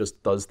one that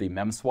just does the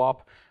mem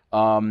swap.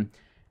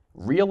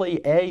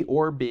 Really, A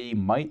or B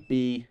might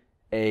be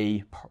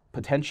a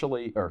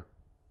potentially, or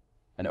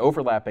an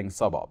overlapping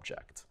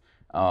subobject,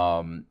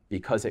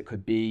 because it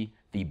could be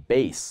the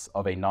base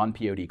of a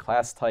non-POD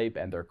class type,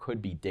 and there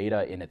could be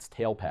data in its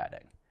tail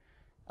padding.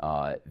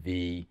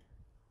 The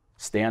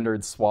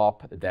standard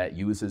swap that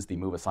uses the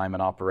move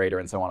assignment operator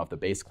and so on of the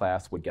base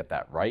class would get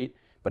that right.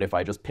 But if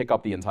I just pick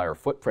up the entire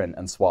footprint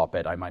and swap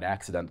it, I might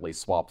accidentally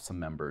swap some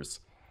members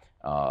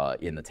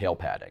in the tail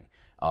padding.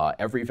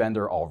 Every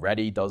vendor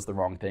already does the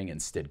wrong thing in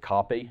std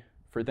copy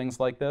for things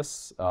like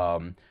this.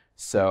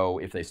 So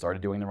if they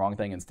started doing the wrong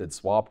thing in std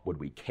swap, would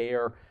we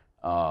care?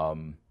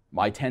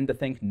 I tend to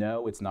think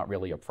no, it's not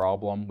really a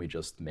problem. We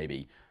just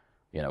maybe,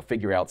 you know,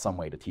 figure out some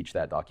way to teach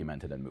that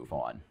documented and move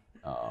on.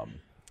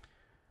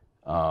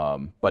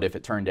 But if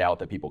it turned out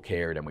that people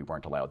cared and we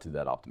weren't allowed to do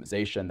that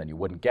optimization, then you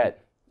wouldn't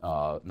get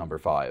number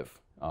 5,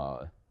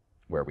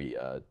 where we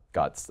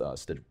got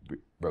std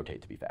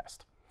rotate to be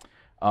fast.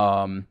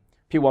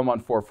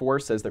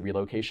 P1144 says that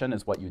relocation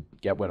is what you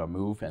get when a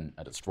move and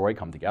a destroy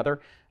come together.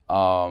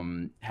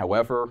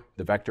 However,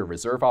 the vector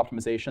reserve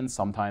optimization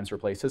sometimes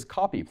replaces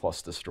copy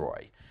plus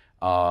destroy.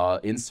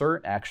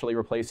 Insert actually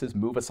replaces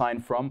move assign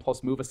from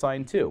plus move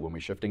assign to. When we're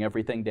shifting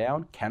everything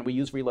down, can we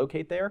use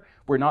relocate there?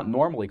 We're not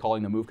normally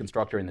calling the move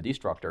constructor in the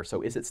destructor,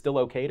 so is it still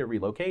okay to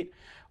relocate?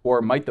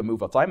 Or might the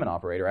move assignment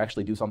operator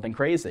actually do something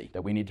crazy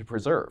that we need to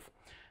preserve?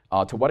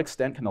 To what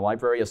extent can the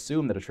library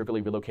assume that a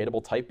trivially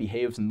relocatable type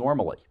behaves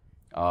normally?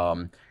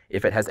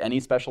 If it has any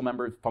special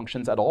member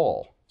functions at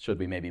all, should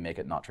we maybe make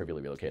it not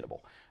trivially relocatable?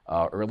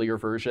 Earlier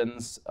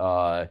versions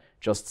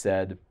just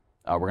said,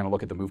 we're going to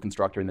look at the move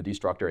constructor and the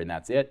destructor, and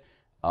that's it.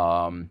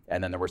 And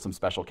then there were some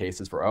special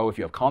cases for, if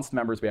you have const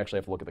members, we actually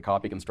have to look at the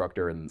copy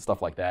constructor and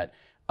stuff like that.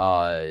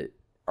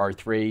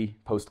 R3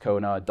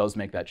 post-Kona does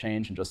make that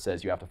change and just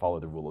says you have to follow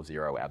the rule of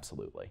 0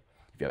 absolutely.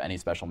 If you have any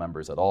special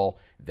members at all,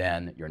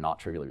 then you're not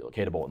trivially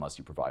relocatable unless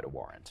you provide a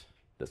warrant.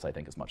 This, I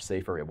think, is much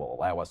safer. It will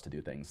allow us to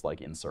do things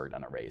like insert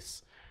and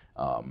erase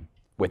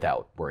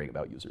without worrying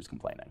about users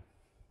complaining.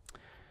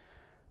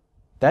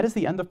 That is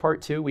the end of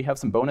part 2. We have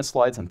some bonus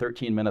slides and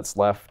 13 minutes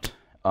left.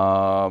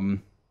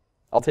 I'll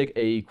take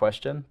a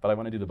question, but I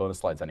want to do the bonus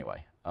slides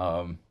anyway.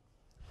 Arvid.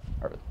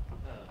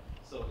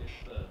 So if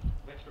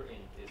vector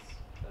int is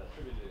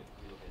trivially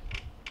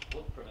relocatable,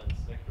 what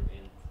prevents vector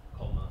int,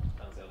 comma,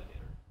 fancy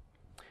allocator?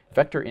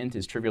 Vector int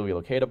is trivially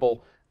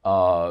relocatable.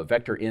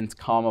 Vector int,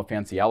 comma,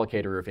 fancy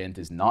allocator of int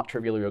is not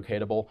trivially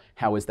relocatable.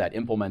 How is that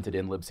implemented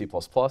in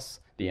libc++?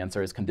 The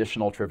answer is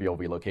conditional trivial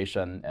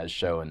relocation, as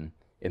shown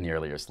in the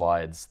earlier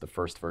slides. The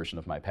first version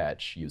of my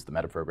patch used the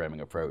metaprogramming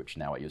approach.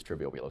 Now I use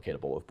trivial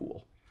relocatable of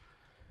bool.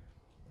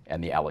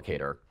 And the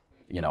allocator,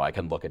 I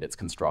can look at its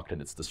construct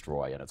and its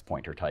destroy and its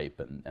pointer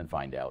type and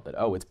find out that,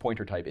 its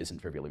pointer type isn't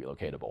trivially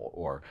relocatable,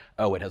 or,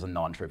 it has a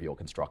non-trivial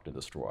construct and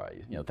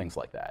destroy, things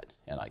like that.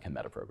 And I can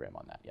metaprogram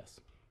on that, yes.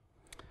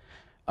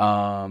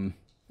 All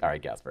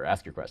right, Gasper,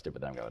 ask your question,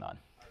 but then I'm going on.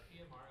 Are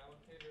PMR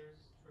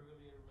allocators trivially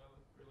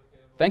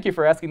relocatable? Thank you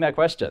for asking that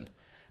question.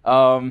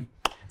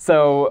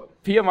 So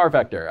PMR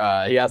vector,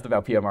 he asked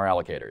about PMR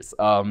allocators.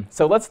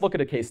 So let's look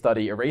at a case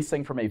study,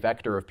 erasing from a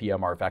vector of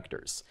PMR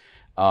vectors.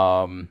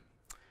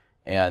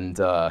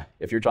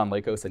 If you're John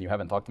Lakos and you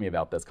haven't talked to me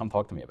about this, come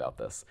talk to me about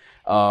this.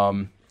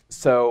 Here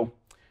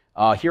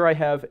I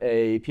have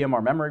a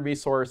PMR memory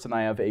resource, and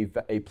I have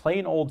a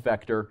plain old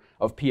vector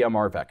of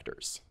PMR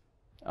vectors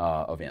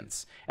of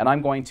ints. And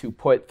I'm going to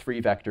put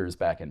 3 vectors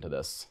back into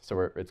this.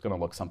 So it's going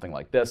to look something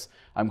like this.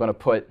 I'm going to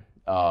put,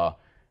 what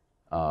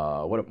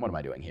am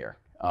I doing here?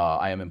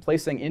 I am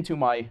placing into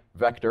my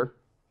vector,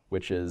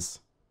 which is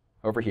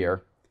over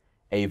here,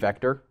 a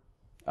vector,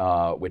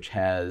 which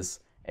has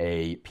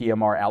a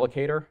PMR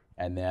allocator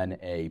and then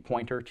a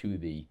pointer to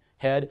the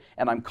head.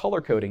 And I'm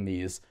color coding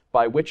these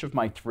by which of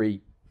my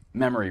 3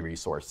 memory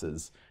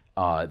resources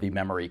the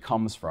memory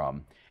comes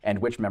from and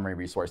which memory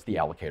resource the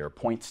allocator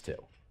points to.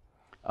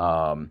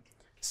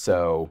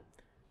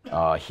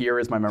 Here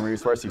is my memory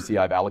resource. You see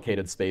I've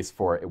allocated space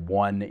for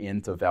 1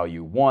 int of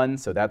value 1.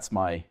 So that's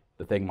the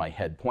thing my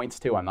head points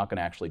to. I'm not going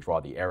to actually draw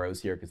the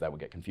arrows here because that would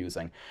get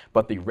confusing.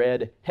 But the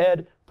red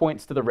head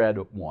points to the red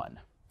 1.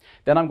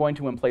 Then I'm going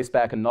to emplace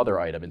back another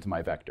item into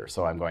my vector.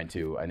 So I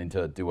need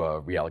to do a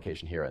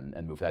reallocation here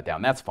and move that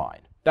down. That's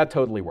fine. That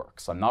totally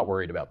works. I'm not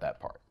worried about that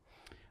part.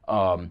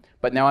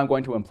 But now I'm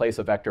going to emplace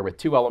a vector with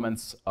 2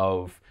 elements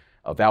of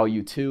a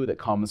value 2 that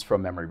comes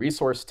from memory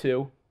resource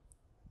 2.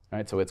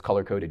 Right, so it's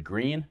color-coded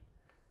green.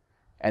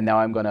 And now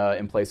I'm going to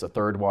emplace a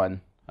third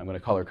one. I'm going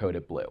to color-code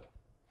it blue.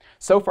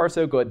 So far,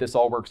 so good. This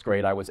all works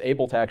great. I was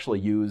able to actually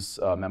use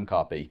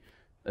memcopy.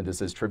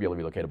 This is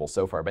trivially relocatable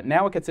so far. But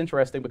now it gets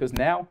interesting because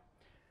now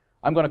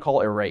I'm going to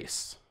call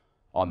erase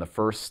on the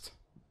first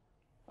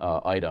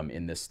item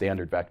in this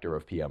standard vector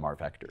of PMR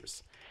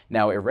vectors.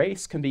 Now,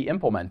 erase can be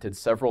implemented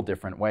several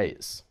different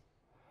ways.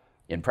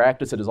 In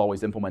practice, it is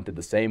always implemented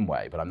the same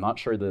way, but I'm not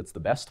sure that it's the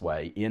best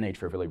way in a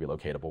trivially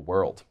relocatable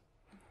world.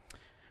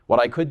 What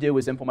I could do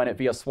is implement it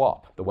via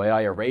swap. The way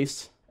I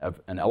erase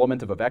an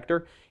element of a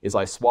vector is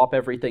I swap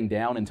everything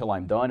down until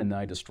I'm done, and then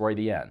I destroy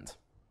the end.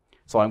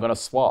 So I'm going to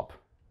swap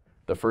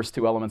the first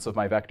 2 elements of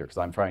my vector because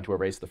I'm trying to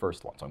erase the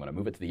first one. So I'm going to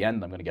move it to the end,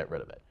 and I'm going to get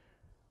rid of it.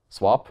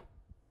 Swap.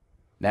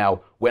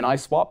 Now, when I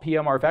swap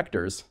PMR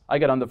vectors, I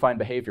get undefined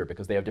behavior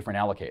because they have different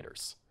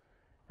allocators.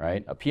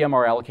 Right? A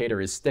PMR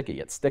allocator is sticky.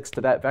 It sticks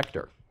to that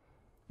vector.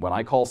 When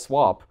I call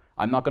swap,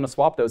 I'm not going to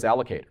swap those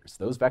allocators.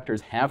 Those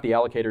vectors have the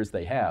allocators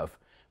they have,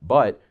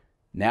 but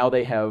now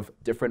they have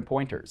different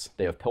pointers.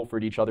 They have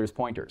pilfered each other's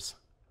pointers.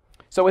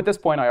 So at this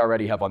point, I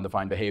already have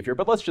undefined behavior,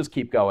 but let's just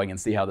keep going and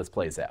see how this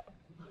plays out.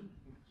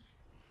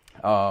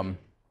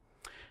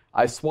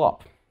 I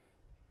swap,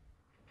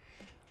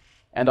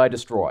 and I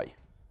destroy.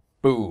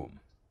 Boom.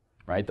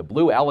 Right? The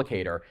blue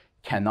allocator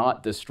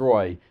cannot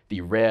destroy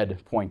the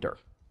red pointer.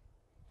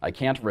 I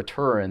can't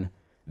return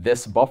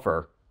this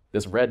buffer,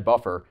 this red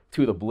buffer,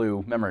 to the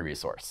blue memory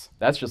resource.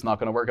 That's just not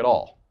going to work at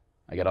all.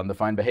 I get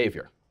undefined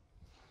behavior.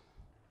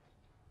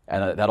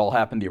 And that all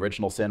happened. The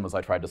original sin was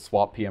I tried to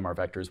swap PMR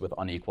vectors with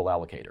unequal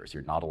allocators.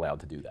 You're not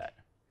allowed to do that.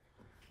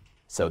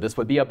 So this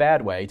would be a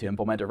bad way to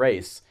implement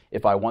erase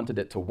if I wanted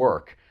it to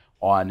work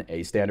on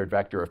a standard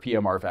vector of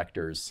PMR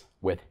vectors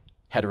with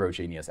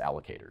heterogeneous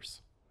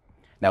allocators.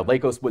 Now,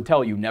 Lakos would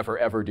tell you never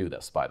ever do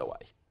this, by the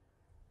way.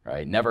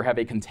 Right? Never have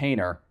a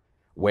container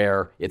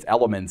where its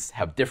elements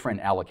have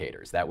different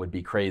allocators. That would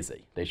be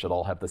crazy. They should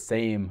all have the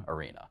same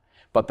arena.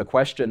 But the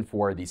question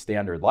for the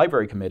standard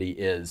library committee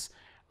is,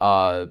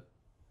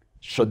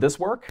 should this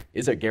work?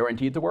 Is it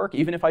guaranteed to work?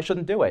 Even if I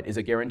shouldn't do it, is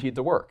it guaranteed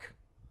to work?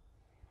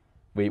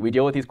 We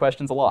deal with these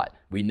questions a lot.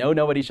 We know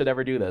nobody should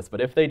ever do this,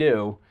 but if they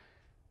do,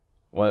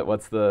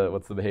 what's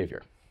the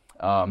behavior?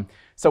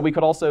 So we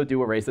could also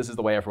do arrays. This is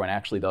the way everyone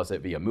actually does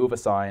it via move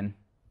assign.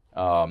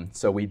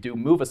 So we do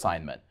move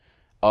assignment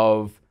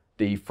of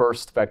the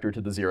first vector to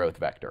the 0th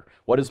vector.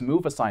 What does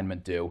move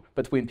assignment do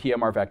between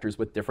PMR vectors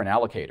with different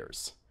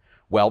allocators?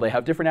 Well, they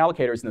have different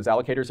allocators, and those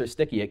allocators are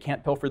sticky. It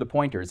can't pilfer the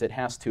pointers. It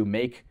has to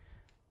make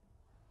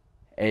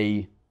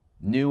a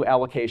new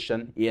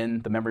allocation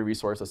in the memory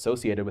resource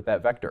associated with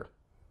that vector,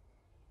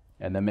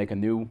 and then make a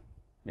new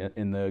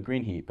in the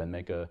green heap, and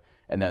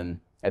then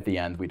at the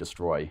end we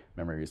destroy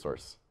memory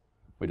resource.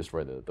 We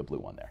destroy the blue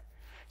one there.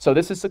 So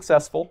this is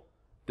successful.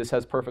 This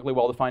has perfectly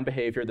well-defined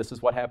behavior. This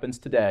is what happens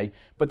today.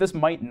 But this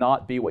might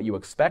not be what you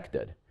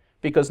expected,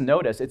 because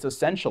notice it's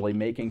essentially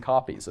making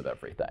copies of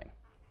everything.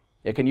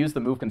 It can use the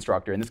move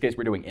constructor. In this case,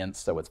 we're doing ints,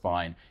 so it's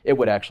fine. It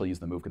would actually use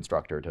the move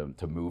constructor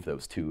to move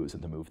those 2s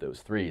and to move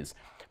those 3s.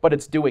 But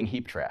it's doing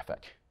heap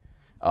traffic.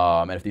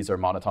 And if these are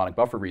monotonic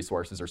buffer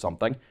resources or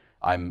something,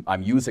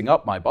 I'm using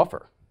up my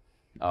buffer.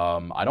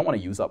 I don't want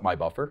to use up my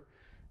buffer.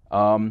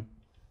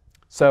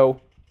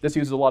 So this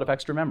uses a lot of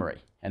extra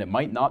memory. And it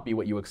might not be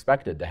what you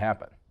expected to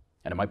happen.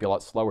 And it might be a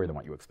lot slower than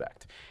what you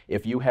expect.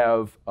 If you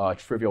have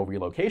trivial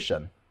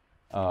relocation,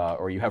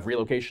 or you have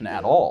relocation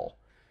at all,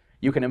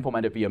 you can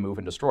implement it via move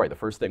and destroy. The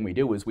first thing we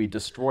do is we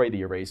destroy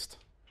the erased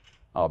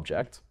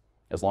object.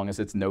 As long as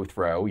it's no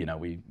throw,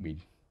 we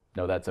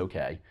know that's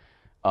OK.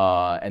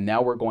 And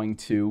now we're going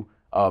to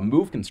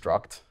move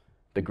construct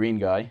the green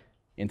guy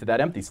into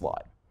that empty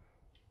slot.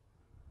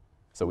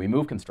 So we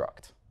move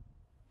construct.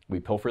 We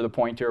pilfer the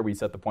pointer, we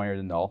set the pointer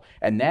to null,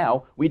 and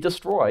now we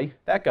destroy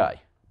that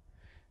guy.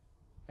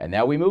 And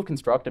now we move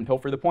construct and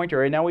pilfer the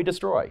pointer, and now we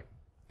destroy.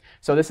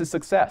 So this is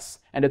success,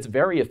 and it's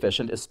very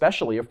efficient,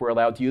 especially if we're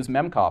allowed to use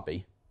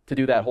memcopy to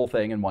do that whole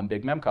thing in one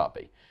big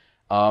memcopy.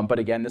 But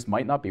again, this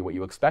might not be what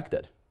you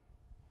expected,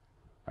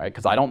 right?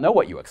 Because I don't know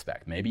what you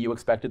expect. Maybe you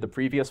expected the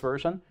previous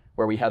version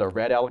where we had a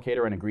red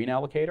allocator and a green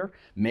allocator.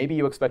 Maybe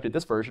you expected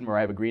this version where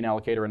I have a green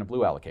allocator and a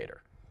blue allocator.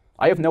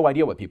 I have no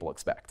idea what people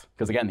expect,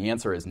 because again, the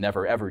answer is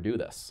never ever do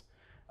this.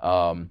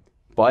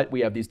 But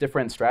we have these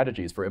different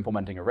strategies for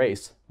implementing a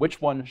race.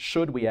 Which one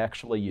should we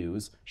actually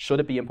use?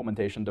 Should it be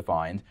implementation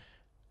defined?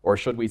 Or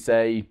should we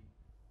say,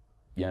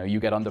 you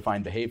get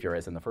undefined behavior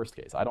as in the first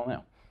case? I don't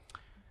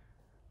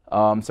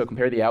know. So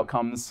compare the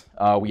outcomes.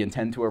 We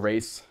intend to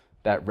erase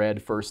that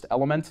red first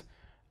element.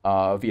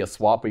 Via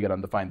swap, we get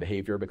undefined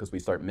behavior because we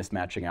start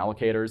mismatching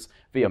allocators.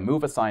 Via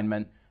move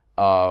assignment,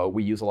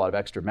 we use a lot of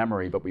extra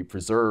memory, but we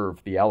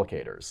preserve the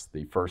allocators.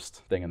 The first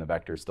thing in the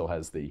vector still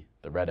has the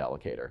red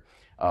allocator.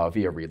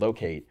 Via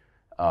relocate,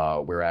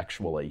 we're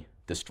actually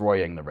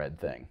destroying the red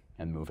thing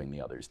and moving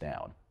the others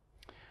down.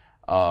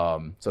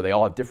 So they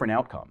all have different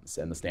outcomes,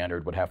 and the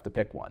standard would have to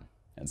pick one.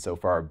 And so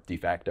far, de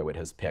facto, it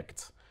has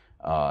picked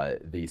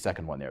the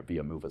second one there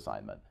via move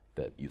assignment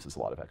that uses a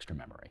lot of extra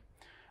memory.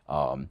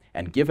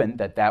 And given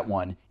that that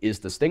one is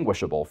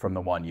distinguishable from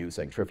the one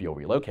using trivial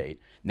relocate,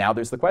 now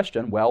there's the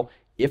question, well,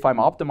 if I'm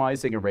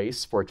optimizing a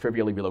race for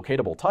trivially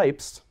relocatable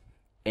types,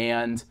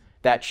 and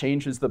that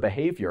changes the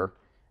behavior,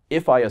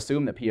 if I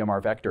assume that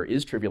PMR vector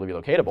is trivially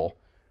relocatable,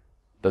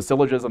 the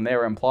syllogism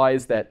there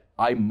implies that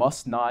I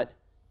must not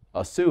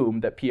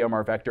assume that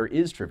PMR vector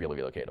is trivially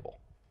relocatable.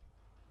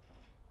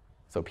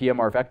 So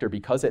PMR vector,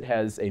 because it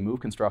has a move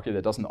constructor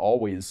that doesn't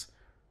always,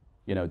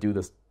 do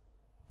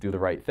the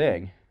right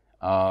thing,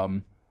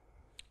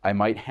 I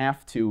might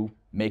have to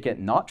make it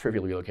not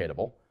trivially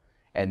relocatable,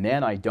 and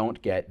then I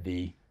don't get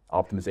the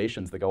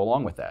optimizations that go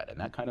along with that, and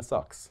that kind of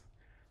sucks.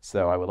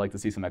 So I would like to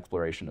see some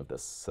exploration of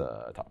this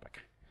topic.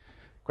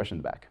 Question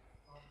in the back.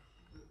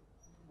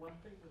 One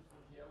thing with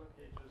the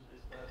allocators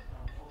is that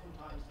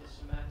oftentimes the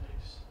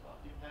semantics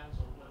depends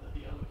on whether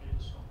the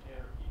allocators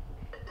compare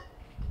equal.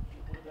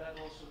 Would that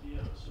also be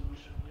a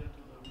solution here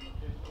to the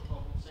relocatable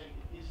problem, saying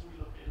it is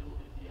relocatable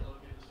if the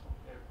allocators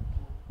compare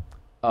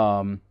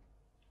equal?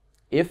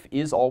 If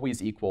is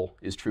always equal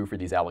is true for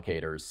these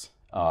allocators,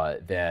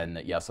 then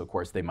yes, of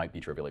course, they might be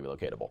trivially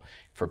relocatable.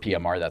 For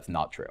PMR, that's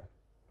not true.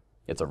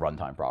 It's a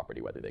runtime property,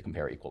 whether they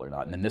compare equal or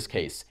not. And in this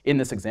case, in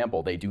this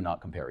example, they do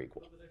not compare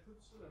equal. But I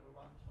could still have a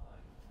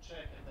runtime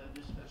check and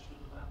then dispatch to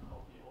the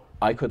memcopy.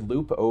 I could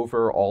loop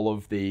over all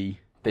of the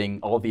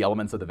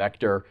elements of the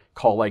vector,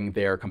 calling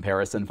their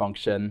comparison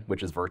function,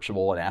 which is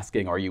virtual, and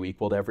asking, are you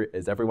equal to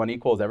is everyone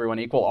equal? Is everyone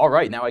equal? All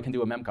right, now I can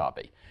do a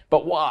memcopy.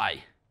 But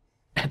why?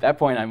 At that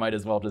point, I might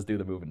as well just do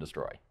the move and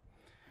destroy.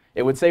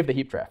 It would save the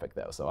heap traffic,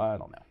 though, so I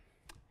don't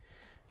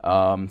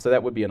know. So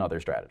that would be another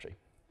strategy.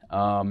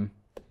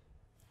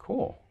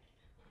 Cool.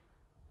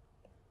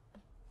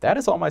 That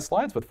is all my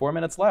slides with 4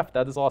 minutes left.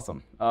 That is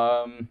awesome.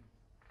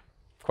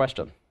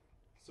 Question?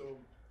 So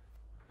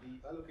the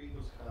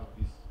allocators have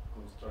this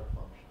construct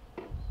function. I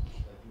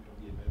think can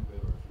be a member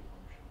or a free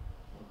function.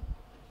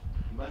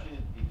 Imagine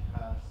it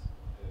has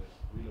a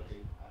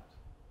relocate at.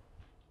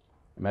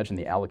 Imagine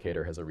the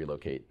allocator has a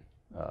relocate.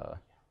 Yes.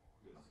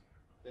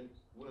 Then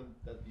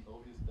wouldn't that be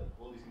obvious that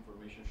all this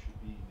information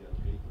should be in the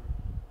allocator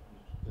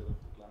instead of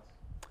the class?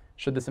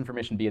 Should this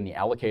information be in the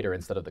allocator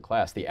instead of the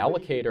class? The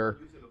allocator,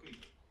 Use the locator.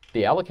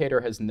 the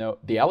allocator has no.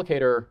 The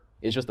allocator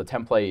is just a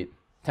templated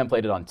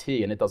on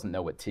T, and it doesn't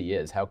know what T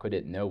is. How could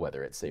it know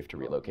whether it's safe to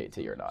relocate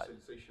T or not?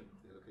 Specialization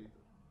of the allocator.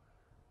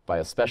 By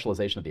a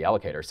specialization of the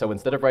allocator. So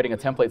instead of writing a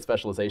template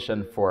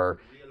specialization for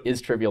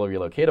is trivial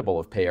relocatable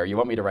of pair, you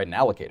want me to write an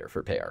allocator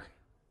for pair.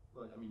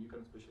 Well, I mean, you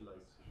can specialize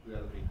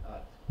reallocate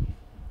at if it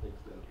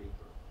takes the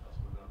allocator as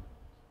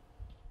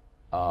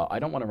one. I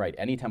don't want to write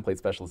any template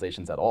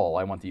specializations at all.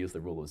 I want to use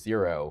the rule of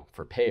 0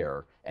 for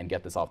pair and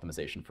get this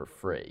optimization for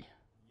free.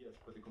 Yes,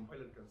 but the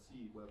compiler can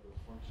see whether the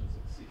functions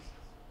exist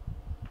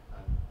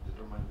and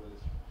determine whether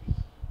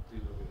it's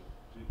trivial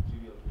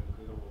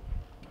relocatable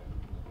by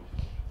looking at those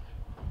functions.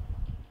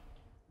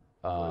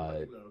 For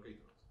allocators.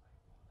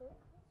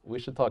 We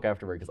should talk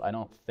afterward because I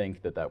don't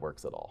think that that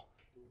works at all.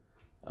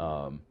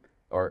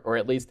 Or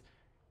at least,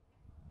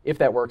 if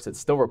that works, it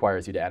still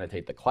requires you to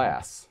annotate the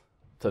class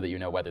so that you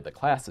know whether the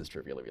class is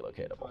trivially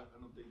relocatable. I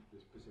don't take the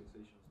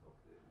specializations of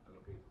the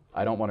allocator.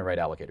 I don't want to write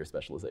allocator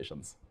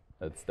specializations.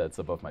 That's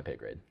above my pay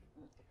grade.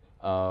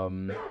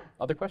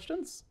 Other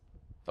questions?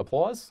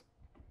 Applause?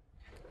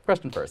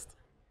 Question first.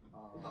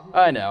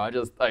 I know,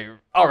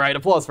 all right,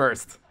 applause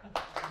first.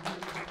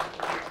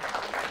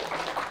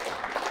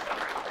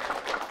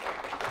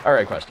 All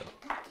right, question.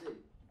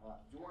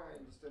 Do I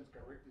understand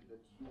correctly that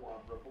you are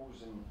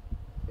proposing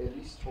a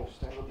list of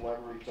standard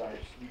library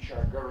types which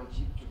are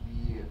guaranteed to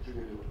be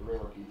trivially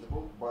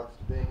relocatable, but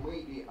there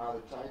may be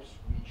other types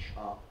which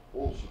are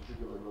also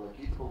trivially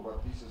relocatable,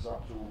 but this is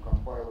up to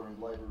compiler and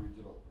library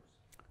developers?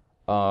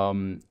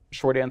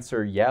 Short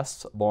answer,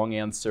 yes. Long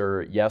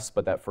answer, yes,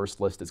 but that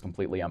first list is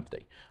completely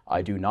empty.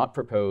 I do not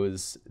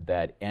propose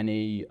that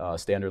any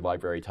standard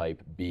library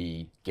type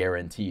be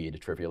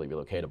guaranteed trivially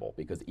relocatable,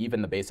 because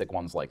even the basic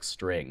ones like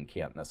string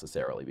can't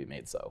necessarily be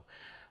made so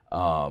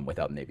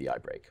without an ABI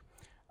break.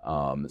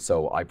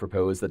 So I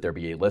propose that there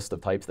be a list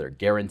of types that are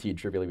guaranteed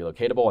trivially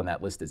relocatable, and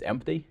that list is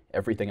empty.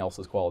 Everything else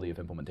is quality of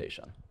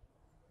implementation.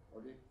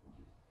 Okay.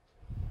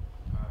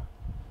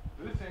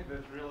 Do you think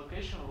that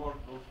relocation word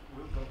will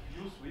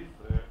confuse with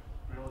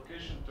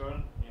relocation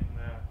term in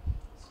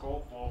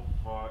scope of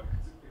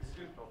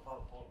executable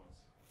file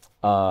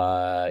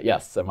formats?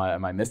 Yes, am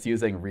I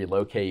misusing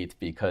relocate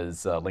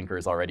because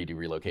linkers already do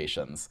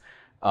relocations?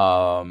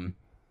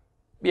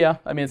 Yeah,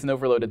 I mean, it's an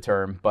overloaded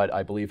term, but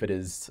I believe it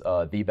is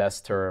the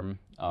best term.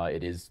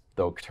 It is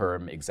the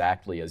term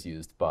exactly as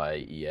used by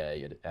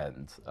EA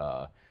and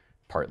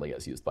partly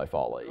as used by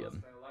Folly.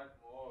 And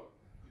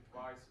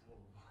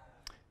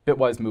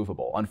bitwise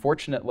movable.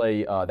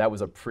 Unfortunately, that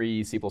was a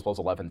pre-C++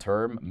 11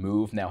 term.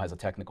 Move now has a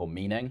technical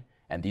meaning,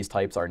 and these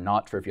types are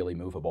not trivially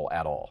movable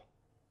at all.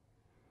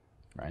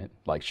 Right?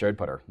 Like shared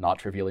putter, not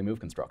trivially move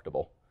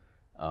constructible,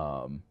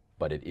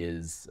 but it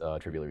is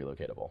trivially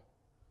relocatable.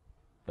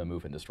 The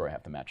move and destroy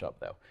have to match up,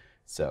 though.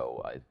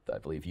 So I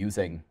believe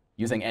using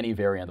any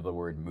variant of the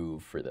word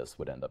move for this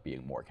would end up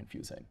being more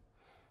confusing.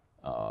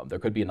 There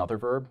could be another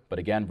verb, but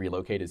again,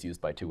 relocate is used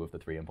by 2 of the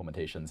 3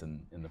 implementations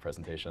in the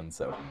presentation,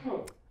 so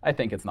I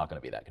think it's not going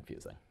to be that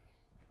confusing.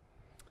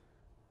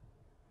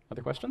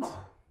 Other questions?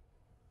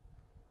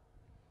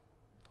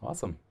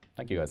 Awesome.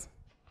 Thank you, guys.